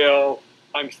scale,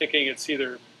 I'm thinking it's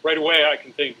either, right away I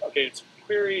can think, okay, it's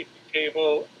query,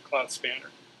 table, cloud spanner.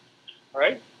 All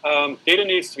right? Data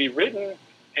needs to be written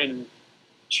and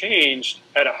changed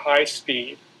at a high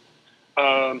speed.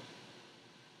 I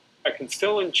can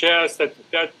still ingest,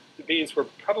 that means we're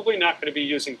probably not going to be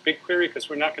using BigQuery because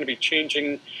we're not going to be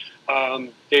changing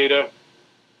data.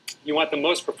 You want the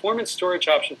most performance storage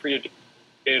option for your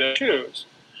data to choose.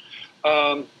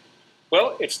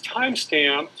 Well, it's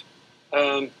time-stamped,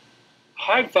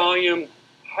 high volume,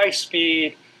 high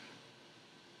speed.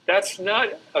 That's not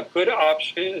a good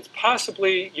option. It's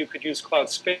possibly you could use Cloud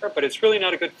Spanner, but it's really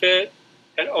not a good fit.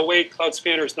 And oh wait, Cloud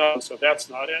Spanner is not, so that's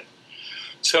not it.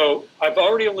 So I've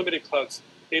already eliminated Cloud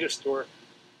Data Store.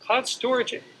 Cloud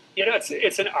storage, you know,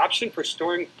 it's an option for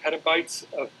storing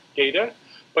petabytes of data,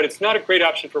 but it's not a great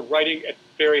option for writing at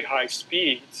very high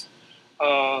speeds.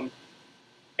 And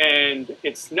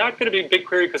it's not going to be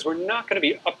BigQuery because we're not going to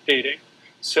be updating.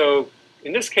 So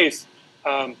in this case,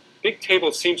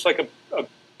 Bigtable seems like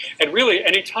and really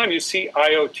anytime you see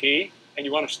IoT and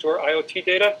you want to store IoT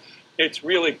data, it's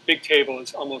really Bigtable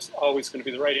is almost always going to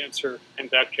be the right answer in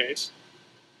that case.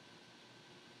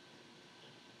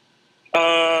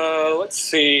 Let's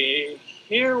see.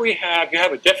 Here we have, you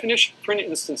have a definition for an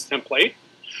instance template.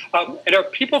 And are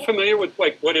people familiar with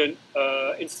like what an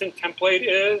instant template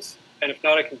is? And if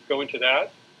not, I can go into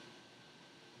that.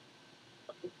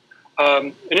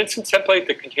 An instant template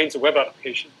that contains a web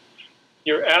application.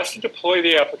 You're asked to deploy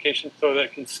the application so that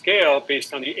it can scale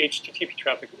based on the HTTP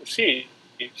traffic it receives.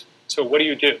 So what do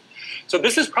you do? So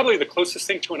this is probably the closest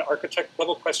thing to an architect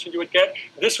level question you would get.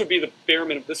 This would be the bare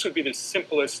minimum. This would be the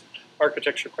simplest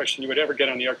architecture question you would ever get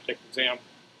on the architect exam.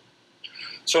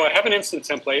 So I have an instance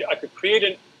template. I could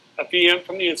create a VM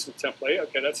from the instance template.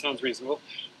 Okay, that sounds reasonable.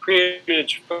 Create an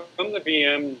image from the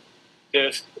VM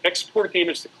disk, export the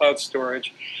image to cloud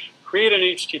storage, create an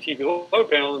HTTP load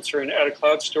balancer, and add a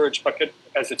cloud storage bucket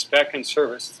as its backend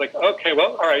service. It's like, okay,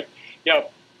 well, all right, yeah,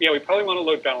 we probably want a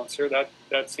load balancer.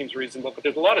 That seems reasonable, but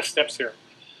there's a lot of steps here.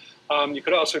 You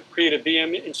could also create a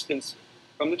VM instance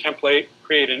from the template,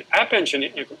 create an App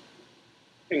Engine.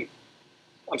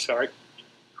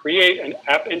 Create an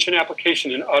App Engine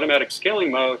application in automatic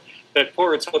scaling mode that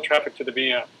forwards all traffic to the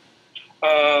VM.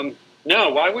 No,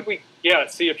 why would we? Yeah,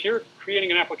 see, if you're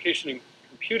creating an application in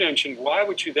Compute Engine, why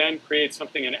would you then create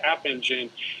something in App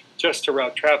Engine just to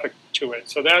route traffic to it?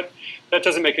 So that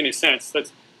doesn't make any sense. There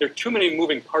are too many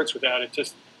moving parts with that. It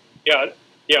just, yeah,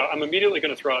 yeah, I'm immediately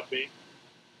going to throw out B.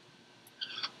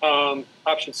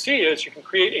 Option C is you can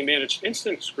create a managed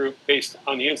instance group based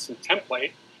on the instance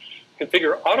template,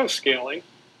 configure auto-scaling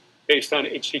based on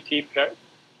HTTP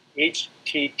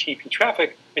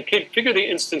traffic, and configure the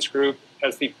instance group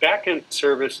as the backend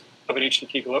service of an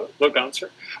HTTP load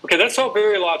balancer. Okay, that's all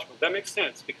very logical. That makes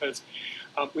sense because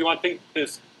we want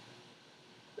this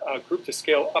group to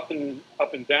scale up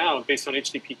and down based on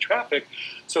HTTP traffic.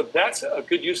 So that's a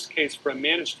good use case for a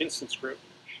managed instance group.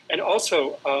 And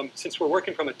also, since we're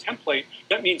working from a template,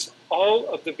 that means all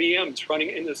of the VMs running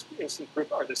in this instance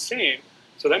group are the same.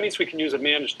 So that means we can use a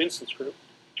managed instance group.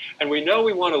 And we know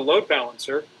we want a load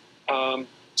balancer.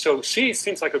 So C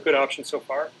seems like a good option so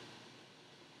far.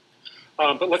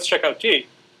 But let's check out D.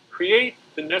 Create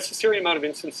the necessary amount of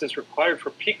instances required for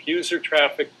peak user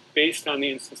traffic based on the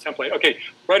instance template. Okay,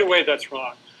 right away that's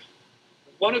wrong.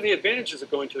 One of the advantages of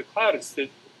going to the cloud is that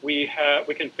we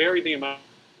can vary the amount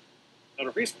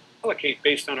of resources allocate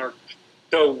based on our.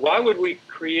 So why would we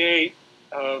create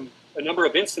a number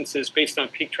of instances based on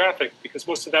peak traffic? Because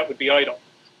most of that would be idle,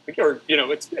 or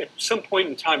it's at some point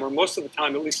in time, or most of the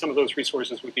time, at least some of those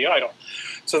resources would be idle.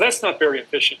 So that's not very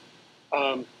efficient.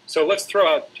 So let's throw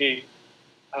out D.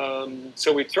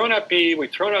 So we've thrown out B,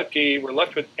 we've thrown out D. We're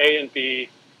left with A and B.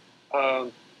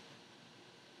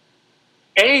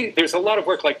 A, there's a lot of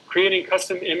work like creating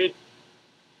custom image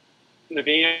in the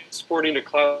VM, supporting the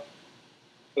cloud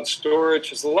storage.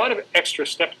 There's a lot of extra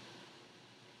steps.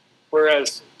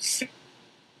 Whereas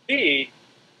C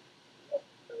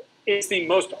is the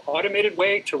most automated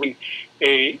way to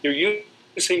you're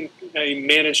using a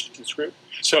managed instance group.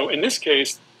 So in this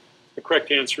case, the correct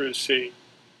answer is C.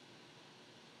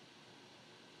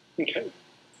 Okay.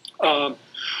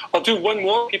 I'll do one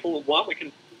more. People will want. We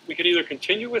can either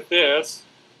continue with this,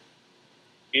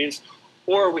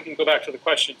 or we can go back to the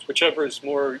questions, whichever is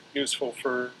more useful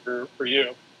for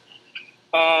you.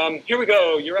 Here we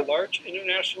go. You're a large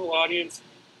international audience.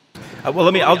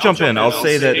 Well, I'll jump in. I'll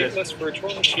say that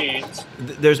virtual machines.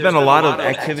 There's been a lot of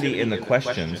activity in the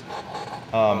questions.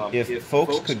 If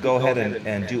folks could go ahead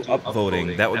and do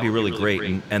upvoting, that would be really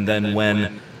great. And then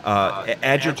when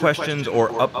add your questions or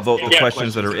upvote the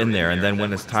questions that are in there, and then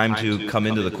when it's time to come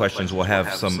into the questions, we'll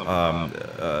have some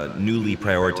newly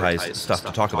prioritized stuff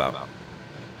to talk about.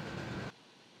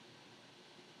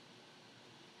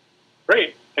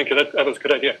 Great, thank you. That was a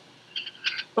good idea.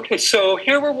 Okay, so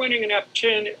here we're running an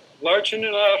application, large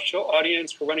international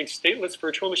audience. We're running stateless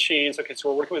virtual machines. Okay, so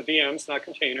we're working with VMs, not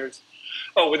containers.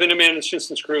 Oh, within a managed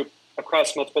instance group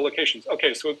across multiple locations.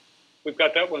 Okay, so we've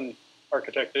got that one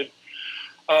architected.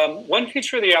 One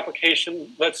feature of the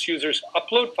application lets users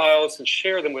upload files and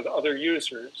share them with other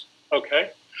users.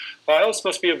 Okay, files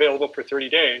must be available for 30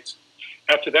 days.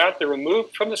 After that, they're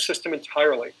removed from the system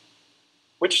entirely.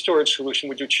 Which storage solution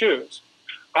would you choose?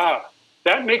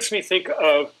 That makes me think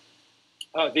of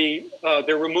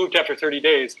they're removed after 30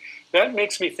 days. That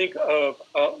makes me think of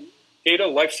data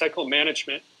lifecycle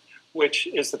management, which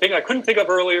is the thing I couldn't think of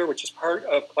earlier, which is part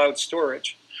of cloud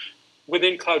storage.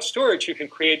 Within cloud storage, you can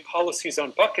create policies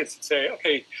on buckets and say,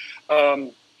 okay,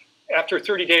 after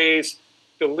 30 days,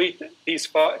 delete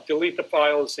the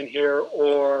files in here,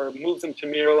 or move them to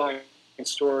mirror line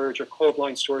storage or cold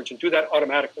line storage, and do that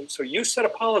automatically. So you set a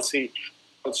policy,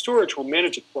 cloud storage will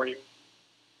manage it for you.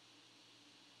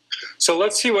 So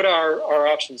let's see what our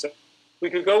options are. We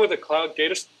could go with a cloud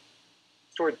data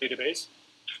storage database.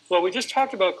 Well, we just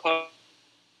talked about cloud,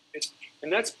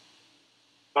 and that's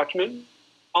document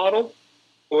model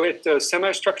with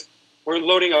semi-structured. We're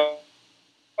loading a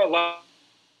lot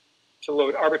to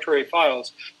load arbitrary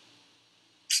files.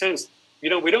 Since we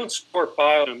don't store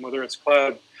files, whether it's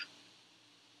cloud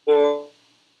or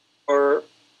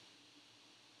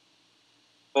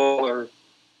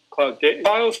cloud data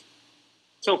files,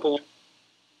 simple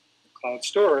cloud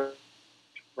storage.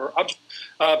 Or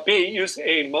B, use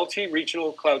a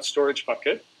multi-regional cloud storage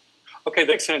bucket. Okay,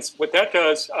 that makes sense. What that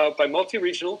does, by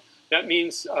multi-regional, that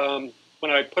means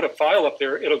when I put a file up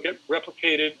there, it'll get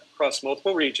replicated across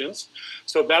multiple regions.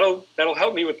 So that'll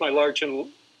help me with my large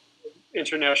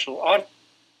international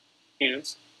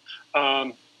audience,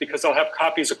 because I'll have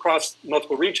copies across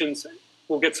multiple regions.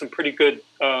 We'll get some pretty good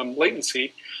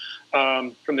latency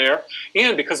from there.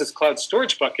 And because it's cloud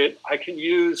storage bucket, I can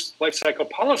use lifecycle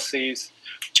policies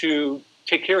to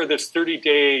take care of this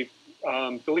 30-day,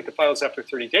 delete the files after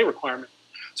 30-day requirement.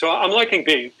 So I'm liking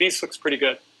B. B looks pretty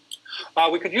good.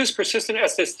 We could use persistent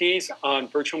SSDs on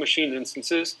virtual machine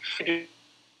instances. Do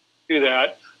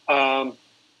that.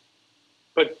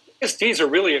 But SSDs are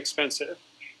really expensive.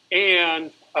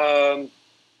 And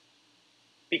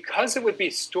because it would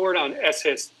be stored on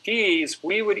SSDs,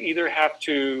 we would either have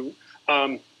to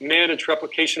manage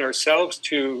replication ourselves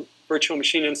to virtual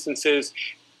machine instances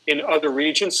in other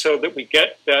regions so that we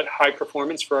get that high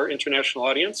performance for our international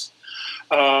audience.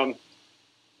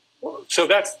 So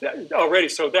that's already,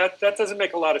 so that doesn't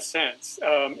make a lot of sense.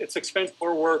 It's expensive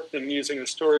more work than using a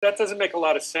storage. That doesn't make a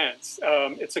lot of sense.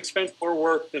 It's expensive more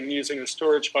work than using a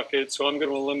storage bucket, so I'm going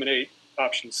to eliminate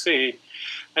option C.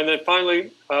 And then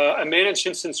finally, a managed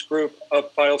instance group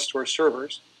of file store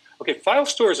servers. Okay, file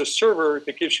store is a server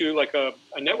that gives you like a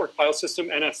network file system,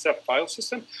 NSF file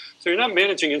system. So you're not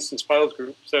managing instance file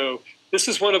group. So this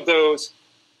is one of those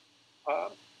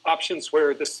options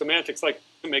where the semantics like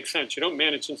make sense. You don't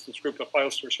manage instance group of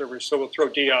file store servers, so we'll throw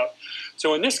D out.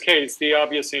 So in this case, the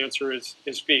obvious answer is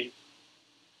B.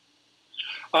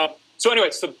 So anyway,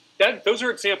 so those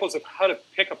are examples of how to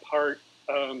pick apart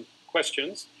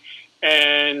questions.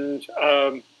 And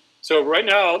so right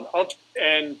now,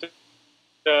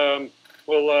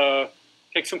 we'll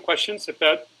take some questions if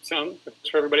that sounds good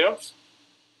for everybody else.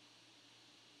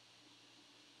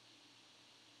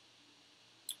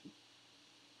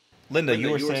 Linda, you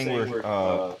were saying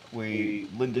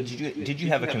Linda, did you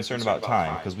have a concern about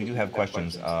time? Because we do have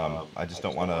questions. I just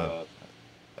don't want to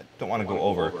go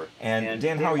over. And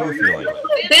Dan, how are you feeling?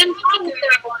 Dan, how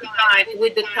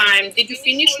with the time? Did you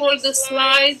finish all the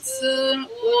slides,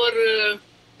 or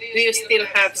do you still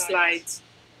have slides?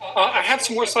 I have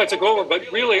some more slides to go over,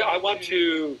 but really, I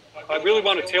really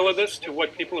want to tailor this to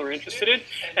what people are interested in,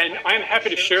 and I'm happy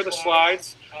to share the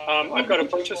slides. I've got a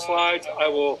bunch of slides. I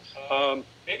will.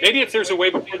 Maybe if there's a way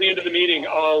before the end of the meeting,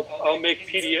 I'll make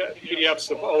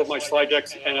PDFs of all of my slide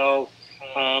decks, and I'll.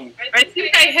 I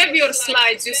think I have your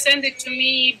slides. You send it to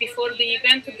me before the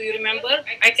event. Do you remember?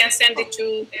 I can send it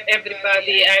to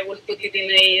everybody. I will put it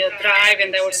in a drive,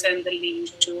 and I will send the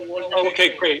link to all the. Oh,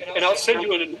 okay, great. And I'll send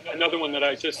you another one that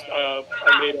I just I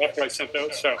made after I sent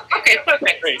those. So. Okay,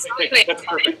 perfect. Great. That's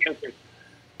perfect. Thank you.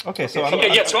 Okay, so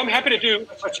so I'm happy to do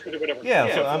whatever. Yeah,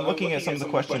 so I'm looking at some of the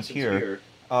questions here.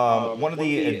 One of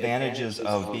the advantages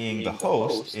of being the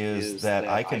host is that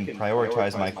I can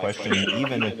prioritize my question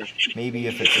even maybe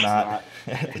if it's not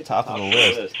at the top of the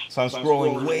list. So I'm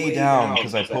scrolling way down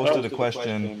because I posted a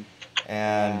question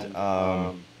and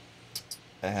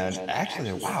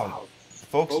actually, wow,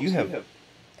 folks, you have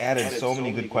added so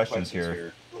many good questions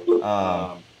here.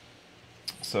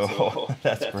 So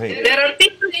that's great. There are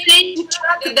people saying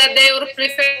that they would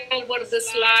prefer over the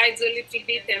slides a little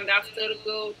bit and after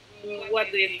go. What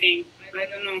do you think? I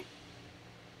don't know.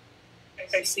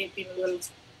 I see people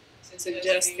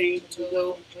suggesting to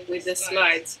go with the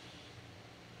slides.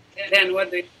 Then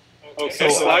what do you think? So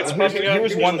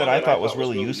here's one that I thought was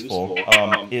really useful.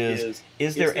 Is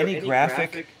there any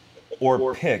graphic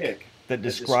or pic that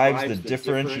describes the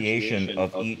differentiation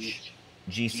of each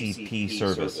GCP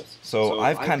service? So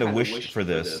I've kind of wished for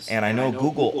this, and I know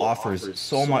Google offers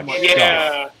so much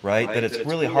stuff, right, that it's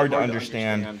really hard to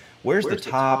understand where's the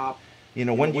top,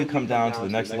 when do you come down to the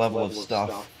next level of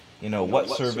stuff, what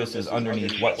service is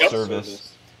underneath what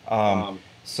service.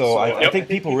 So I think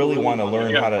people really want to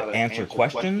learn how to answer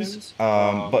questions,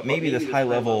 but maybe this high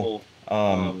level,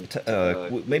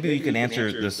 maybe you can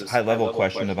answer this high level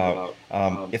question about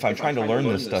if I'm trying to learn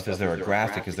this stuff, is there a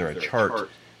graphic, is there a chart,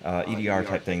 EDR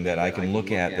type thing that I can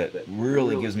look at that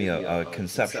really gives me a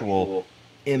conceptual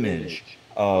image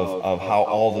of how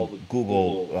all the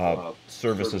Google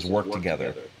services work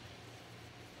together?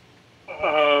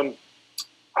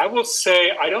 I will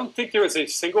say I don't think there is a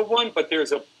single one, but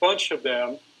there's a bunch of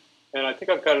them. And I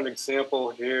think I've got an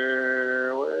example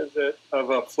here. Where is it? Of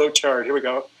a flowchart. Here we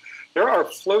go. There are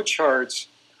flowcharts.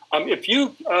 If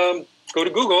you go to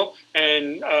Google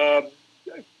and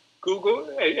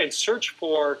search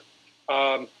for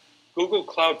Google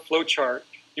Cloud flowchart,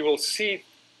 you will see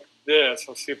this.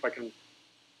 I'll see if I can.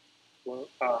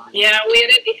 Yeah, we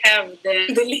already have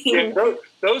the link. Yeah,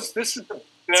 this is the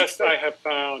best I have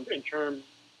found in terms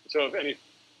of anything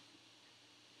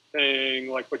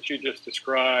like what you just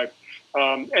described.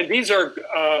 And these are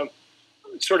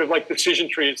sort of like decision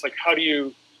trees, like how do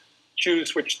you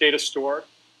choose which data store?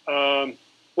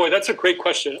 Boy, that's a great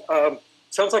question.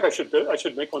 Sounds like I should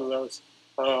make one of those.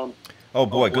 Oh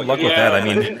boy, good luck with that. I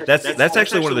mean, that's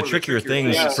actually one of the trickier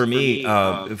things for me.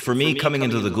 For me, coming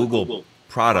into the Google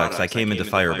products, I came into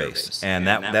Firebase, and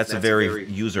that's a very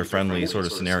user-friendly sort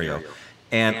of scenario.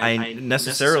 And I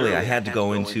had to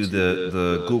go into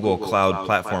the Google Cloud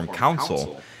Platform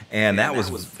Council, and that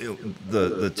was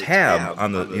the tab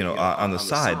on the on the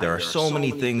side. There are so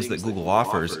many things that Google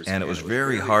offers, and it was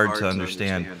very hard to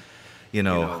understand. you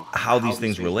know, how these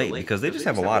things relate, because they just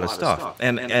have a lot of stuff.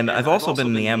 And I've also been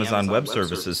in the Amazon Web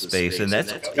Services space, and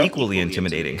that's equally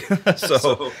intimidating.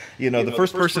 So, you know, the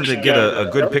first person to get a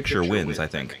good picture wins, I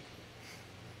think.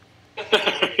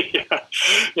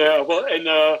 Yeah. Well, and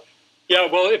yeah.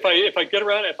 Well, if I get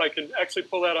around, if I can actually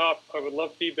pull that off, I would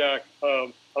love feedback.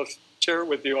 I'll share it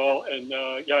with you all, and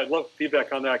yeah, I'd love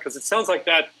feedback on that, because it sounds like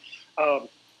that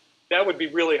that would be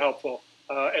really helpful.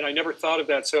 And I never thought of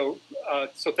that. So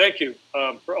so thank you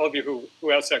for all of you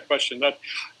who asked that question.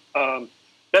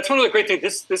 That's one of the great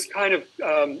things. This kind of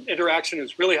interaction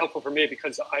is really helpful for me,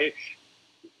 because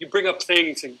you bring up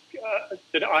things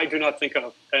that I do not think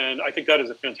of, and I think that is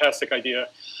a fantastic idea.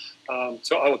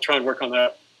 So I will try and work on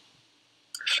that.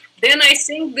 Then I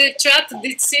think the chat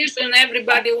decision,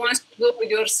 everybody wants to go with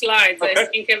your slides. Okay. I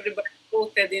think everybody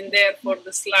voted in there for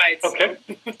the slides. Okay.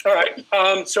 All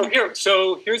right. So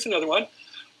here's another one.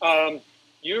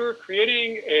 You're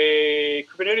creating a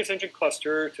Kubernetes engine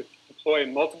cluster to deploy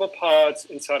multiple pods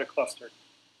inside a cluster.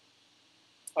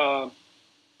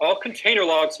 All container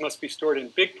logs must be stored in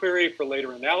BigQuery for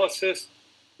later analysis.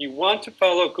 You want to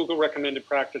follow Google recommended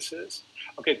practices.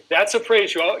 Okay, that's a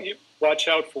phrase you watch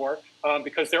out for,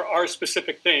 because there are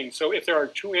specific things. So if there are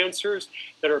two answers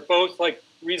that are both like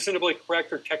reasonably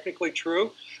correct or technically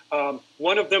true,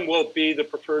 one of them will be the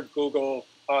preferred Google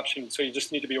option. So you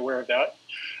just need to be aware of that.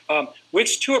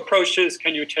 Which two approaches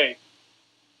can you take?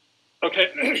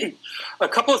 Okay, a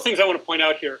couple of things I want to point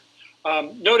out here.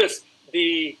 Notice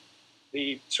the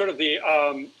sort of the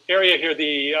area here,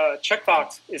 the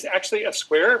checkbox is actually a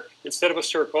square instead of a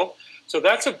circle. So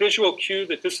that's a visual cue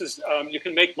that this is, you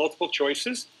can make multiple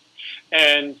choices.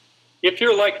 And if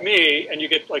you're like me and you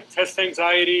get like test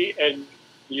anxiety and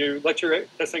you let your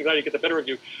test anxiety get the better of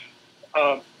you,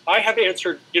 I have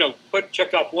answered, you know,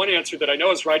 checked off one answer that I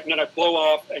know is right, and then I blow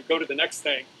off and go to the next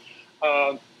thing.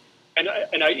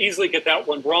 And I easily get that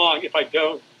one wrong if I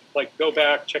don't like go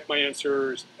back, check my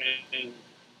answers, and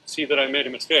see that I made a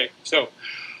mistake. So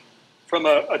from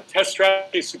a test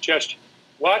strategy suggestion,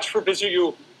 watch for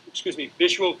visual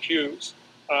cues.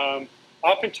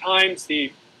 Oftentimes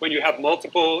when you have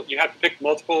multiple, you have to pick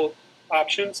multiple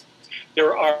options.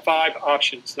 There are 5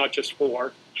 options, not just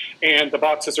 4. And the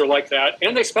boxes are like that.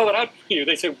 And they spell it out for you.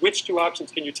 They say, which 2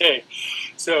 options can you take?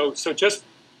 So just,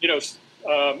 you know,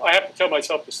 I have to tell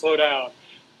myself to slow down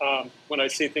when I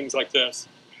see things like this.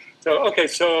 So, okay,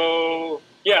 so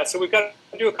yeah, so we've got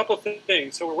to do a couple of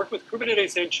things. So we're working with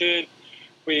Kubernetes Engine.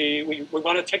 We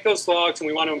want to take those logs and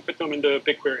we want to put them into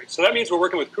BigQuery. So that means we're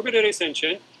working with Kubernetes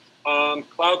Engine,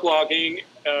 Cloud Logging,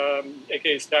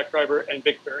 aka Stackdriver, and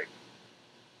BigQuery.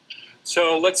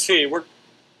 So let's see, we're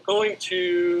going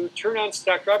to turn on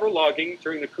Stackdriver logging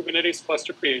during the Kubernetes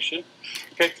cluster creation.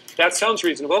 Okay, that sounds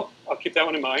reasonable. I'll keep that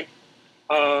one in mind.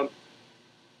 Turn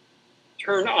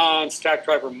on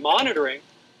Stackdriver monitoring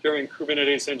during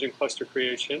Kubernetes engine cluster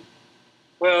creation.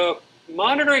 Well,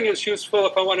 monitoring is useful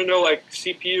if I want to know like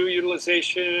CPU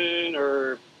utilization,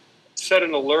 or set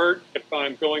an alert if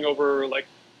I'm going over like,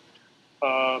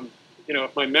 you know,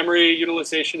 if my memory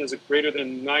utilization is greater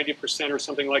than 90% or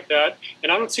something like that.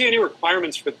 And I don't see any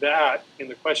requirements for that in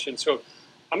the question. So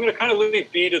I'm going to kind of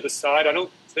leave B to the side. I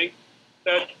don't think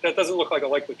that doesn't look like a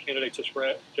likely candidate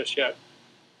just yet.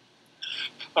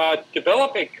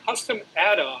 Develop a custom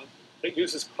add-on that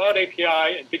uses Cloud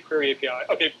API and BigQuery API.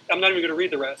 Okay, I'm not even going to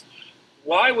read the rest.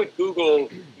 Why would Google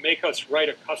make us write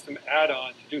a custom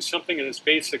add-on to do something as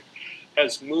basic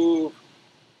as move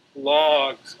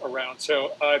logs around?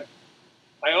 So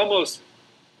I'm almost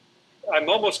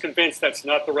convinced that's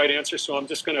not the right answer. So I'm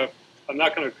not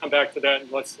going to come back to that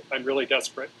unless I'm really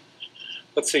desperate.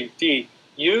 Let's see, D.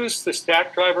 Use the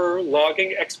Stackdriver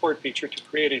logging export feature to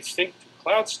create a sync to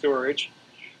cloud storage.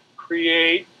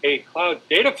 Create a cloud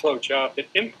data flow job that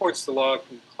imports the log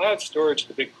from cloud storage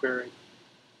to BigQuery.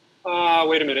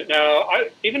 Wait a minute. Now,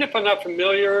 even if I'm not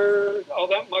familiar all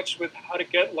that much with how to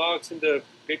get logs into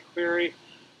BigQuery,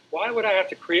 why would I have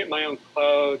to create my own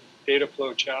cloud data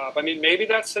flow job? I mean, maybe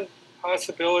that's a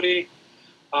possibility,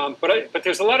 but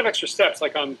there's a lot of extra steps.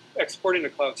 Like I'm exporting to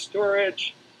cloud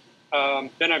storage,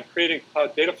 then I'm creating a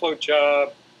cloud data flow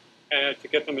job to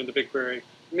get them into BigQuery.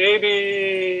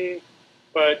 Maybe,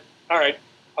 but all right,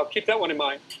 I'll keep that one in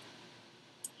mind.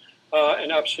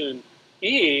 And option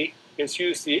E is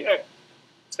use the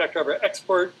Stackdriver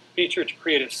export feature to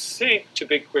create a sync to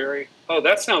BigQuery. Oh,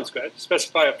 that sounds good.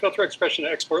 Specify a filter expression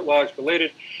to export logs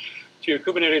related to your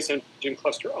Kubernetes engine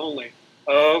cluster only.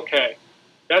 Okay,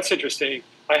 that's interesting.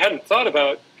 I hadn't thought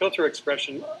about filter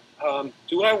expression.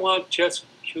 Do I want just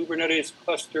Kubernetes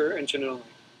cluster engine only?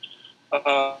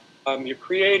 You're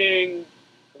creating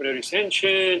Kubernetes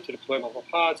engine to deploy multiple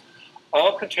pods.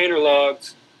 all container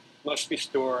logs must be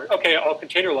stored. Okay, all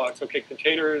container logs. Okay,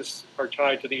 containers are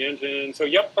tied to the engine. So,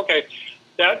 yep, okay,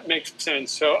 that makes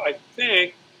sense. So I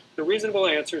think the reasonable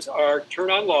answers are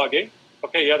turn on logging.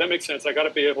 Okay, yeah, that makes sense. I got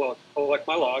to be able to collect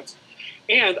my logs.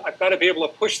 And I've got to be able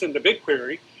to push them to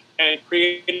BigQuery and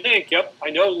create a link. Yep,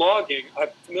 I know logging. I'm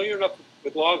familiar enough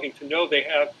with logging to know they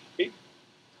have the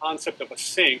concept of a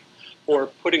sink for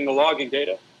putting the logging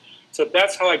data. So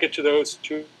that's how I get to those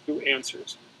two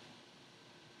answers.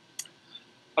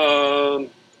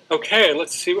 Okay,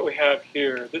 let's see what we have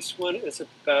here. This one is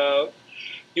about,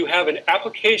 you have an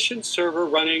application server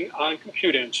running on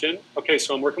Compute Engine. Okay,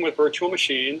 so I'm working with virtual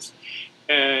machines,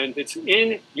 and it's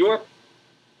in Europe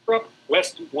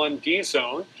West 1D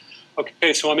zone.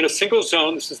 Okay, so I'm in a single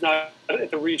zone. This is not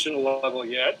at the regional level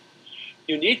yet.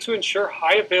 You need to ensure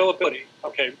high availability.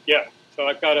 Okay, yeah, so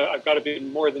I've got to be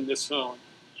in more than this zone.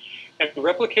 And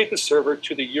replicate the server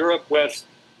to the Europe West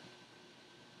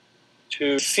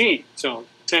to C zone.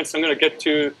 Since I'm going to get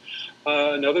to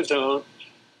another zone,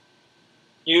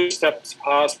 use steps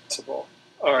possible.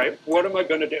 All right, what am I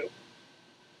going to do?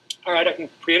 All right, I can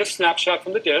create a snapshot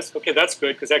from the disk. Okay, that's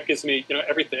good because that gives me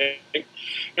everything.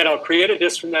 And I'll create a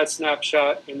disk from that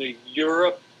snapshot in the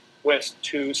Europe West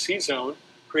 2 C zone.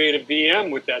 Create a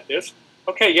VM with that disk.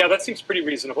 Okay, yeah, that seems pretty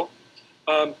reasonable.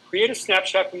 Create a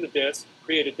snapshot from the disk.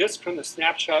 Create a disk from the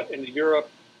snapshot in the Europe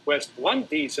West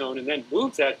 1D zone, and then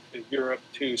move that to Europe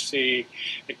 2C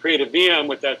and create a VM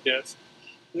with that disk.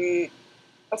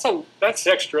 That's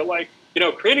extra. Like,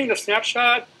 creating the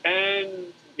snapshot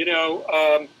and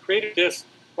create a disk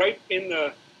right in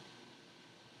the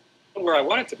where I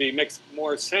want it to be makes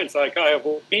more sense. Like,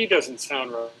 B doesn't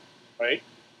sound right.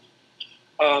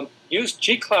 Use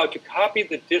G-Cloud to copy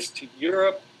the disk to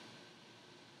Europe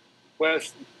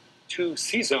West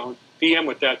 2C zone, VM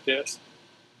with that disk.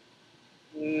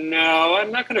 No,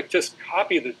 I'm not going to just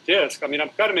copy the disk. I mean,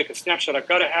 I've got to make a snapshot. I've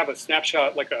got to have a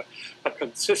snapshot, like a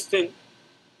consistent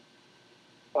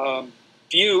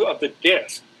view of the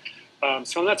disk.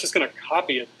 So I'm not just going to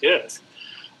copy a disk.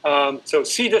 So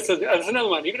C disk is another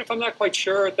one. Even if I'm not quite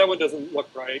sure, that one doesn't look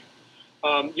right.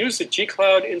 Use the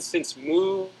G-Cloud instance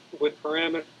move with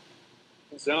parameter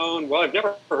zone. Well, I've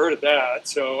never heard of that.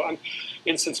 So I'm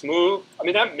instance move. I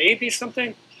mean, that may be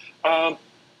something.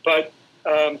 But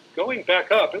going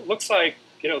back up, it looks like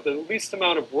the least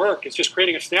amount of work is just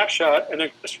creating a snapshot and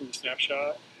then just from the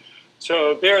snapshot.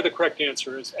 So there, the correct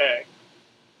answer is A.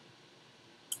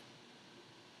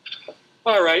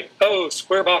 All right. Oh,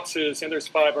 square boxes, and there's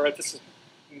 5. All right, this is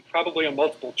probably a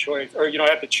multiple choice, or I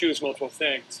have to choose multiple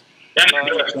things. Yeah, I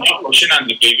have a question on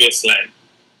the previous slide.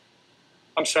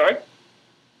 I'm sorry?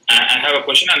 I have a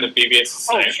question on the previous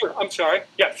slide. Oh, sure. I'm sorry.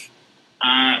 Yes.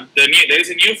 There is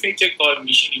a new feature called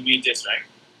machine images, right?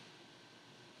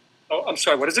 Oh, I'm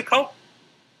sorry. What is it called?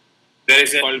 There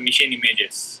is a called machine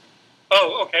images.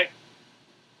 Oh, okay.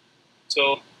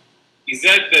 So, is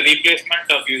that the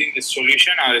replacement of using this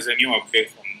solution, or is a new upgrade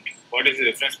from it? What is the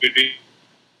difference between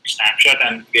snapshot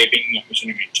and creating a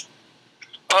machine image?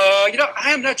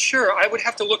 I am not sure. I would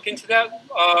have to look into that.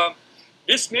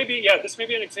 This may be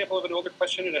an example of an older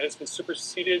question, and it has been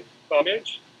superseded by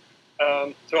image.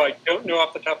 So I don't know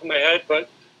off the top of my head, but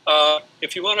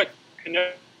if you want to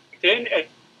connect in and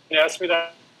ask me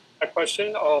that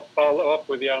question, I'll follow up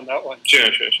with you on that one. Sure.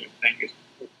 Thank you.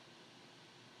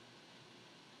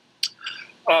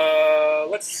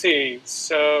 Let's see.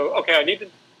 So, okay, I'm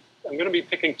going to be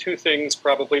picking 2 things,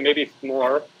 probably, maybe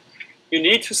more. You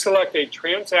need to select a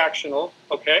transactional,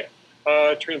 okay?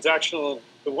 Transactional,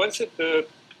 the ones that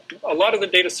a lot of the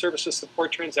data services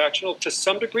support transactional to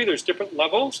some degree. There's different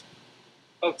levels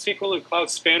of SQL and Cloud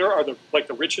Spanner are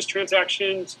the richest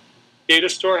transactions. Data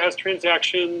Store has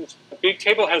transactions.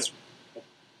 Bigtable has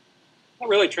not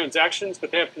really transactions,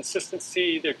 but they have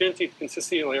consistency. They're guaranteed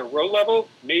consistency at a row level.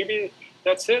 Maybe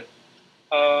that's it.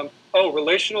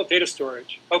 Relational data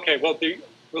storage. Okay, well, the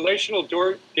relational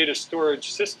data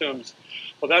storage systems,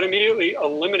 well, that immediately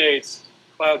eliminates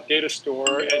Cloud Data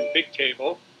Store and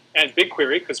Bigtable and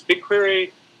BigQuery, because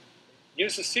BigQuery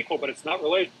uses SQL, but it's not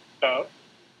related to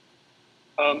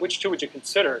which 2 would you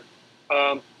consider?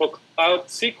 Well, Cloud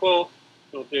SQL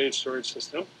data storage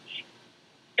system.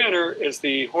 Spanner is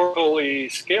the horizontally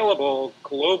scalable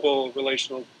global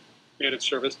relational managed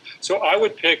service. So I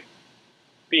would pick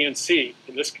B and C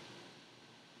in this case.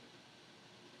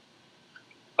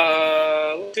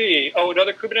 Let's see. Oh,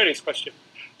 another Kubernetes question.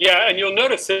 Yeah, and you'll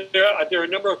notice that there are a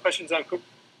number of questions on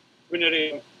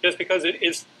Kubernetes just because it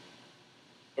is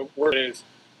where it is.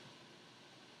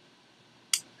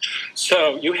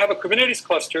 So you have a Kubernetes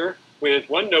cluster with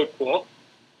one node pool.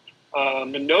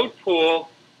 The node pool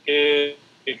is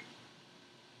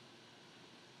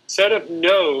set of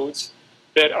nodes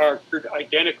that are grouped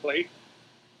identically.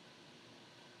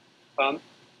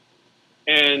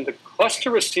 And the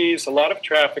cluster receives a lot of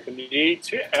traffic and need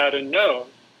to add a node.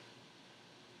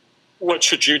 What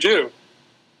should you do?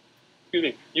 Excuse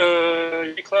me.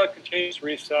 Gcloud containers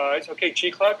resize. Okay,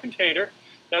 Gcloud container.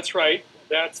 That's right.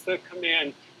 That's the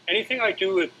command. Anything I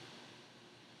do with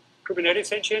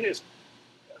Kubernetes engine is,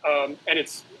 and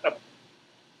it's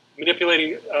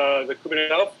manipulating the Kubernetes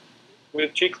itself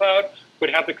with Gcloud would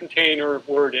have the container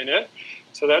word in it.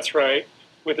 So that's right.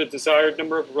 With a desired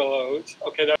number of loads.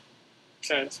 Okay, that makes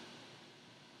sense.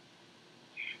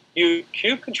 You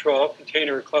kube control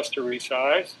container cluster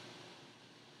resize.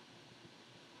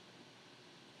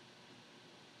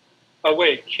 Oh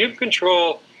wait, kube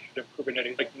control of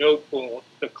Kubernetes, like node pool,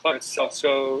 the cluster itself.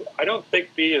 So I don't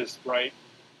think B is right.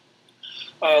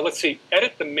 Let's see,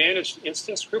 edit the managed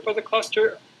instance group of the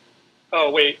cluster. Oh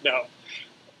wait, no.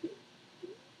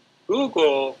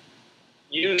 Google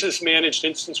uses managed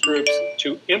instance groups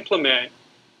to implement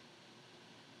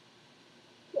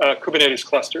Kubernetes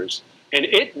clusters, and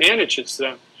it manages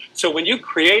them. So when you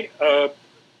create a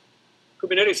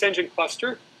Kubernetes engine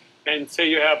cluster, and say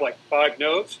you have like 5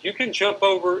 nodes, you can jump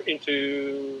over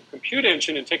into Compute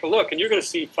Engine and take a look, and you're going to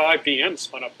see 5 VMs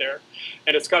spun up there,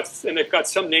 and they've got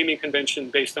some naming convention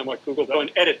based on what Google does,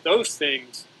 and edit those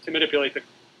things to manipulate the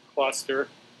cluster.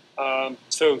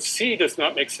 So C does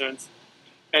not make sense.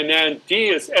 And then D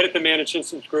is edit the managed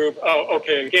instance group. Oh,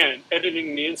 okay, again,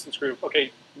 editing the instance group.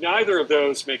 Okay, neither of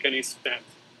those make any sense.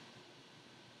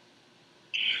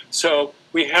 So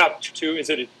we have to, is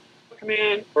it a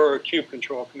command or a kube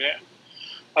control command?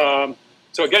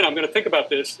 So again, I'm going to think about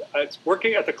this. It's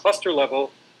working at the cluster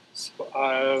level.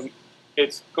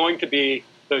 It's going to be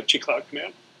the Gcloud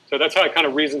command. So that's how I kind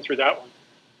of reasoned through that one.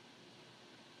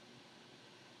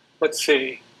 Let's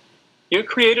see. You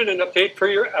created an update for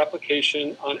your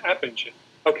application on App Engine.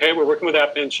 Okay, we're working with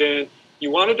App Engine.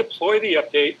 You want to deploy the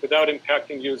update without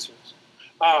impacting users.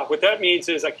 What that means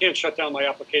is I can't shut down my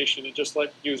application and just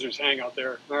let users hang out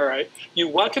there. All right. You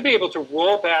want to be able to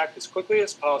roll back as quickly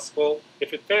as possible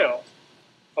if it fails.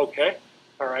 Okay.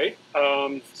 All right.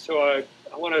 So I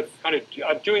want to kind of,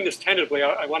 I'm doing this tentatively.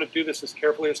 I want to do this as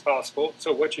carefully as possible.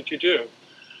 So what should you do?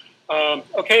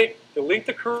 Okay, delete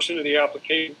the current version of the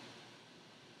application.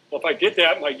 Well, if I did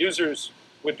that, my users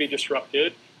would be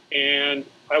disrupted, and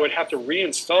I would have to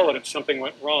reinstall it if something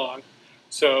went wrong.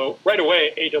 So right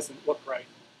away, A doesn't look right.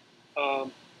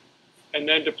 And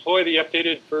then deploy the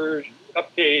updated version,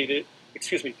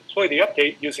 deploy the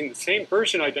update using the same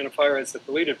version identifier as the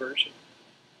deleted version.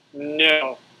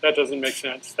 No, that doesn't make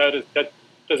sense. That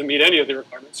doesn't meet any of the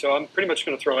requirements. So I'm pretty much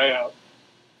going to throw A out.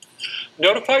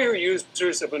 Notify your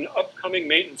users of an upcoming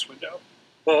maintenance window.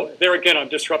 Well, there again, I'm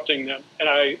disrupting them,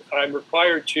 and I'm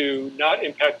required to not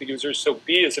impact the users, so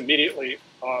B is immediately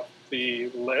off the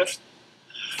list.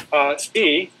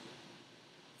 C,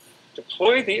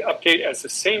 deploy the update as the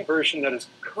same version that is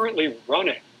currently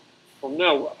running. Well,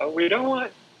 no, we don't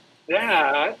want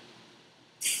that.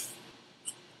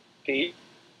 D,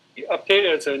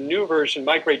 update as a new version,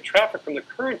 migrate traffic from the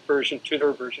current version to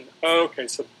their version. Okay,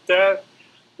 so that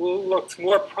looks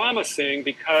more promising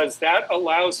because that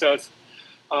allows us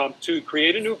to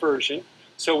create a new version.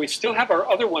 So we still have our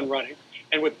other one running.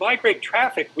 And with migrate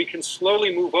traffic, we can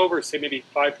slowly move over, say maybe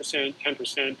 5%,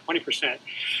 10%, 20%.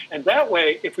 And that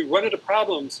way, if we run into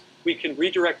problems, we can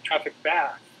redirect traffic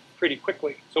back pretty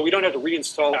quickly. So we don't have to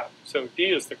reinstall that. So D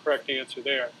is the correct answer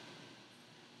there.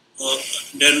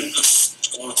 Then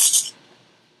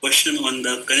question on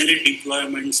the canary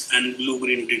deployments and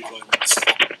blue-green deployments.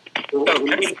 So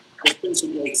okay. Questions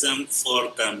in the exam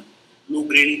for the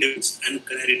blue-green deployments and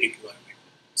canary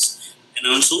deployments, and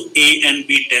also A and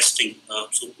B testing.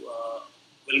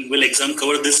 Will exam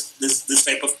cover this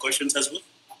type of questions as well?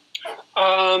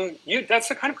 That's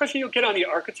the kind of question you'll get on the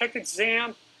architect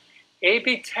exam.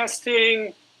 A/B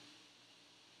testing,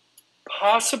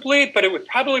 possibly, but it would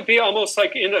probably be almost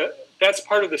like that's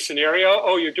part of the scenario.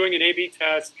 Oh, you're doing an A/B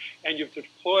test, and you've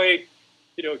deployed,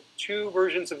 2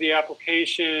 versions of the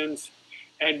applications.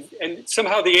 And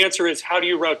somehow the answer is, how do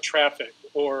you route traffic?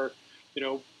 Or,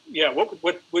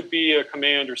 what would be a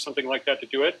command or something like that to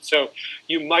do it? So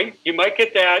you might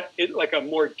get that at like a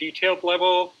more detailed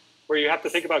level where you have to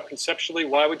think about conceptually,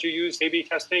 why would you use A/B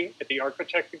testing at the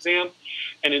architect exam?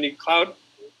 And in the cloud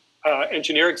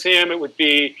engineer exam, it would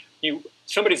be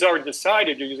somebody's already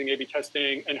decided you're using A/B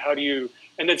testing, and how do you?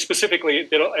 And then specifically,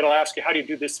 it'll ask you, how do you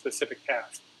do this specific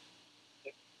task?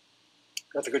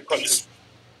 That's a good question.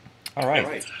 All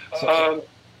right. So,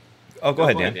 go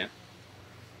ahead, Dan.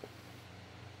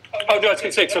 Oh, no, I was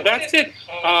going to say, so that's it.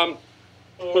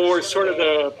 for sort of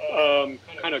the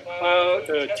kind of cloud,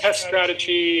 the test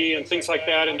strategy and things like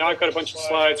that. And now I've got a bunch of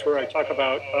slides where I talk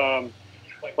about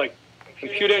like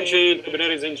compute engine,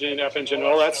 Kubernetes engine, app engine,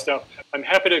 all that stuff. I'm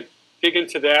happy to dig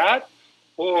into that,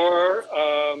 or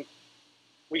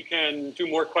we can do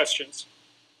more questions.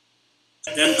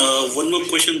 Then one more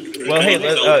question. Well, hey,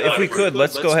 if we could,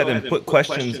 let's go ahead and put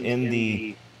questions in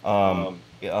the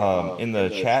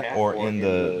chat or in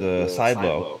the side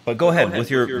low. But go ahead with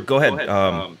your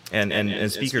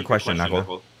and speak your question,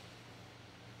 Nicole.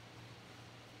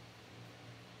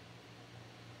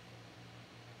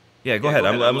 Yeah, go ahead.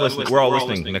 I'm listening. We're all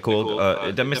listening, Nicole.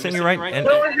 Am I saying you right?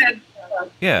 Go ahead.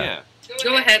 Yeah.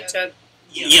 Go ahead, Chad.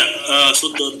 Yeah. So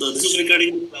this is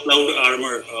regarding Cloud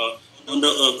Armor.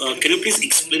 Can you please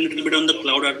explain a little bit on the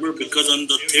Cloud Armor, because on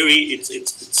the theory it's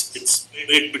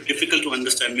very difficult to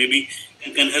understand. Maybe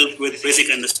you can help with basic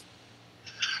understanding.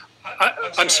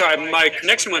 I'm sorry, my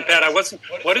connection went bad. I wasn't.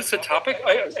 What is the topic?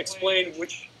 I explained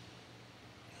which.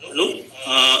 Hello.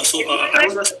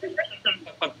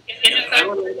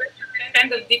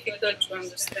 Kind of difficult to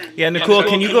understand. Yeah, Nicole,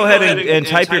 can you go ahead and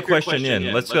type your question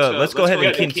in? Let's go ahead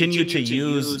and continue to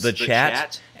use the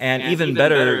chat, and even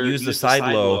better, use the side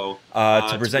low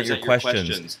to present your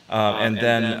questions. And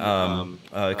then,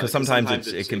 because sometimes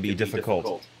it can be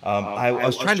difficult. I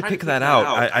was trying to pick that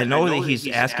out. I know that he's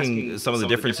asking some of the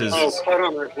differences. Oh, Cloud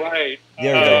Armor, right.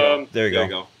 There you go. There you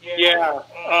go.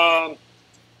 Yeah.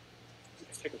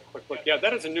 Take a quick look. Yeah,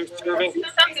 that is a new service.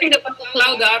 Something about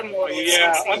Cloud Armor.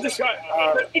 Yeah, I'm just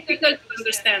difficult to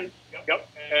understand. Yep,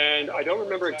 and I don't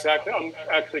remember exactly. I'm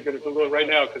actually going to Google it right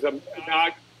now because I'm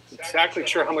not exactly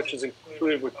sure how much is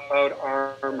included with Cloud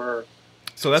Armor.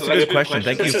 So that's a good question.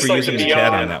 Thank you for using the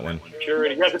chat on that one.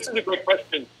 Security. Yeah, this is a great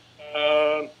question.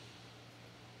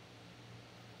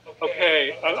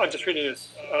 Okay, I'm just reading this.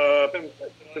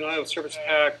 Denial of service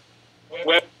attack.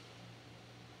 Web.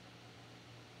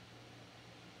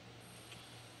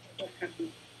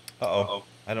 Uh-oh.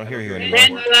 I don't hear you anymore.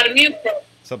 Then you are muted.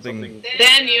 Something.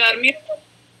 Then you are muted.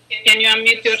 Can you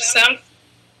unmute yourself?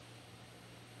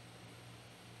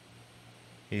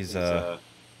 He's lip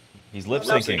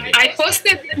syncing. I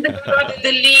posted in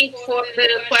the link for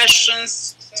the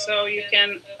questions, so you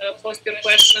can post your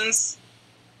questions.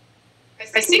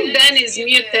 I think Dan is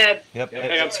muted. Yep.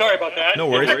 Hey, I'm sorry about that. No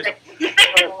worries.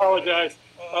 I apologize.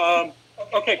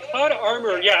 Okay, Cloud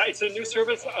Armor. Yeah, it's a new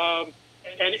service.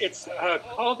 And it's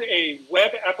called a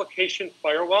web application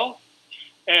firewall.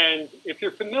 And if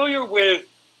you're familiar with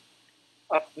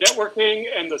networking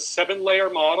and the 7-layer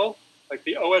model, like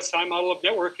the OSI model of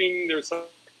networking, there's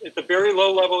at the very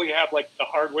low level, you have like the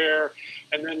hardware.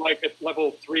 And then like at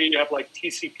level 3, you have like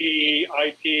TCP,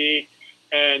 IP.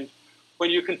 And when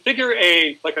you configure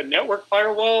a network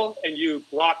firewall and you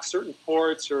block certain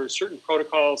ports or certain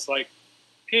protocols like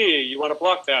P, you want to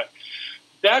block that.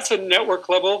 That's a network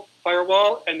level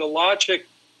firewall, and the logic,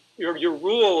 your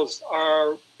rules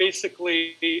are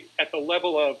basically at the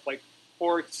level of like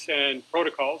ports and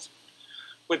protocols.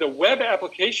 With a web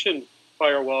application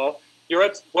firewall, you're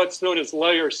at what's known as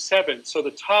layer 7, so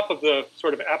the top of the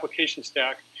sort of application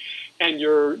stack, and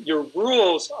your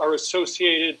rules are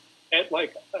associated at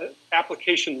like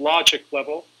application logic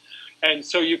level, and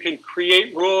so you can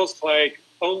create rules like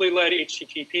only let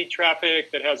HTTP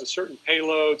traffic that has a certain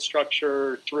payload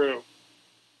structure through.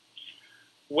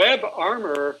 Web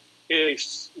Armor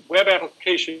is web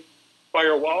application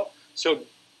firewall, so it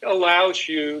allows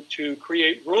you to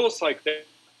create rules like that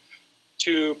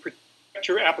to protect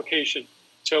your application.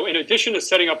 So in addition to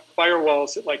setting up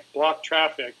firewalls that like block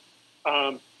traffic,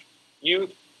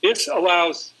 this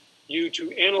allows you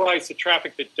to analyze the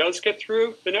traffic that does get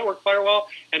through the network firewall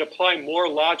and apply more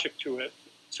logic to it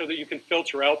so that you can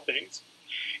filter out things.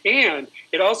 And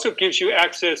it also gives you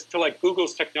access to like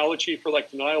Google's technology for like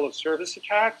denial of service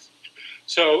attacks.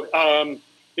 So,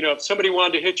 if somebody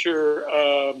wanted to hit your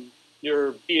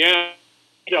VM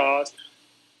DOS,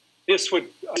 this would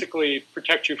basically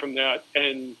protect you from that.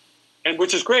 And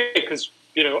which is great because,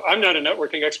 I'm not a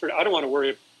networking expert. I don't want to worry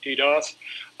about DDoS.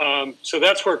 So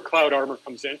that's where Cloud Armor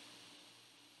comes in.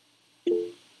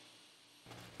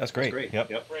 That's great.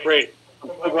 Yep. Great.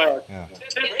 I'm glad. Yeah.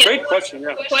 Great question.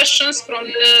 Yeah. Questions from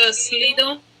the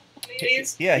Slido,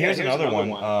 please. Yeah, here's another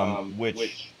one,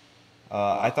 which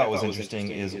I thought was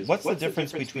interesting. Is what's the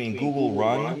difference between Google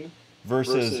Run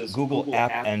versus Google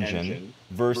App Engine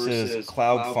versus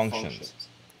Cloud Functions?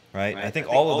 Right. I think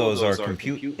all of those are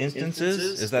compute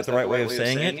instances. Is that the right way of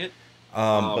saying it?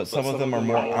 But some of them are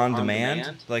more on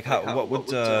demand. Like, what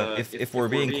would if we're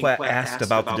being asked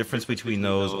about the difference between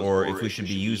those, or if we should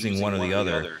be using one or the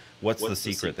other? What's the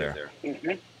secret there?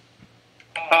 Mm-hmm.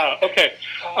 Okay.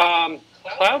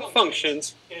 Cloud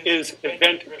Functions is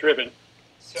event-driven.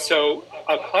 So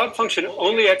a Cloud Function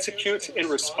only executes in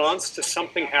response to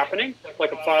something happening,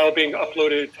 like a file being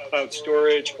uploaded to cloud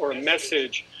storage or a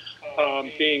message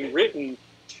being written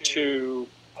to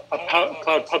a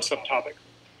Cloud Pub subtopic.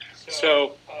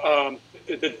 So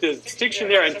the distinction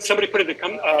there, and somebody put it in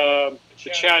the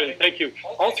chat, and thank you,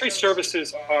 all three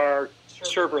services are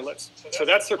serverless. So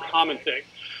that's their common thing.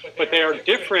 But they are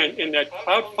different in that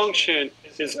Cloud Function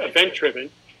is event-driven,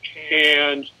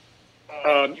 and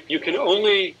you can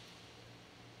only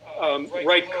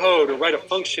write code or write a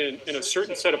function in a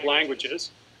certain set of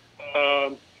languages.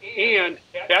 And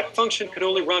that function can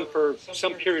only run for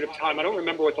some period of time. I don't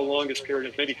remember what the longest period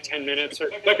is, maybe 10 minutes, or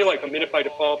it might be like a minute by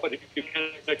default, but you can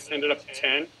extend it up to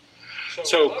 10.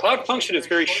 So Cloud Function is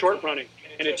very short running,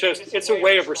 and it's a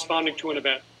way of responding to an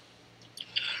event.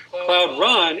 Cloud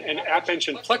Run and App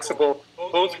Engine Flexible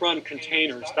both run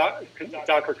containers,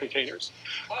 Docker containers.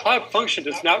 Cloud Function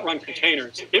does not run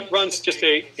containers. It runs just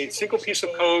a single piece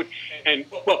of code, and,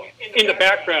 well, in the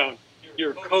background,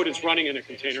 your code is running in a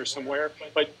container somewhere,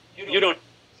 but you don't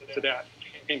do that.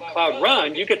 In Cloud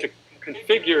Run, you get to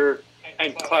configure,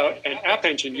 and App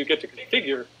Engine, you get to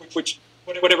configure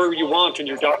whatever you want in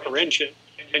your Docker engine,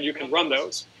 and you can run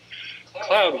those.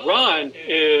 Cloud Run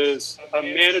is a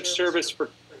managed service for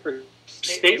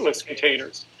stateless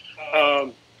containers.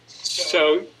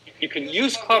 So you can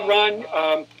use Cloud Run.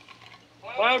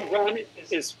 Cloud Run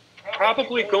is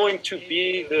probably going to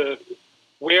be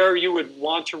where you would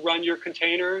want to run your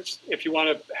containers if you want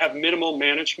to have minimal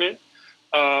management.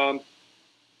 App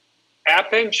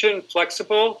Engine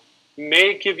Flexible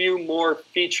may give you more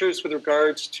features with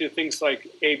regards to things like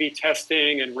A/B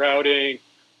testing and routing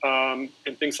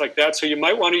and things like that. So you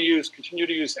might want to continue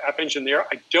to use App Engine there.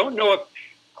 I don't know if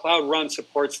Cloud Run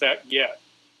supports that yet.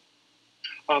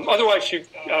 Otherwise, you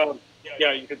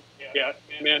could,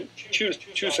 man, choose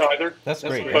either. That's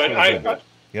great. But That's really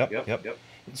Yep.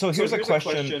 So here's a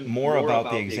question more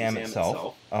about the exam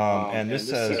itself. And this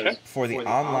says, for the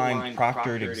online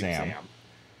proctored exam,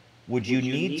 would you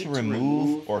need to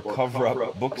remove or cover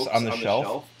up books on the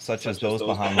shelf, such as those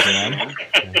behind Dan?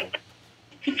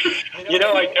 You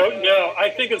know, I don't know. I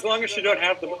think as long as you don't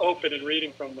have them open and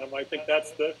reading from them, I think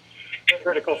that's the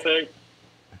critical thing.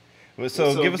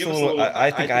 So give us a little, I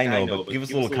think I know, but give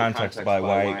us a little context about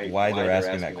why they're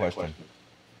asking that question.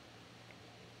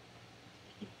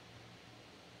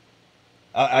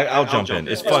 I'll jump in.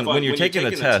 It's fun. When you're taking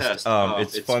a test,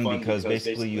 it's fun because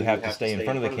basically you have to stay in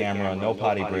front of the camera, no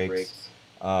potty breaks.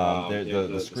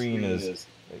 The screen is,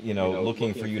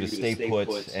 looking for you to stay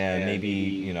put, and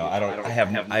maybe,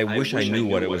 I wish I knew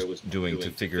what it was doing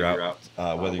to figure out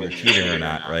whether you're cheating or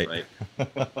not, right?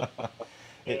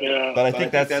 But I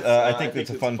think that's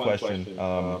a fun question.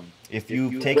 If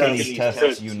you've taken these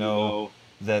tests, you know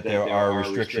that there are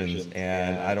restrictions,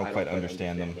 and I don't quite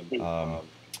understand them.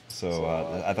 So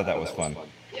I thought that was fun.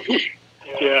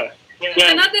 Yeah.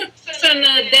 Another question,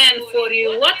 Dan, for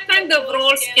you. What kind of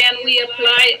roles can we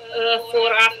apply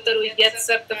for after we get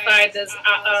certified as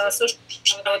social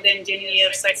cloud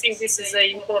engineers? I think this is an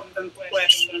important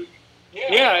question.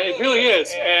 Yeah, it really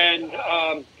is. And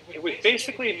it would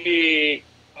basically be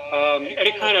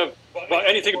any kind of,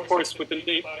 anything, of course, with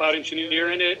the cloud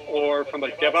engineer in it, or from a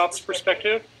DevOps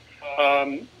perspective,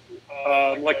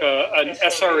 like an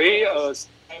SRE, a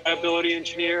reliability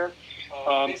engineer.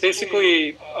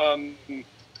 Basically, it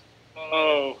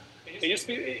used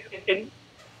to be, years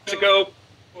ago,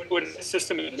 with a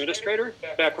system administrator,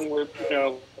 back when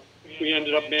we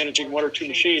ended up managing one or two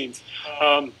machines.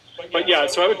 But yeah,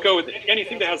 so I would go with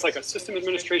anything that has like a system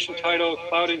administration title,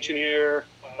 cloud engineer,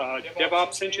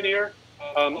 DevOps engineer.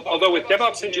 Although with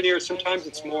DevOps engineer, sometimes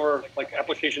it's more like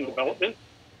application development.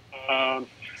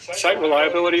 Site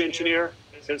reliability engineer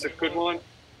is a good one.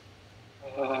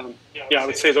 I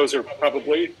would say those are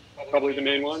probably the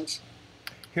main ones.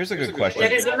 Here's a good question.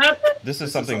 This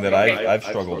is something that I've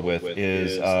struggled with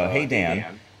is, hey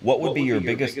Dan, what would be your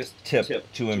biggest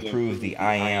tip to improve the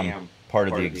IAM part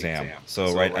of the exam?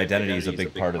 So, right, identity is a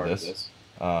big part of this.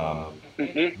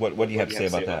 What do you have to say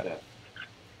about that?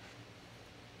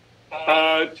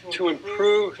 To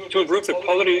improve the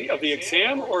quality of the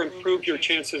exam, or improve your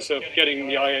chances of getting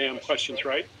the IAM questions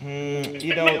right?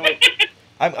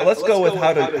 Let's go with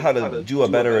how to do a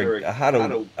better, how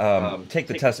to take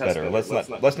the test better.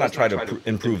 Let's not try to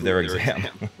improve their exam.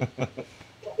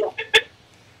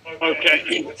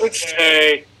 Okay, let's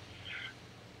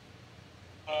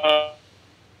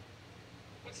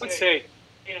say,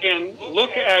 and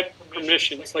look at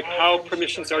permissions, like how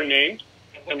permissions are named,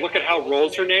 and look at how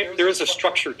roles are named. There is a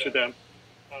structure to them.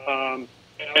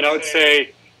 And I would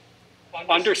say,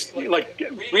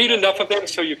 read enough of them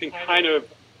so you can kind of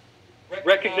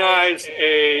recognize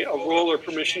a role or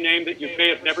permission name that you may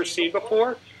have never seen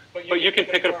before, but you can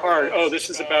pick it apart. Oh, this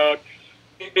is about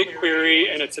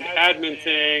BigQuery, and it's an admin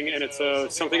thing, and it's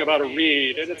something about a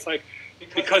read, and it's like,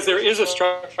 because there is a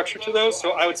structure to those.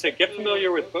 So I would say get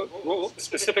familiar with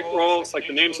specific roles, like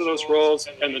the names of those roles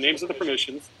and the names of the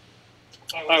permissions.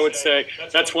 I would say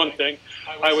that's one thing.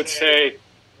 I would say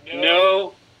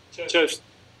no, just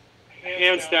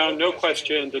hands down, no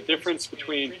question, the difference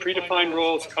between predefined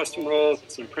roles, custom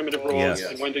roles, and primitive roles,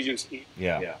 and when to use each.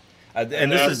 Yeah.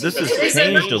 And this has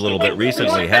changed a little bit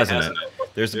recently, hasn't it?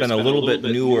 There's been a little bit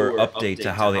newer update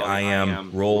to how the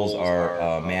IAM roles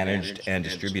are managed and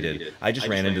distributed. I just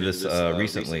ran into this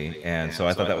recently, and so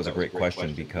I thought that was a great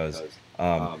question because,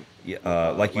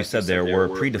 like you said, there were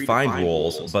predefined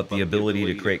roles, but the ability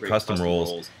to create custom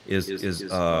roles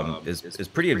is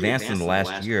pretty advanced in the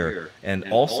last year. And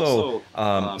also,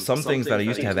 some things that I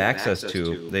used to have access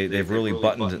to, they've really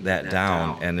buttoned that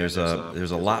down, and there's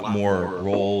a lot more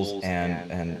roles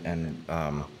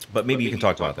but maybe you can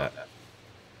talk about that.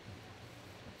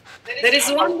 There is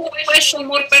one more question,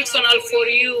 more personal for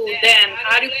you, Dan.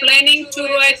 Are you planning to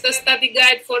write a study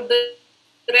guide for the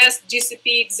rest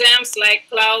GCP exams like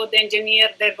Cloud Engineer,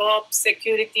 DevOps,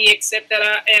 Security,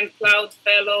 etc., and Cloud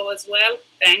Fellow as well?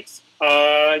 Thanks.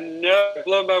 No,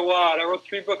 blown by what? I wrote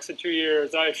 3 books in 2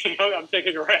 years. I'm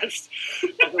taking a rest.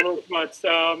 That's a little much.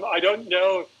 I don't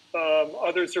know if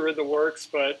others are in the works,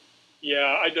 but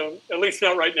yeah, I don't, at least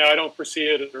not right now. I don't foresee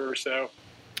it or so.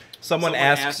 Someone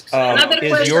asks,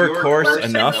 is your course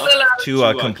enough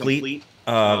to complete?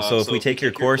 So if we take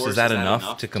your course, is that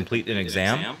enough to complete an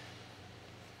exam?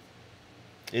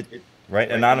 Right?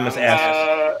 Anonymous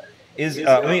asks,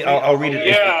 I'll read it.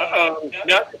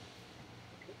 Yeah.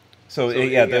 So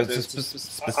yeah, the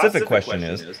specific question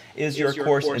is your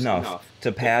course enough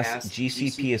to pass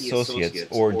GCP Associates,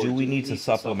 or do we need to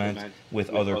supplement with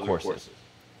other courses?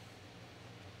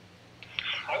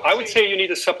 I would say you need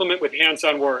to supplement with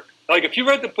hands-on work. Like if you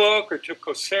read the book or took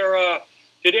Coursera,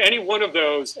 did any one of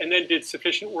those, and then did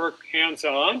sufficient work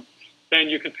hands-on, then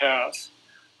you can pass.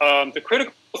 The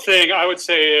critical thing I would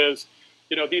say is,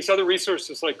 these other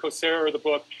resources like Coursera or the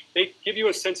book, they give you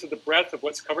a sense of the breadth of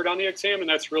what's covered on the exam, and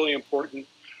that's really important.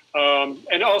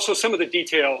 And also some of the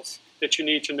details that you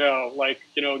need to know, like,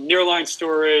 nearline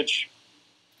storage,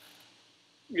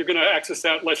 you're going to access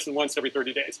that less than once every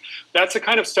 30 days. That's the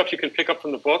kind of stuff you can pick up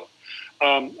from the book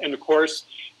and the course.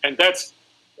 And that's,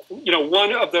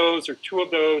 one of those or 2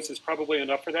 of those is probably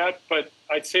enough for that. But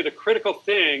I'd say the critical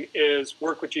thing is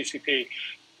work with GCP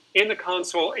in the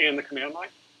console and the command line.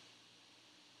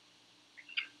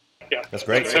 Yeah, that's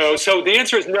great. So the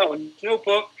answer is no. No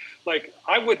book. Like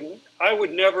I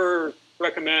would never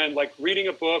recommend like reading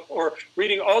a book or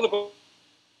reading all the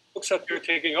books up there,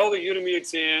 taking all the Udemy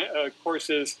exam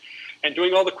courses, and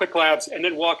doing all the quick labs, and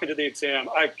then walk into the exam.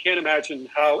 I can't imagine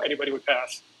how anybody would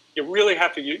pass. You really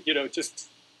have to, just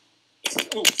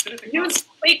use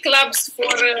quick labs for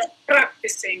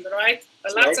practicing, right?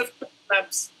 Lots of quick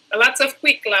labs. Lots of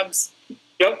quick labs.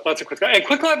 Yep, lots of quick labs. And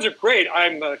quick labs are great.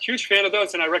 I'm a huge fan of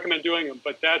those, and I recommend doing them,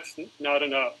 but that's not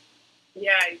enough.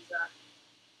 Yeah, exactly.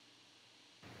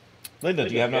 Linda,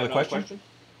 do you have another question?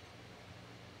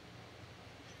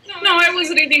 No, I was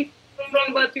reading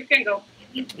from, but you can go.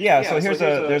 Yeah, so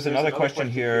there's another question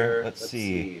here. Let's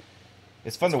see.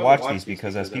 It's fun to watch these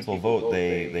because as people vote,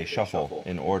 they shuffle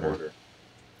in order.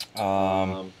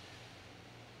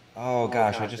 Oh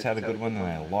gosh, I just had a good one and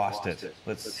I lost it.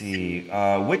 Let's see.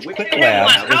 Which quick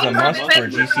labs is a must for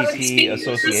GCP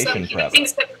association prep?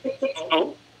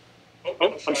 Oh,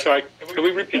 I'm sorry. Can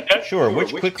we repeat that? Sure.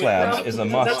 Which quick labs is a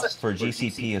must for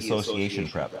GCP association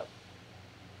prep?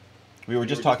 We were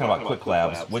just talking about quick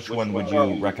labs. Which one would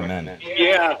you recommend?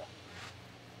 Yeah.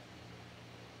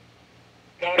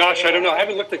 Gosh, I don't know. I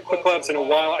haven't looked at quick labs in a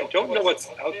while. I don't know what's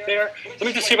out there. Let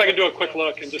me just see if I can do a quick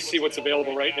look and just see what's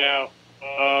available right now.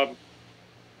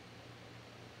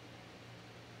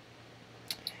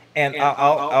 And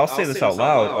I'll say this out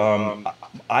loud.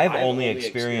 I've only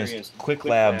experienced quick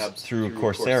labs through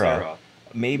Coursera.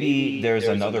 Maybe there's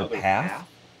another path.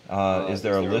 Is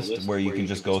there a list where you can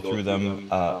just go through them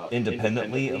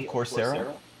independently of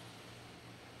Coursera?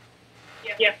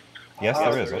 Yeah. Yes,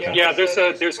 there is. Okay. Yeah,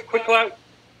 there's a quick lab.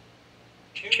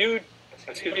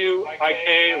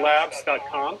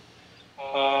 IKLabs.com.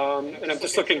 And I'm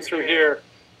just looking through here.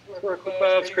 Quick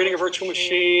labs, creating a virtual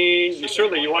machine.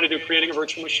 You want to do creating a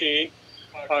virtual machine.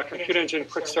 Compute Engine,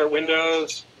 Quick Start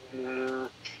Windows.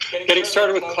 Getting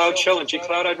started with Cloud Shell and G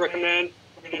Cloud, I'd recommend.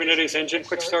 Kubernetes Engine,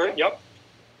 Quick Start. Yep.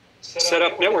 Set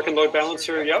up network and load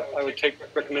balancer. Yep, I would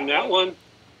recommend that one.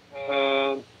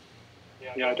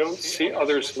 Yeah, I don't see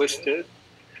others listed.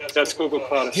 That's Google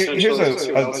Cloud Essentials.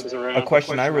 Here's a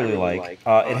question I really like.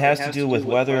 It has to do with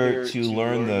whether to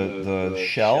learn the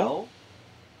shell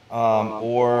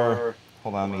or,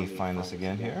 hold on, let me find this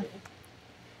again here.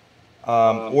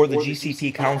 Or the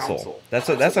GCP Council. That's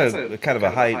a kind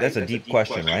of that's a deep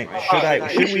question, right?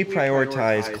 Should we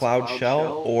prioritize Cloud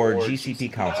Shell or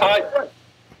GCP Council?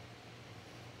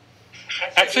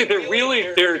 Actually,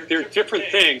 they're different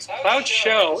things. Cloud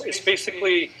Shell is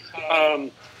basically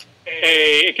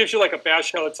it gives you like a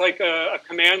bash shell. It's like a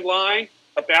command line,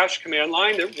 a bash command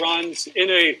line that runs in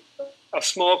a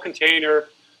small container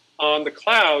on the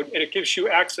cloud, and it gives you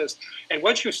access. And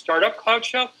once you start up Cloud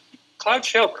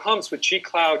Shell comes with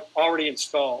G-Cloud already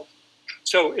installed.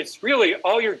 So it's really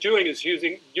all you're doing is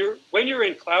when you're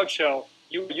in Cloud Shell,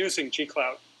 you're using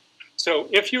G-Cloud. So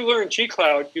if you learn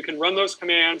G-Cloud, you can run those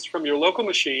commands from your local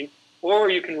machine,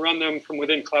 or you can run them from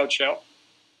within Cloud Shell.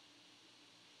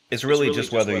 It's really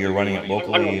just whether you're running it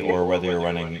locally or whether you're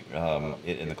running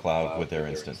it in the cloud with their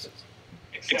instance.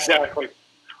 Exactly.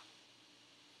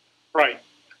 Right.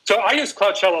 So I use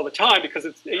Cloud Shell all the time because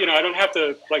it's, I don't have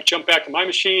to like jump back to my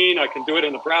machine. I can do it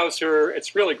in the browser.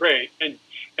 It's really great. And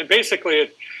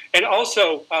basically, and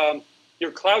also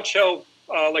your Cloud Shell,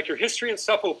 like your history and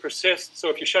stuff will persist. So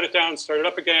if you shut it down and start it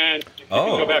up again, you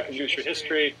can go back and use your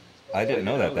history. I didn't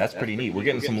know that. That's pretty neat. We're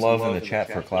getting some love in the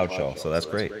chat for Cloud Shell, so that's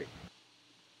great.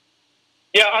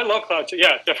 Yeah, I love Cloud Shell.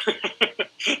 Yeah,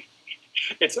 definitely.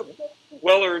 It's a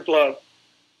well-earned love.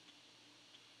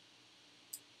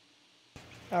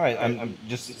 All right, I'm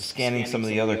just scanning some of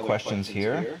the other questions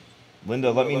here.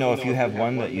 Linda, let me know if you have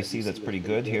one that you see that's pretty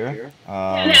good here. Yeah,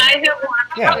 I have one.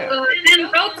 Yeah. And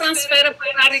how transferable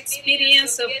our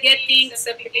experience of getting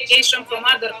certification from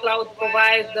other cloud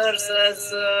providers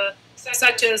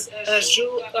such as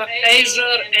Azure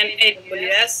and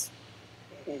AWS?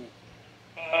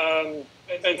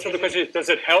 And so the question is, does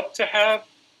it help to have?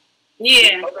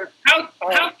 Yeah. How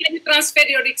can you transfer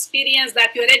your experience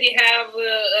that you already have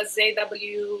as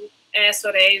AWS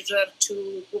or Azure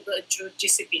to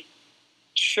GCP?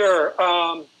 Sure.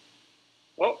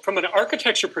 Well, from an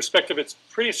architecture perspective, it's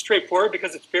pretty straightforward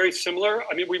because it's very similar.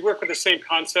 I mean, we work with the same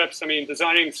concepts. I mean,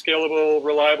 designing scalable,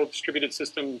 reliable, distributed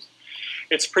systems,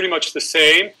 it's pretty much the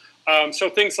same. So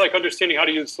things like understanding how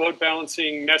to use load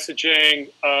balancing, messaging,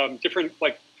 different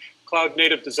like cloud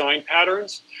native design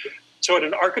patterns. So at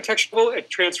an architecture level, it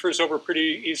transfers over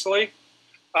pretty easily.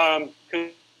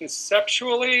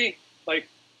 Conceptually, like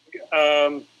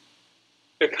the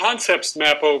concepts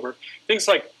map over. Things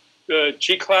like the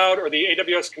G-Cloud or the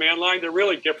AWS command line, they're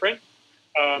really different.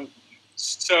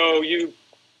 So you've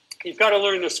got to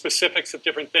learn the specifics of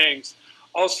different things.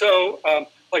 Also,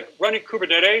 like running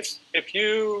Kubernetes, if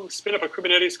you spin up a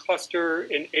Kubernetes cluster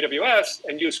in AWS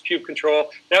and use kube control,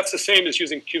 that's the same as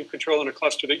using kube control in a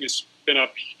cluster that you spin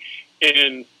up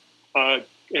in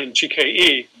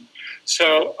GKE.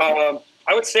 So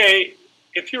I would say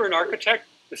if you're an architect,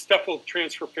 the stuff will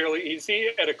transfer fairly easy.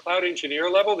 At a cloud engineer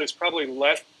level, there's probably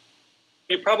less.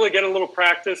 You probably get a little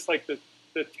practice, like the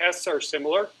tests are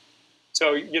similar.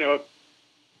 So,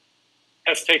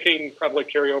 test taking probably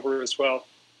carry over as well.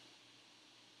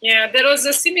 Yeah, there was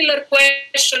a similar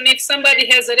question. If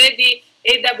somebody has already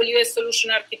AWS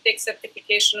Solution Architect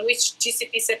certification, which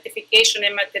GCP certification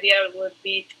and material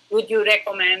would you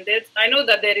recommend it? I know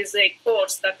that there is a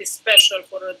course that is special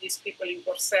for these people in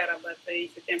Coursera, but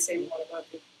if you can say more about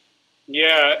it.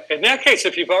 Yeah, in that case,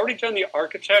 if you've already done the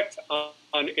architect on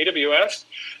AWS,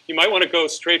 you might want to go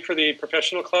straight for the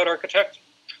professional cloud architect.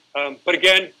 But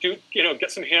again, get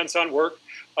some hands-on work.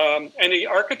 And the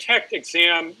architect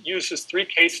exam uses 3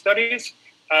 case studies.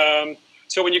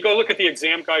 So when you go look at the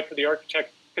exam guide for the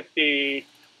architect, look at the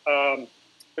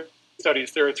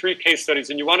studies. There are 3 case studies,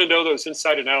 and you want to know those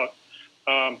inside and out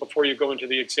before you go into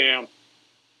the exam.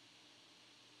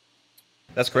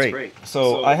 That's great.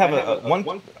 So I have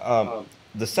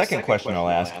the second question I'll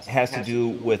ask has to do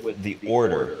with the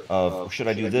order of should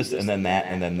I do this and then that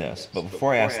and then this. But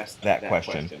before I ask that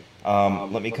question,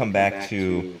 let me come back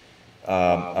to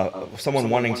someone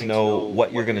wanting to know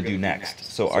what you're going to do next.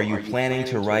 So are you planning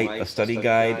to write a study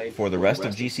guide for the rest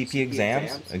of GCP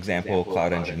exams? Example,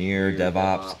 Cloud Engineer,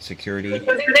 DevOps, Security?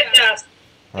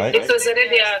 Right? It was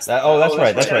already asked. Oh, that's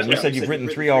right. That's right. You said you've written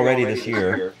 3 already this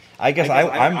year. I guess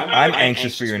I'm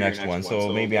anxious for your next one,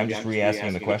 so maybe I'm just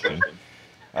re-asking the question.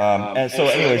 And so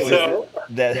anyways,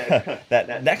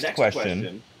 that next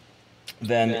question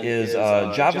then is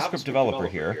JavaScript developer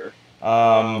here.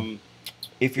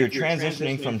 If you're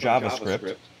transitioning from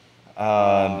JavaScript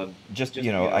Just,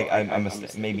 you know,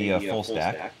 maybe a full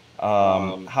stack.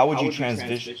 How would you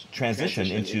transition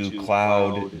into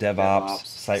cloud, DevOps,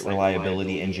 site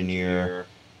reliability engineer,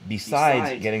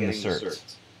 besides getting the certs?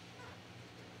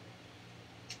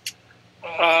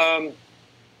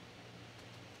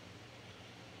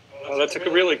 Well, that's a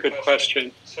really good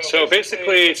question. So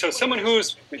basically, someone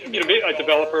who's a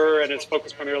developer and is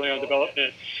focused primarily on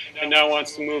development, and now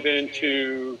wants to move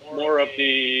into more of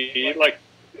the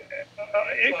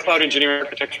cloud engineering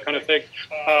architecture kind of thing.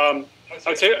 I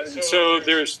would say, so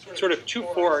there's sort of two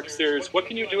forks. There's what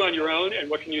can you do on your own and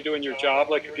what can you do in your job.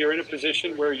 Like if you're in a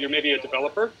position where you're maybe a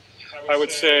developer, I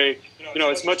would say,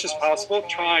 as much as possible,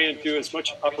 try and do as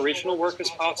much operational work as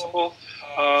possible.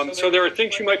 So there are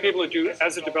things you might be able to do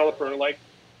as a developer, like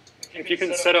if you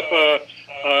can set up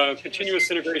a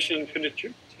continuous integration,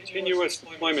 continuous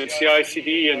deployment,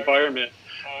 CI/CD environment.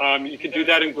 You can do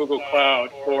that in Google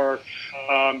Cloud. Or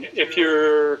if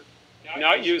you're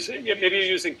not using, maybe you're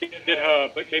using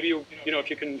GitHub, but maybe if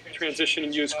you can transition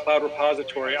and use Cloud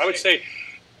Repository, I would say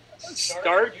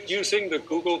start using the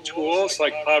Google tools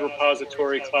like Cloud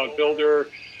Repository, Cloud Builder.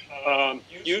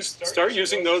 Start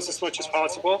using those as much as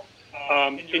possible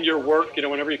in your work,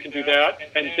 whenever you can do that.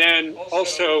 And then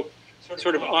also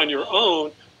sort of on your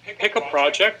own, pick a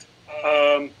project.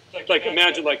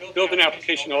 Imagine build an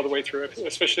application all the way through it,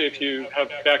 especially if you have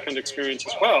back-end experience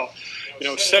as well.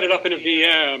 Set it up in a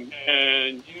VM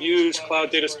and use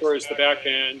cloud data store as the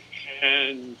back-end,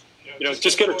 and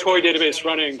just get a toy database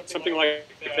running, something like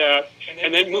that,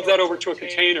 and then move that over to a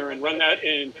container and run that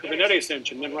in Kubernetes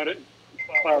engine, then run it in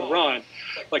Cloud Run.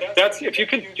 If you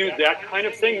can do that kind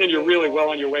of thing, then you're really well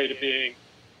on your way to being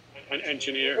an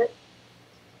engineer.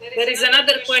 There is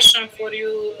another question for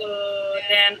you,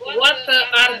 Dan. What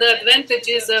are the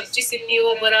advantages of GCP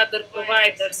over other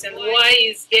providers, and why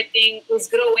is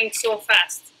growing so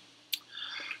fast?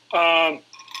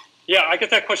 Yeah, I get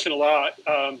that question a lot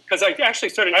because I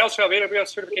also have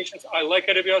AWS certifications. I like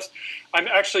AWS. I'm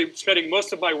actually spending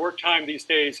most of my work time these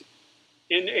days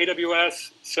in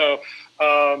AWS. So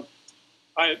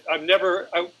I'm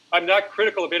not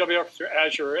critical of AWS or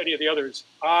Azure or any of the others.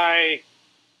 I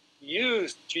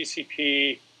use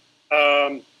GCP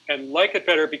and like it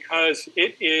better because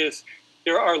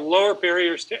there are lower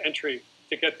barriers to entry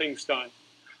to get things done.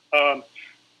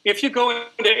 If you go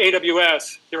into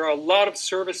AWS, there are a lot of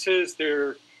services,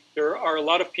 there are a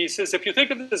lot of pieces. If you think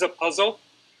of it as a puzzle,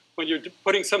 when you're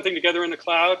putting something together in the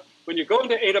cloud, when you go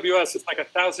into AWS, it's like a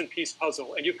 1,000-piece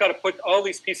puzzle, and you've got to put all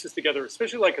these pieces together,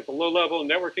 especially at the low-level,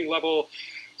 networking level,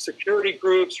 security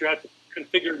groups. You have to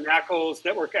configure NACLs,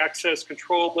 network access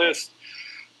control list,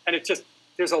 and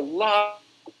there's a lot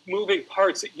of moving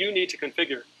parts that you need to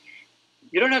configure.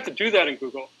 You don't have to do that in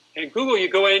Google. In Google, you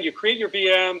go in, you create your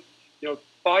VM,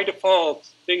 by default,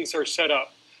 things are set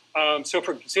up. So,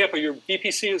 for example, your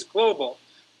VPC is global.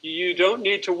 You don't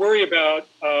need to worry about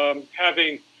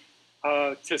having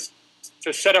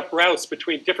to set up routes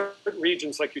between different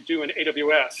regions like you do in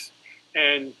AWS.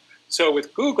 And so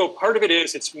with Google, part of it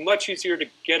is it's much easier to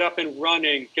get up and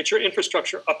running, get your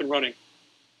infrastructure up and running.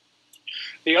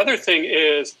 The other thing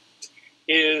is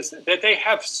that they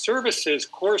have services,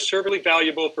 core serverly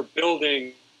valuable for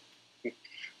building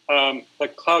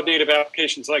like cloud native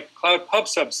applications, like Cloud Pub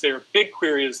Sub's there,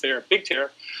 BigQuery is there, BigTear,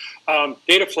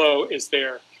 Dataflow is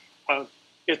there.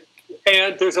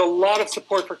 And there's a lot of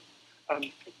support for,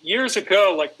 years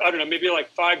ago, maybe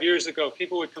 5 years ago,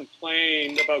 people would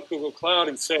complain about Google Cloud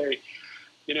and say,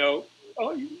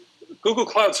 Google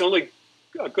Cloud's only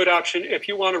a good option if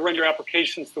you want to run your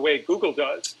applications the way Google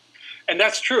does. And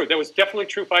that's true. That was definitely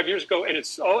true 5 years ago, and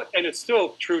it's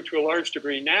still true to a large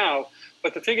degree now.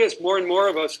 But the thing is, more and more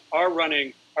of us are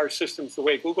running our systems the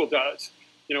way Google does.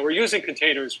 We're using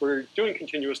containers. We're doing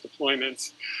continuous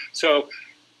deployments. So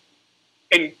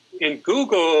in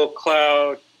Google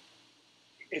Cloud,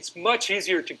 it's much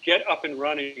easier to get up and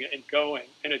running and going,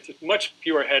 and it's much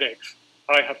fewer headaches,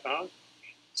 I have found.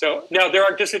 So now there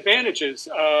are disadvantages.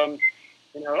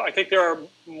 I think there are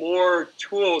more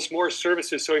tools, more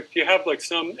services. So if you have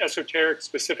some esoteric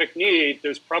specific need,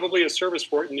 there's probably a service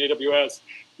for it in AWS.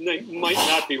 And there might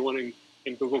not be one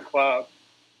in Google Cloud.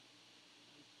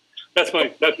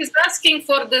 He's asking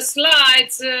for the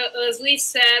slides. As we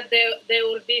said, they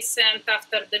will be sent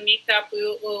after the meetup.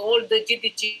 All the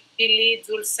GDG leads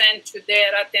will send to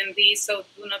their attendees, so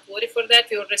do not worry for that.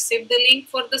 You'll receive the link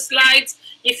for the slides.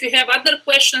 If you have other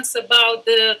questions about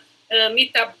the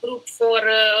meetup group for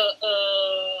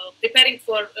preparing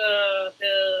for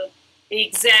the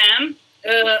exam,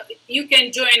 you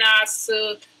can join us.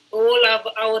 All of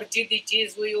our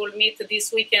GDGs, we will meet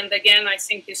this weekend again. I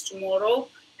think it's tomorrow.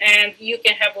 and you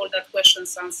can have all that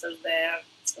questions answered there.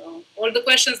 So all the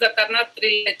questions that are not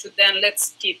related to Dan, let's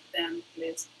skip them,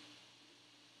 please.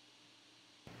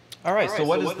 All right. So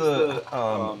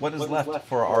what is left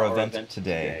for our event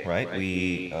today? Right.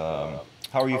 We.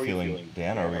 How are you feeling,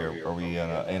 Dan? Are we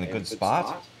in a good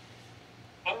spot?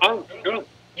 I'm good.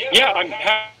 Yeah, I'm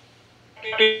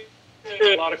happy.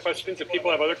 A lot of questions. If people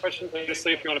have other questions,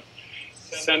 obviously, if you want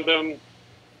to send them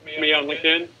to me on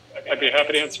LinkedIn, I'd be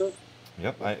happy to answer.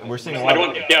 Yep. We're seeing a lot. I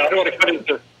don't want to cut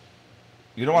into.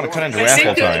 You don't want to cut into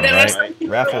raffle time, right?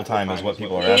 Raffle time is what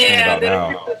people are asking about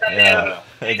now. Yeah.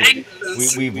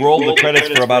 We've rolled the credits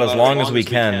for about as long as we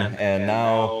can, and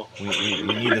now we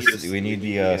need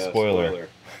the spoiler.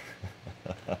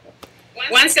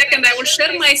 1 second, I will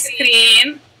share my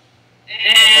screen.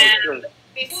 And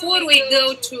before we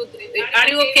go to, are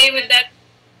you okay with that?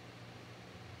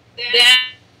 Dan,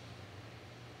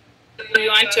 do you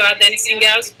want to add anything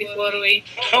else before we?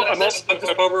 No, I'm also going to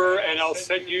step over and I'll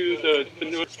send you the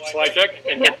new slide deck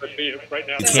and get it to you right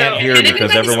now. You can't hear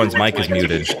because everyone's mic is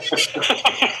muted.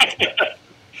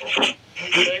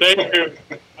 Thank you.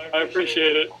 I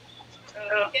appreciate it.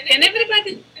 Can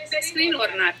everybody see the screen or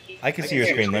not? I can see your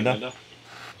screen, Linda.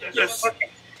 Yes. Okay.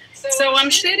 So I'm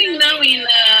sharing now in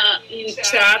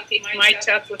chat. If my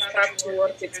chat will start to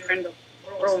work, it's kind of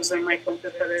frozen. My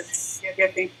computer is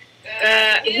getting.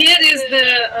 Here is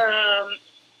the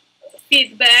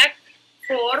feedback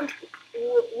form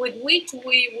with which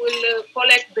we will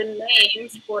collect the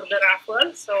names for the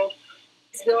raffle. So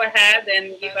please go ahead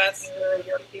and give us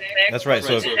your feedback. That's right.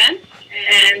 So and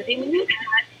in the meantime,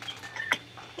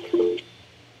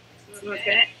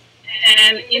 okay.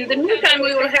 And in the meantime,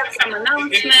 we will have some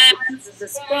announcements, the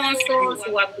sponsors,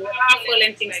 what to raffle,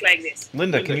 and things like this.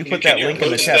 Linda, can you put that link in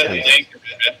the chat, please?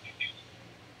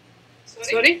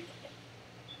 Sorry?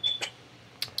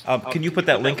 Can you put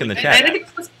that link in the chat?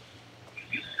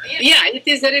 Yeah, it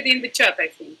is already in the chat, I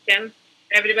think. Can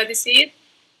everybody see it?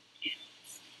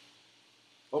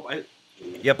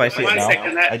 Yep, I see it now.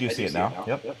 Second, I do see it now.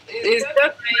 Yep. It's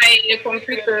just my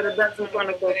computer doesn't want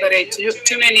to cooperate.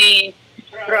 Too many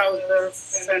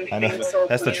browsers and things. So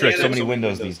that's the trick. So many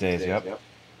windows these days. Yep.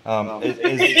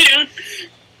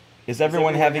 Is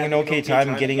everyone having an okay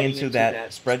time getting into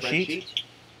that spreadsheet?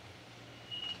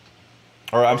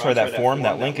 Or I'm sorry, that form.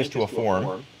 That link is to a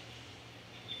form.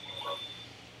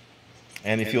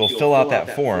 And if you'll fill out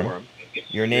that form,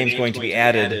 your name's going to be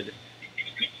added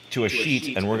to a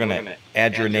sheet, and we're going to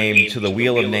add your name to the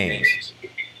wheel of names.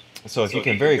 So if you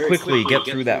can very quickly get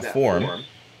through that form,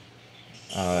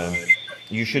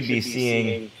 you should be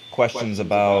seeing questions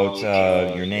about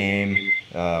your name,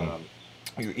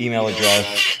 your email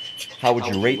address, how would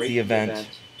you rate the event.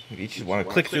 If you just want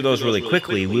to click through those really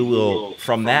quickly, we will,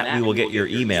 from that, we will get your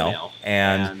email,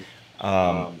 and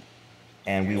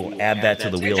we will add that to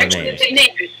the wheel of names.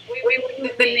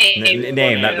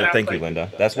 Thank you,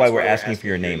 Linda. That's why we're asking for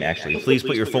your name, actually. Please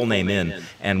put your full name in,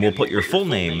 and we'll put your full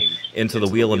name into the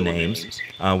wheel of names.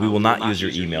 We will not use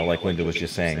your email, like Linda was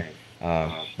just saying.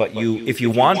 But if you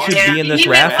want to be in this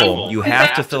raffle, you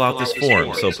have to fill out this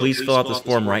form. So please fill out this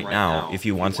form right now if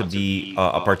you want to be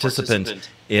a participant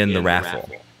in the raffle.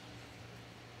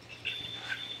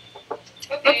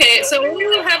 Okay, so we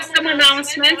will have some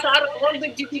announcements. Are all the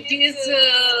GDGs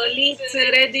leads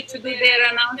ready to do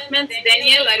their announcements?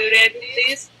 Daniel, are you ready,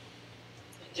 please?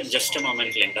 Just a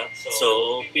moment, Linda.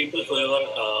 So people who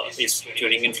are is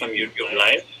tuning in from YouTube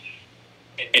Live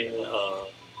in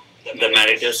the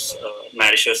Mauritius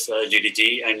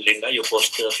GDG, and Linda, you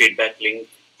post the feedback link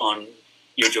on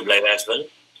YouTube Live as well.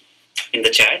 In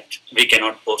the chat, we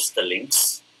cannot post the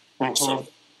links. So,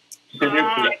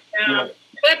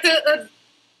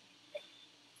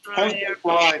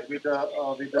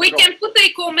 we can put a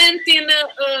comment in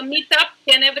Meetup.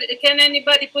 Can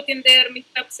anybody put in their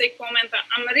Meetup, say comment?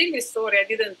 I'm really sorry, I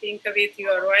didn't think of it. You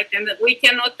are right, and we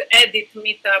cannot edit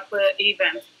Meetup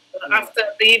event. After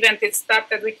the event is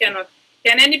started, we cannot.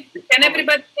 Can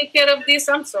everybody take care of this?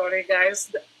 I'm sorry,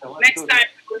 guys. Next time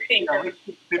we'll think of it.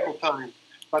 People time.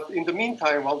 But in the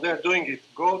meantime, while they're doing it,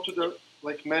 go to the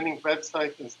Manning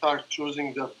website and start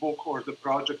choosing the book or the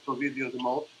project or video the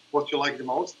most, what you like the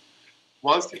most.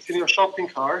 Once it's in your shopping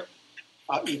cart,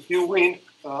 if you win,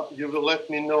 you will let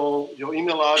me know your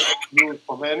email address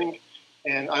for Manning,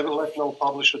 and I will let no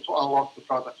publisher to unlock the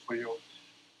product for you.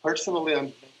 Personally, I'm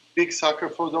a big sucker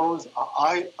for those.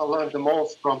 I learned the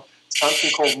most from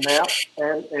something called MAP,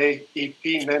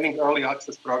 M-A-E-P, Manning Early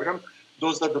Access Program.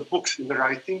 Those are the books in the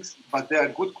writings, but they are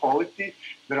good quality.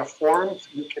 There are forms.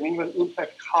 You can even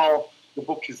impact how the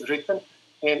book is written.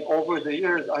 And over the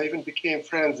years, I even became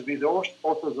friends with the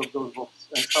authors of those books,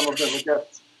 and some of them were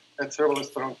guests at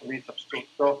Serverless Toronto meetups too.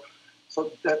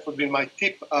 So that would be my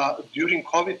tip. During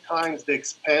COVID times, they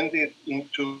expanded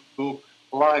into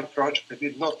live projects. I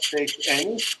did not take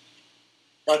any,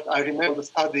 but I remember the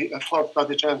study, a cloud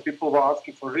study challenge, people were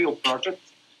asking for real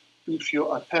projects. If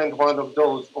you attend one of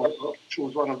those or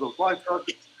choose one of those live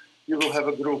projects, you will have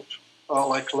a group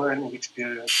like learning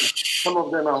experience. And some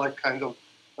of them are like kind of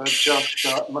just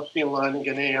machine learning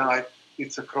and AI.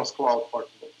 It's a cross-cloud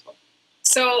portable.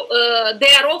 So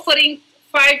they are offering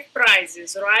 5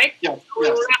 prizes, right? Yes.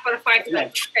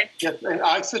 Yes, and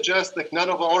I suggest that none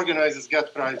of our organizers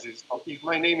get prizes. If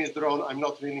my name is drawn, I'm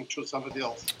not winning, choose somebody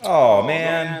else. Oh,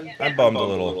 man. I'm bummed a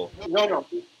little. No.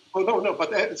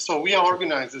 But so we are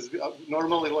organizers.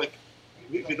 Normally, like,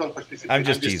 we don't participate. I'm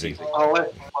just teasing.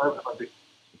 Unless everybody.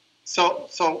 So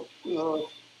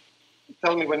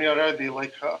tell me when you're ready,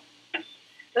 like...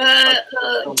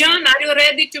 John, are you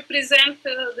ready to present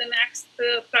the next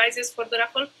prizes for the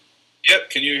raffle? Yep,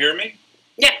 can you hear me?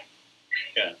 Yeah.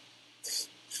 Yeah.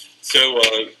 So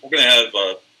we're going to have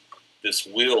this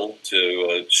wheel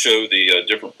to show the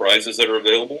different prizes that are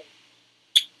available.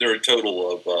 There are a total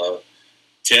of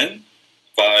 10,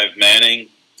 5 Manning,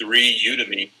 3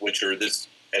 Udemy, which are this,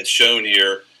 as shown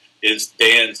here, is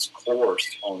Dan's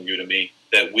course on Udemy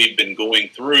that we've been going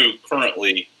through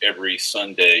currently every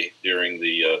Sunday during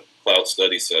the cloud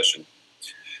study session.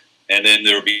 And then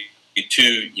there will be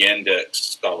 2 Yandex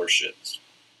scholarships.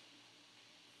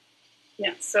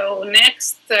 Yeah, so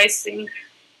next, I think,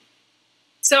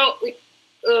 so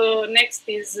next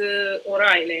is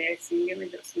O'Reilly, I think. Give me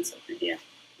just one second here.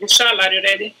 Vishal, are you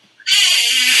ready?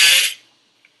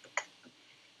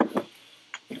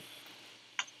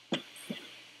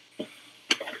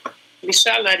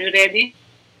 Vishal, are you ready?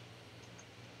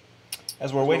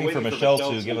 As we're waiting for Michelle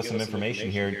to give us some information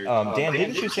here, Dan,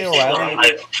 didn't you say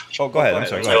O'Reilly? Oh, go ahead. I'm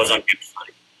sorry. I was on mute.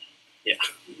 Sorry. Yeah.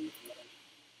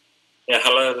 Yeah.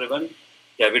 Hello, everyone.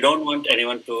 Yeah, we don't want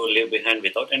anyone to leave behind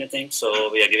without anything,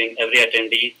 so we are giving every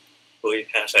attendee who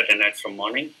has attended from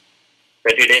morning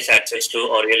 30 days access to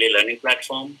our Really Learning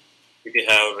platform. If you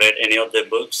have read any of the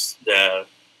books, they're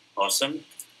awesome.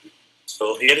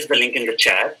 So here is the link in the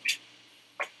chat.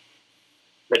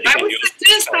 I would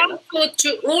suggest also to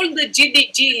all the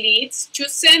GDG leads to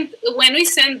send, when we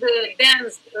send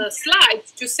Dan's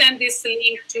slides, to send this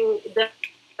link to the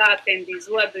attendees.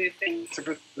 What do you think? It's a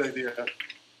good idea,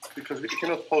 because we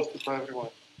cannot post it to everyone.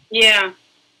 Yeah.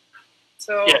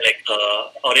 So. Yeah, like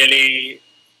Aurelie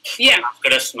asked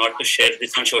us not to share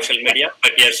this on social media,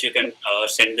 but yes, you can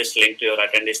send this link to your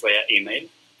attendees via email,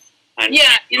 and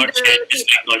not share this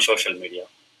link on social media.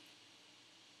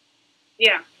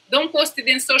 Yeah. Don't post it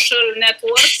in social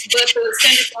networks, but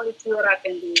send it only to your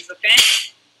attendees, okay?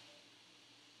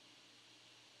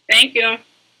 Thank you.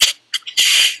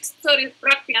 Sorry,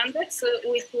 Practice Index,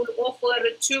 we will offer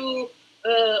 2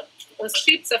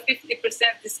 sheets of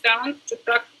 50% discount to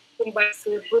Practice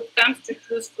bootcamps to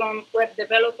choose from web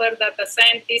developer, data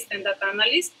scientist, and data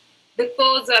analyst. The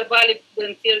codes are valid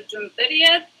until June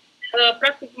 30th.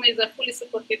 Practicum is a fully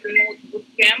supported remote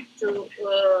bootcamp to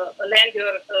land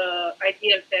your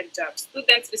ideal tech job.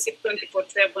 Students receive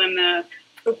 24/7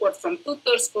 support from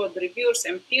tutors, code reviewers,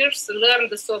 and peers. Learn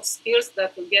the soft skills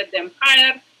that will get them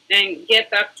hired and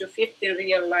get up to 15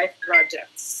 real-life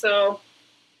projects. So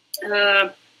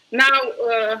now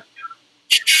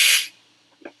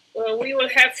we will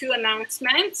have few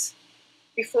announcements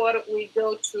before we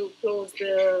go to close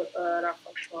the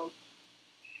raffle. So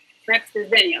next is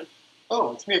Daniel.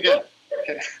 Oh, it's me again.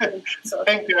 Okay.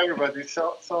 Thank you, everybody.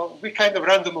 So we kind of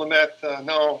randomly met.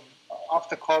 Now,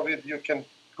 after COVID, you can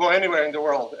go anywhere in the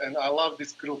world, and I love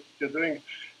this group you're doing.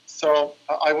 So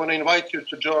I want to invite you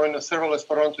to join a Serverless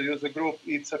Toronto user group.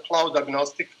 It's a cloud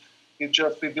agnostic. It's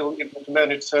just we build able to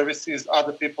manage services,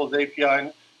 other people's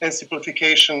API, and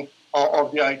simplification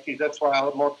of the IT. That's why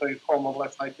our motto is home of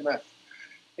less IT mess.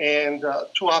 And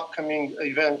 2 upcoming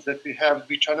events that we have,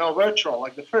 which are now virtual.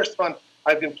 Like the first one,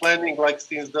 I've been planning like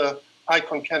since the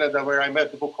Icon Canada, where I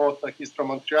met the book author. He's from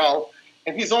Montreal,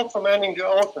 and he's also manning the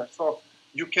author. So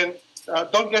you can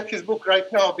don't get his book right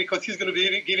now because he's going to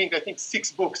be giving, I think,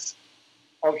 6 books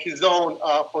of his own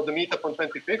for the meetup on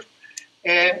 25th.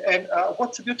 And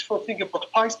what's the beautiful thing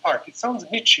about PySpark? It sounds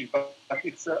niche, but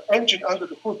it's an engine under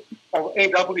the hood of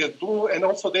AWS Glue and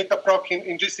also Dataproc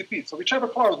in GCP. So whichever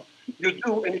cloud you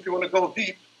do, and if you want to go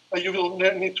deep, you will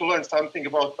need to learn something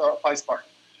about PySpark.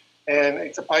 And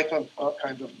it's a Python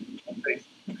kind of base.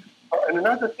 And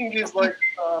another thing is like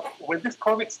when this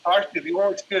COVID started, we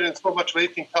all experienced so much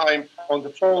waiting time on the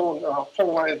phone.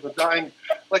 Phone lines were dying.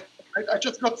 Like I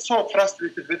just got so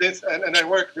frustrated with this, and I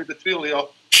worked with the Twilio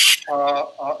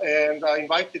and I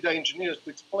invited the engineers to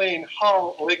explain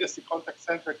how a legacy contact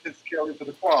center can scale into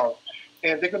the cloud.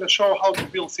 And they're going to show how to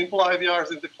build simple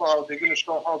IVRs in the cloud. They're going to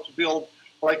show how to build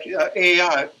like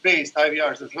AI-based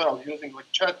IVRs as well, using like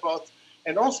chatbots.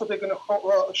 And also they're going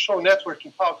to show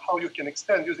networking, how you can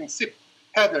extend using SIP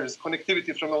headers,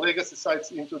 connectivity from the legacy sites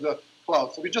into the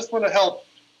cloud. So we just want to help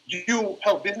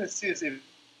businesses if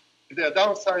they're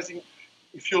downsizing.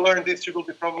 If you learn this, you will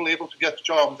be probably able to get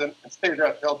jobs and stay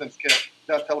there to help them scale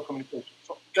their telecommunications.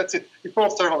 So that's it. It's all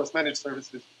serverless managed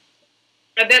services.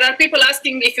 There are people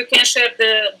asking if you can share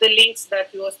the links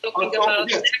that you were talking about.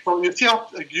 Yes. So you see how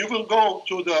you will go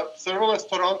to the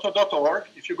serverlesstoronto.org.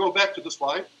 If you go back to the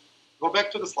slide, Oh,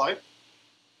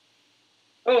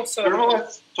 sorry.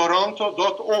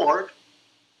 Serverlesstoronto.org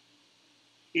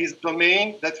is the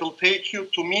domain that will take you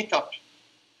to Meetup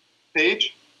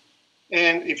page.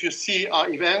 And if you see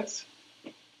events,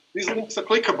 these links are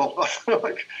clickable.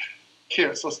 Like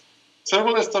here. So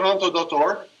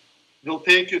serverlesstoronto.org will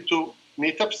take you to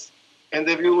Meetups, and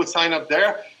then you will sign up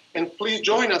there. And please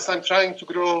join us. I'm trying to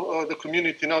grow the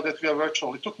community now that we are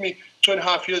virtual. It took me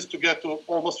 2.5 years to get to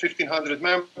almost 1,500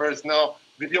 members. Now,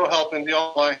 with your help and the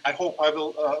online, I hope I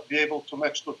will be able to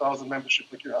match 2,000 membership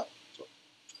like you have. So.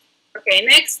 Okay,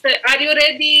 next. Are you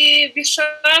ready,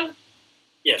 Vishal?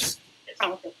 Yes.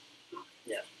 Oh, okay.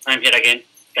 Yeah, I'm here again.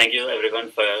 Thank you,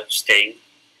 everyone, for staying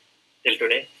till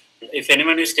today. If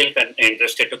anyone is still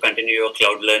interested to continue your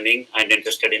cloud learning and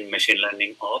interested in machine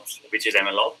learning ops, which is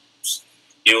ML ops,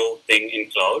 new thing in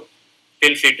cloud,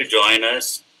 feel free to join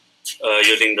us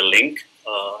using the link.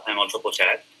 I'm also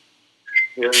posted.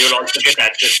 You'll also get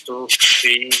access to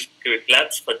free quick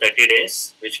labs for 30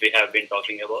 days, which we have been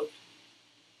talking about.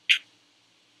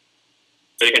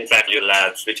 So you can track your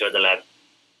labs, which are the labs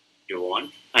you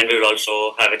want. And we will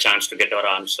also have a chance to get our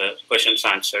questions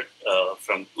answered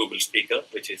from Google speaker,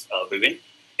 which is Vivin.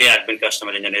 He has been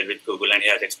customer engineer with Google and he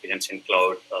has experience in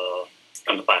cloud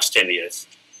from the past 10 years.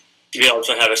 We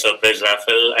also have a surprise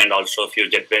raffle and also a few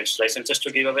JetBrains licenses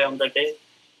to give away on that day.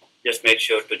 Just make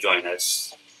sure to join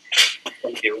us.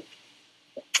 Thank you.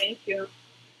 Thank you.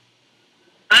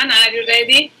 Anna, are you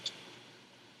ready?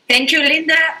 Thank you,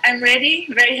 Linda. I'm ready.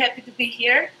 Very happy to be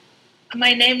here.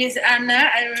 My name is Anna.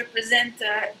 I represent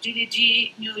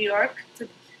GDG New York.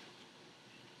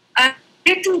 I'm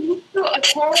here to lead a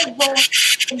call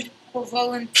for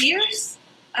volunteers.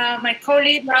 My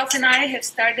colleague Ralph and I have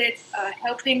started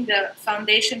helping the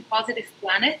Foundation Positive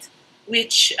Planet,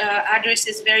 which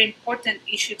addresses a very important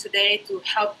issue today to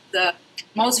help the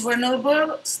most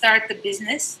vulnerable start a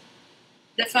business.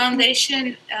 The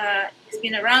foundation has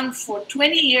been around for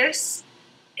 20 years.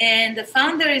 And the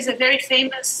founder is a very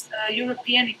famous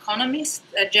European economist,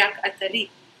 Jacques Attali.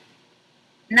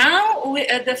 Now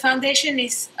the foundation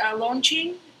is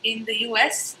launching in the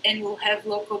US and will have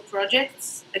local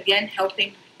projects, again,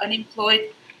 helping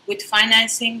unemployed with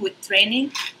financing, with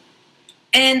training.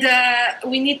 And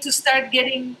we need to start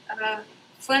getting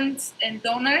funds and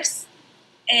donors.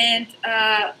 And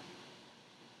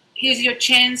here's your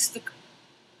chance to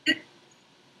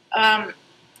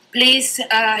please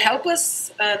help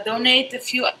us donate a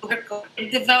few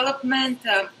development,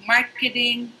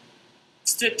 marketing,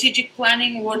 strategic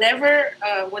planning, whatever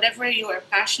your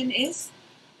passion is.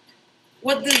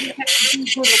 What does it have to do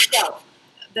for yourself?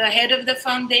 The head of the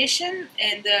foundation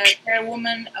and the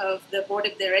chairwoman of the board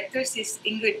of directors is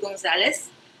Ingrid Gonzalez.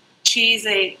 She is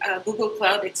a Google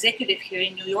Cloud executive here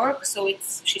in New York, so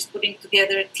she's putting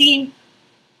together a team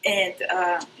and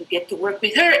you get to work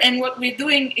with her. And what we're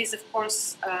doing is, of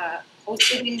course,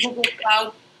 hosted in Google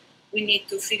Cloud. We need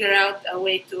to figure out a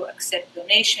way to accept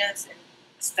donations and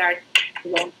start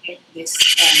launching this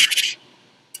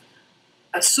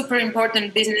a super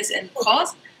important business and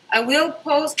cause. I will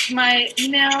post my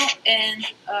email and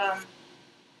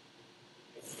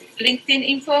LinkedIn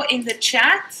info in the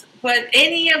chat, but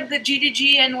any of the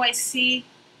GDG NYC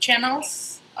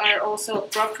channels are also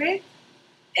appropriate.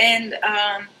 And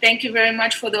thank you very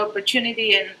much for the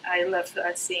opportunity, and I love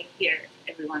seeing here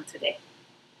everyone today.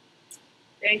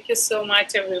 Thank you so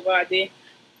much, everybody.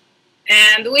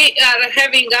 And we are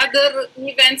having other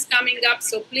events coming up,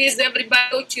 so please, everybody,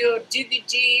 go to your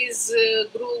GDG's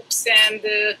groups and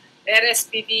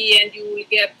RSPB, and you will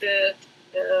get a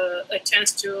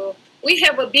chance to... We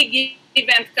have a big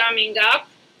event coming up,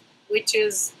 which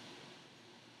is...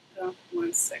 1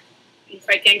 second, if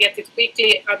I can get it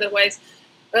quickly, otherwise...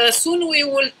 soon we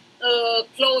will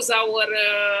close our...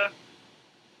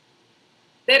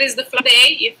 there is the Flutter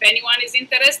Day, if anyone is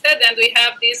interested, and we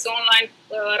have this online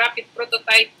rapid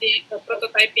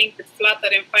prototyping with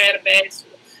Flutter and Firebase.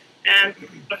 And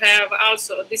we have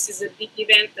also, this is a big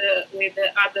event with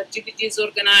other GDGs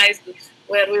organized,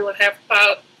 where we will have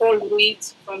Paul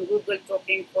Reeds from Google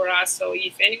talking for us. So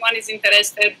if anyone is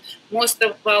interested, most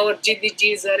of our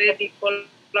GDGs are already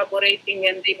collaborating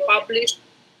and they publish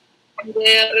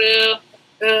their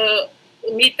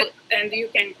Meetup, and you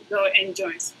can go and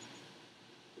join.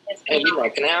 Hey, Lina,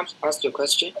 can I ask you a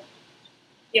question?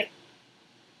 Yeah.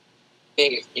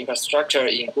 Infrastructure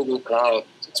in Google Cloud.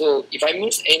 So if I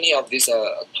miss any of this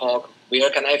talk,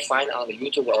 where can I find on the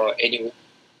YouTube or anywhere?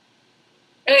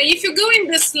 If you go in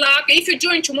the Slack, if you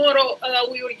join tomorrow,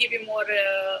 we will give you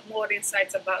more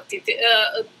insights about it.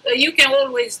 You can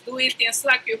always do it in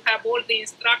Slack. You have all the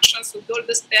instructions with all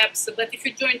the steps. But if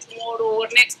you join tomorrow or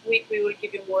next week, we will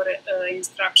give you more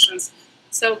instructions.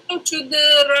 So go to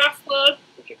the Raffle.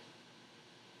 Okay.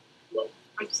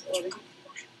 I'm sorry.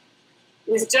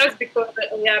 It's just because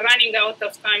we are running out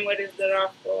of time. Where is the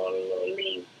Raffle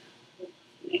link?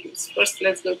 Names. First,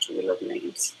 let's go to the log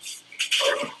names.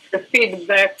 The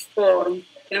feedback form.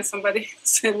 Can somebody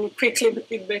send me quickly the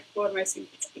feedback form? I think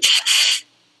it's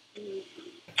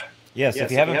Yes,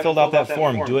 if you haven't filled out that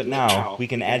form, do it now. We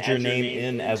can add your name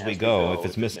in as we go if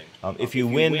it's missing. If you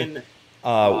win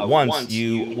once,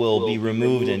 you will be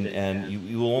removed and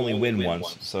you will only win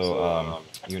once. So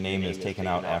your name is taken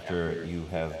out after you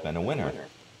have been a winner.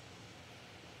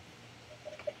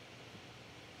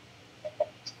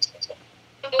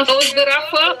 Close the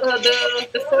Raffle,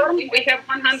 the form. We have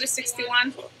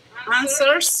 161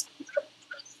 answers.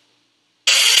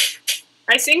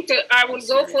 I think I will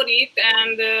go for it,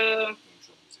 and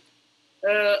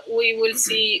we will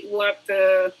see what.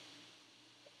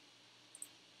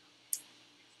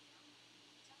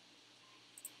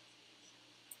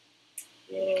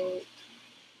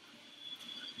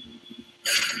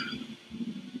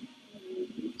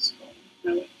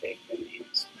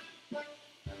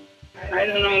 I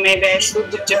don't know, maybe I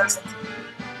should just...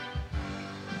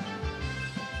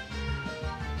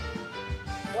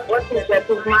 What is that,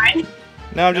 of mine?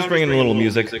 No, I'm just bringing a little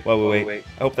music while we wait.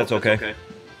 I hope that's okay.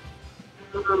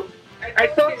 I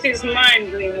thought it's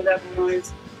mine doing that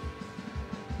noise.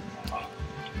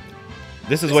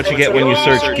 This is what you get when you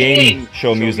search game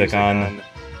show music on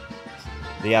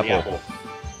the Apple.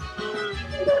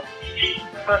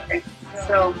 Okay,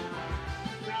 so...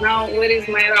 Now, where is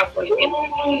my Raffle? This is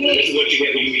what you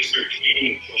get when you search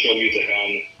game show music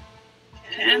on.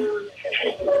 And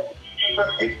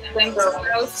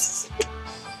thanks.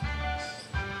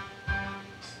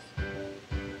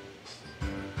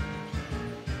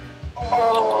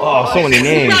 Oh, so many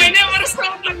names. I never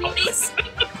saw the names.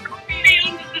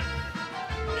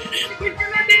 We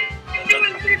cannot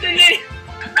even see the name.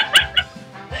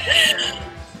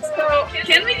 So,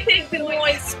 can we take the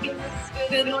noise, please?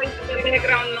 The noise, the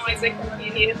background noise, I can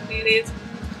hear it.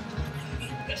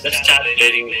 Let's start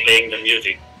playing the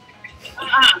music.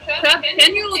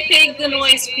 Can you take the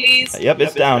noise, please? Yep,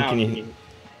 it's down. Can you?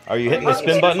 Are you hitting the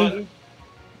spin button?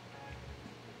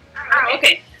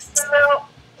 Okay.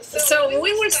 So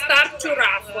we will start to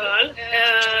raffle.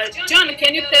 John,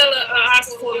 can you tell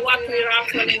us for what we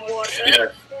raffle in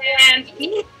water?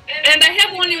 And I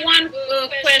have only one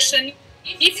question.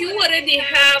 If you already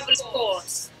have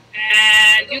scores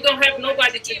and you don't have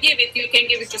nobody to give it, you can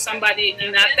give it to somebody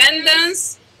in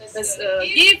attendance as a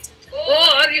gift,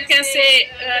 or you can say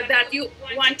that you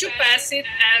want to pass it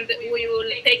and we will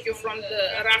take you from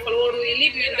the raffle, or we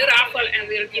leave you in the raffle and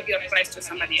we'll give your prize to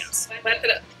somebody else. But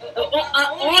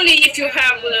only if you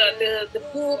have the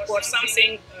book or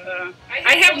something.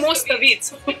 I have most of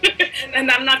it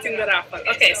and I'm not in the raffle.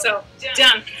 Okay, so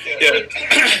John. Yeah.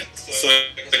 So,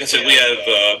 like I said, we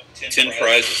have 10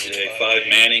 prizes today, 5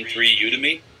 Manning, 3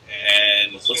 Udemy,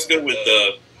 and let's go with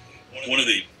one of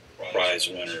the prize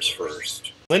winners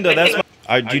first. Linda, that's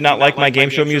do you not like my game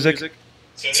show music?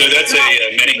 So that's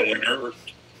a Manning winner,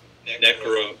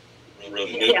 Necro.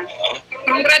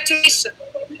 Congratulations.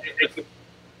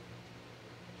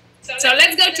 So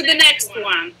let's go to the next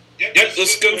one. Yep,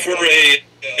 let's go for a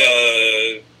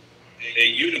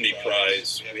Udemy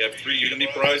prize. We have 3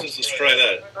 Udemy prizes. Let's try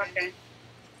that. Okay.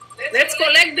 Let's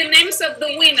collect the names of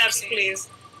the winners, please.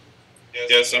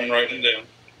 Yes, I'm writing down.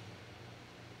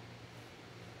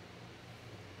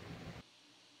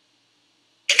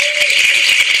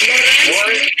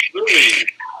 Lawrence Louis.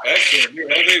 Excellent. You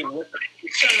have a winner.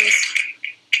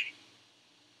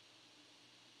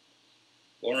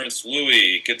 Lawrence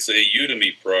Louis gets a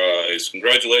Udemy prize.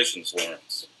 Congratulations,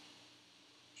 Lawrence.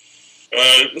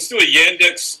 Let's do a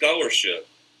Yandex scholarship.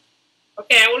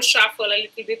 Okay, I will shuffle a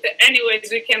little bit. Anyways,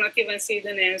 we cannot even see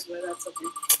the names, but that's okay.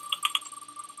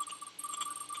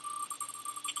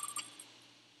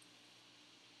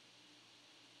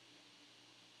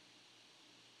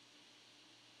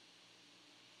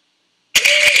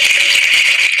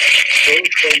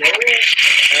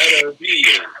 at our B.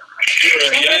 You're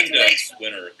a Yandex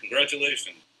winner.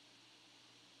 Congratulations.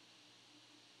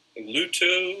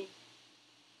 Luto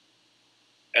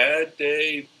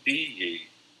Adebiyi.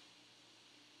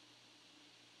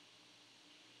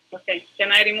 Okay,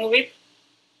 can I remove it?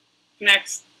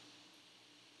 Next.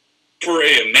 For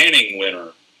a Manning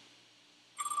winner.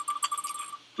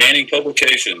 Manning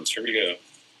Publications. Here we go.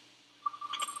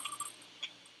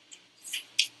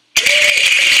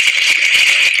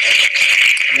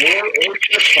 More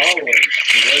Orchard Collins.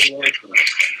 Congratulations.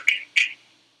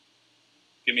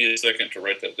 Give me a second to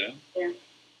write that down. Yeah.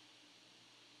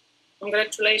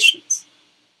 Congratulations.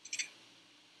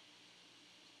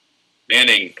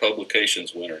 Manning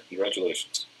Publications winner.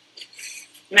 Congratulations.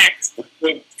 Next.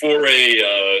 For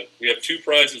a, we have 2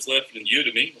 prizes left in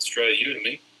Udemy. Let's try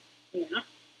Udemy. Yeah.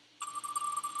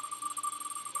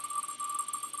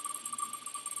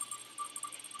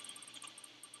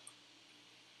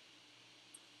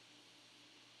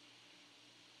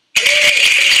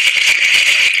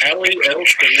 Ali El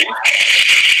Sharif.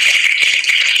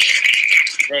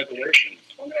 Congratulations.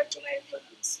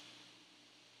 Congratulations.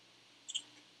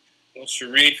 El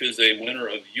Sharif is a winner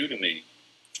of Udemy.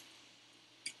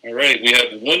 All right, we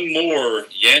have one more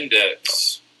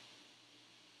Yandex.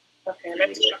 Okay,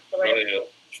 let's try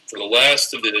for the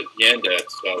last of the Yandex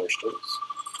scholarships.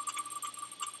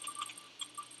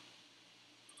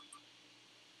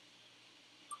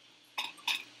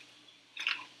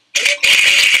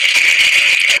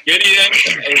 Gideon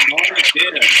Omar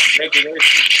Gideon,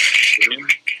 congratulations. Gideon.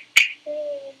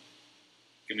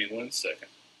 Give me 1 second.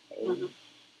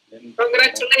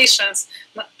 Congratulations.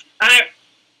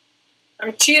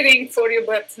 I'm cheering for you,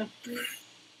 but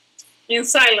in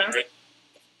silence.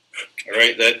 All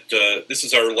right, that this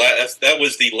is our last. That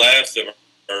was the last of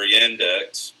our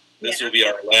Yandex. This will be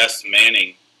our last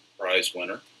Manning prize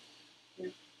winner.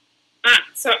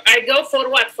 So I go for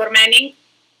what? For Manning?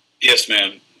 Yes,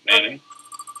 ma'am. Manning. Okay.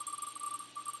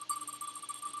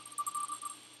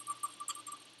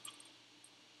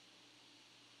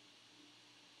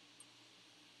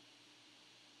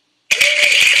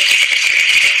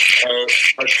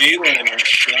 Ardila and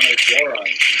Joran,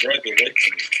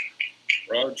 congratulations.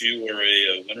 Rod, you were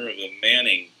a winner of a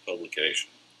Manning publication.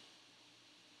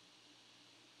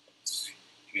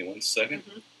 Give me 1 second.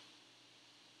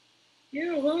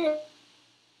 Yoo-hoo.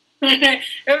 All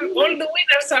the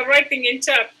winners are writing in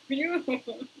chat.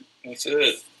 That's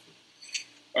it.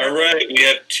 All right, we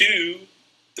have 3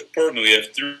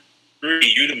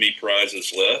 Udemy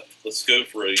prizes left. Let's go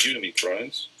for a Udemy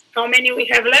prize. How many we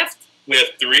have left? We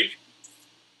have 3.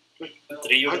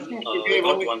 3 Udemy.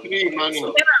 3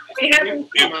 Manning.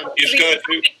 You've got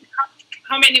 2.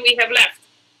 How many we have left?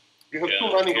 You have 2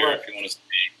 Manning left. If you want to see.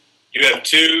 You have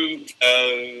 2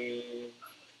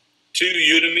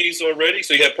 Udemys already?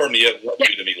 So you have, pardon me, you have 1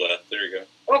 Udemy left. There you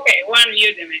go. Okay, 1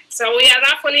 Udemy. So we are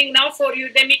raffling now for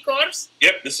Udemy course?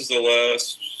 Yep, this is the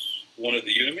last one of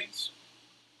the Udemys.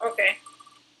 Okay.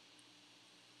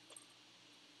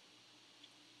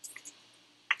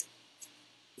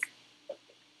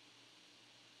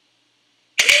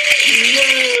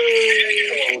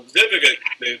 Oh, Zivica,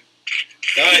 the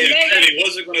guy who said he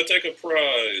wasn't going to take a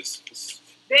prize.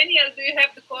 Daniel, do you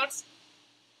have the course?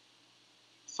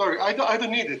 Sorry, I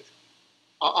don't need it.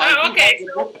 Okay.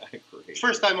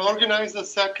 First, I'm organized. The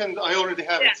second, I already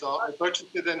have it, so I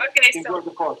budgeted and enjoy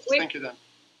the course. Thank you, then.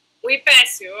 We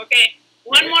pass you, okay.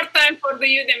 One more time for the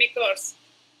Udemy course.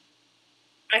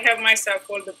 I have myself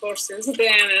all the courses, then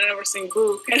and everything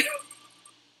book.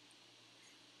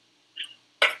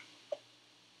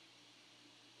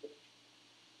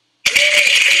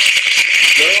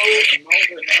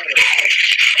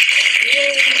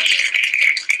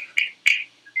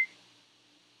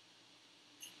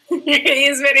 He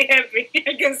is very happy.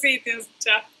 I can see it in the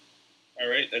chat. All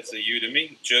right, that's a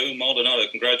Udemy. Joe Maldonado,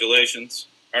 congratulations.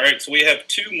 All right, so we have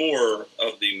 2 more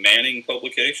of the Manning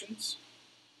publications.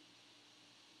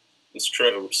 Let's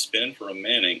try to spin for a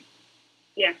Manning.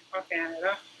 Yeah, okay, I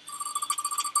know.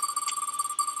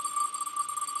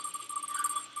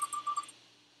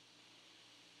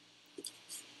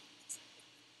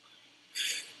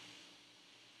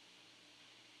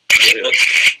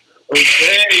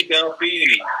 Jose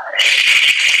Galfini.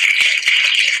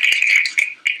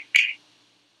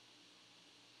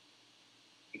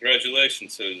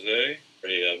 Congratulations, Jose,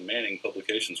 a Manning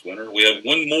Publications winner. We have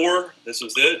 1 more. This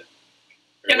is it.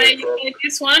 Can I eliminate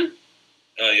this one?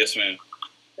 Yes, ma'am.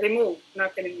 Remove,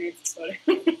 not eliminate, sorry.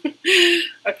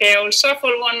 Okay, I'll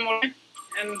shuffle 1 more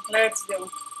and let's go.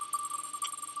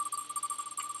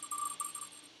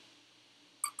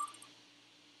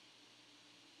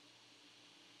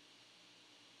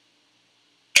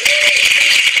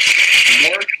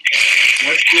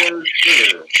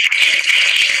 Nuremberg,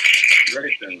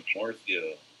 Fredericton,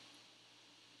 Mauritius.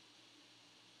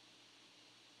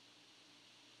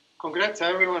 Congrats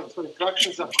everyone. So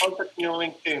instructions are contact me on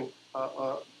LinkedIn,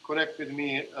 connect with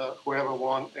me, whoever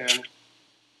want, and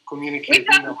communicate.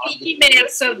 We have the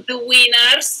emails of the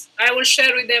winners. I will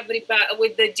share with everybody,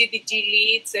 with the GDG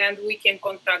leads, and we can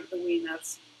contact the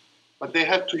winners. But they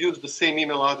have to use the same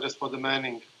email address for the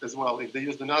manning as well. If they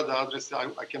use another address,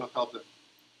 I cannot help them.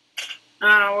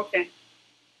 Ah, okay.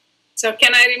 So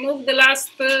can I remove the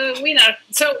last winner?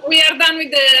 So we are done with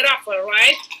the raffle,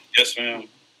 right? Yes, ma'am.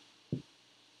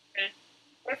 Okay,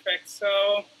 perfect.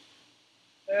 So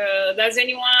does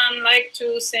anyone like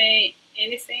to say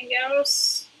anything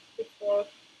else before?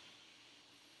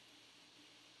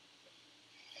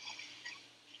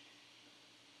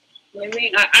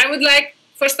 I would like,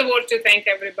 first of all, to thank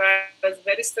everybody. It was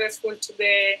very stressful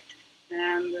today,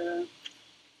 and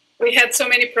we had so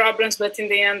many problems, but in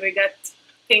the end, we got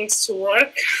things to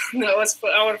work. That was for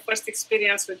our first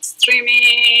experience with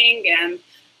streaming, and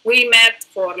we met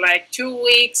for like 2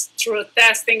 weeks through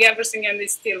testing everything, and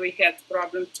still we had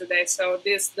problems today. So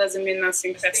this doesn't mean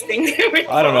nothing testing.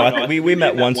 I don't know. We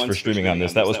met once for streaming on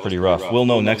this. That was pretty rough. We'll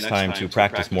know next time to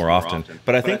practice more often.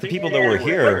 But I think the people that were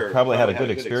here probably had a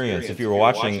good experience. If you were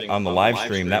watching on the live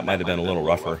stream, that might have been a little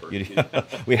rougher.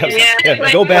 We have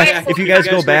go back. If you guys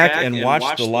go back and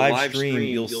watch the live stream,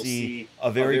 you'll see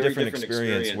a very different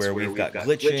experience where we've got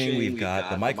glitching, we've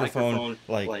got the microphone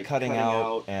like cutting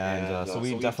out, and so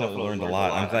we definitely learned a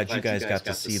lot. I'm glad you guys got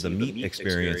to see the Meet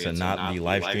experience and not the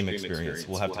live stream experience.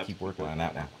 We'll have to keep working on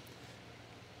that one.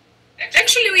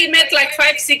 Actually, we met like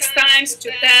 5-6 times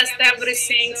to test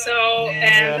everything. So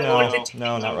and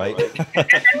no, not right.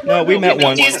 No, we met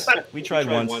once. We tried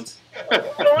once.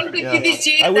 All the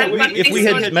GDG if we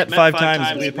had met 5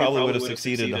 times, we probably would have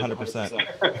succeeded 100%.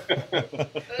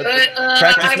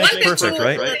 Practice makes perfect,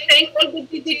 right? Thank all the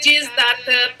GDGs that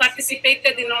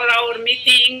participated in all our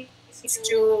meetings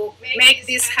to make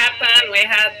this happen. We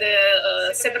had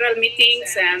several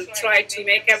meetings and tried to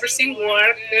make everything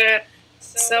work.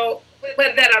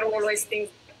 But there are always things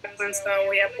that happen, so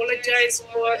we apologize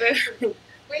for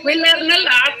we learned a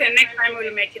lot, and next time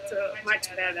we'll make it much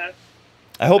better.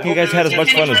 I hope you guys had as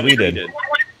much fun as we did.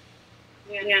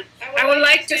 Yeah. I would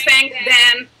like to thank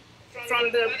Dan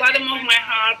from the bottom of my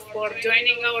heart for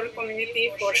joining our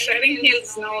community, for sharing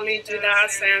his knowledge with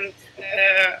us, and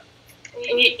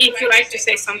if you'd like to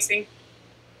say something.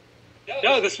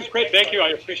 No, this was great. Thank you. I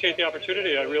appreciate the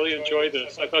opportunity. I really enjoyed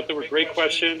this. I thought there were great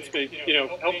questions. They,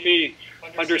 helped me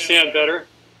understand better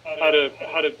how to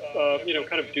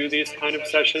kind of do these kind of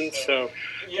sessions. So,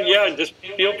 yeah, just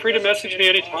feel free to message me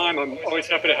anytime. I'm always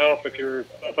happy to help. If you're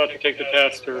about to take the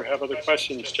test or have other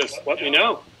questions, just let me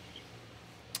know.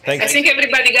 Thanks. I think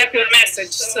everybody got your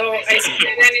message, so I think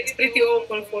then it's pretty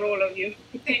open for all of you.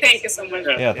 Thank you so much.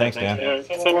 Yeah, thanks, Dan.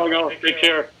 So long, all. Take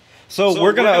care. So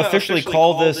we're going to officially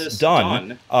call this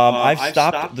done. I've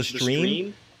stopped the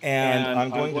stream, and I'm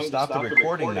going to stop the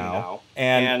recording now.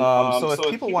 And so if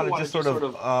people want to just sort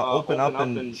of open up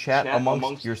and chat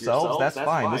amongst yourselves, that's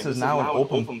fine. This is now an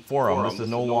open forum. This is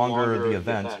no longer the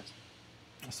event.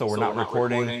 So we're not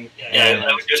recording. Yeah,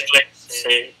 I would just like to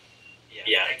say,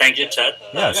 thank you, Chad.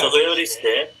 So whoever is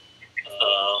there,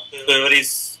 whoever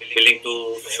is willing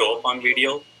to show up on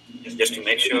video, just to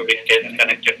make sure we get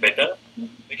connected better,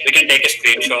 we can take a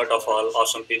screenshot of all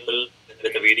awesome people with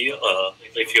the video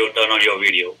if you turn on your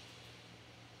video.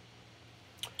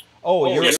 Oh, you're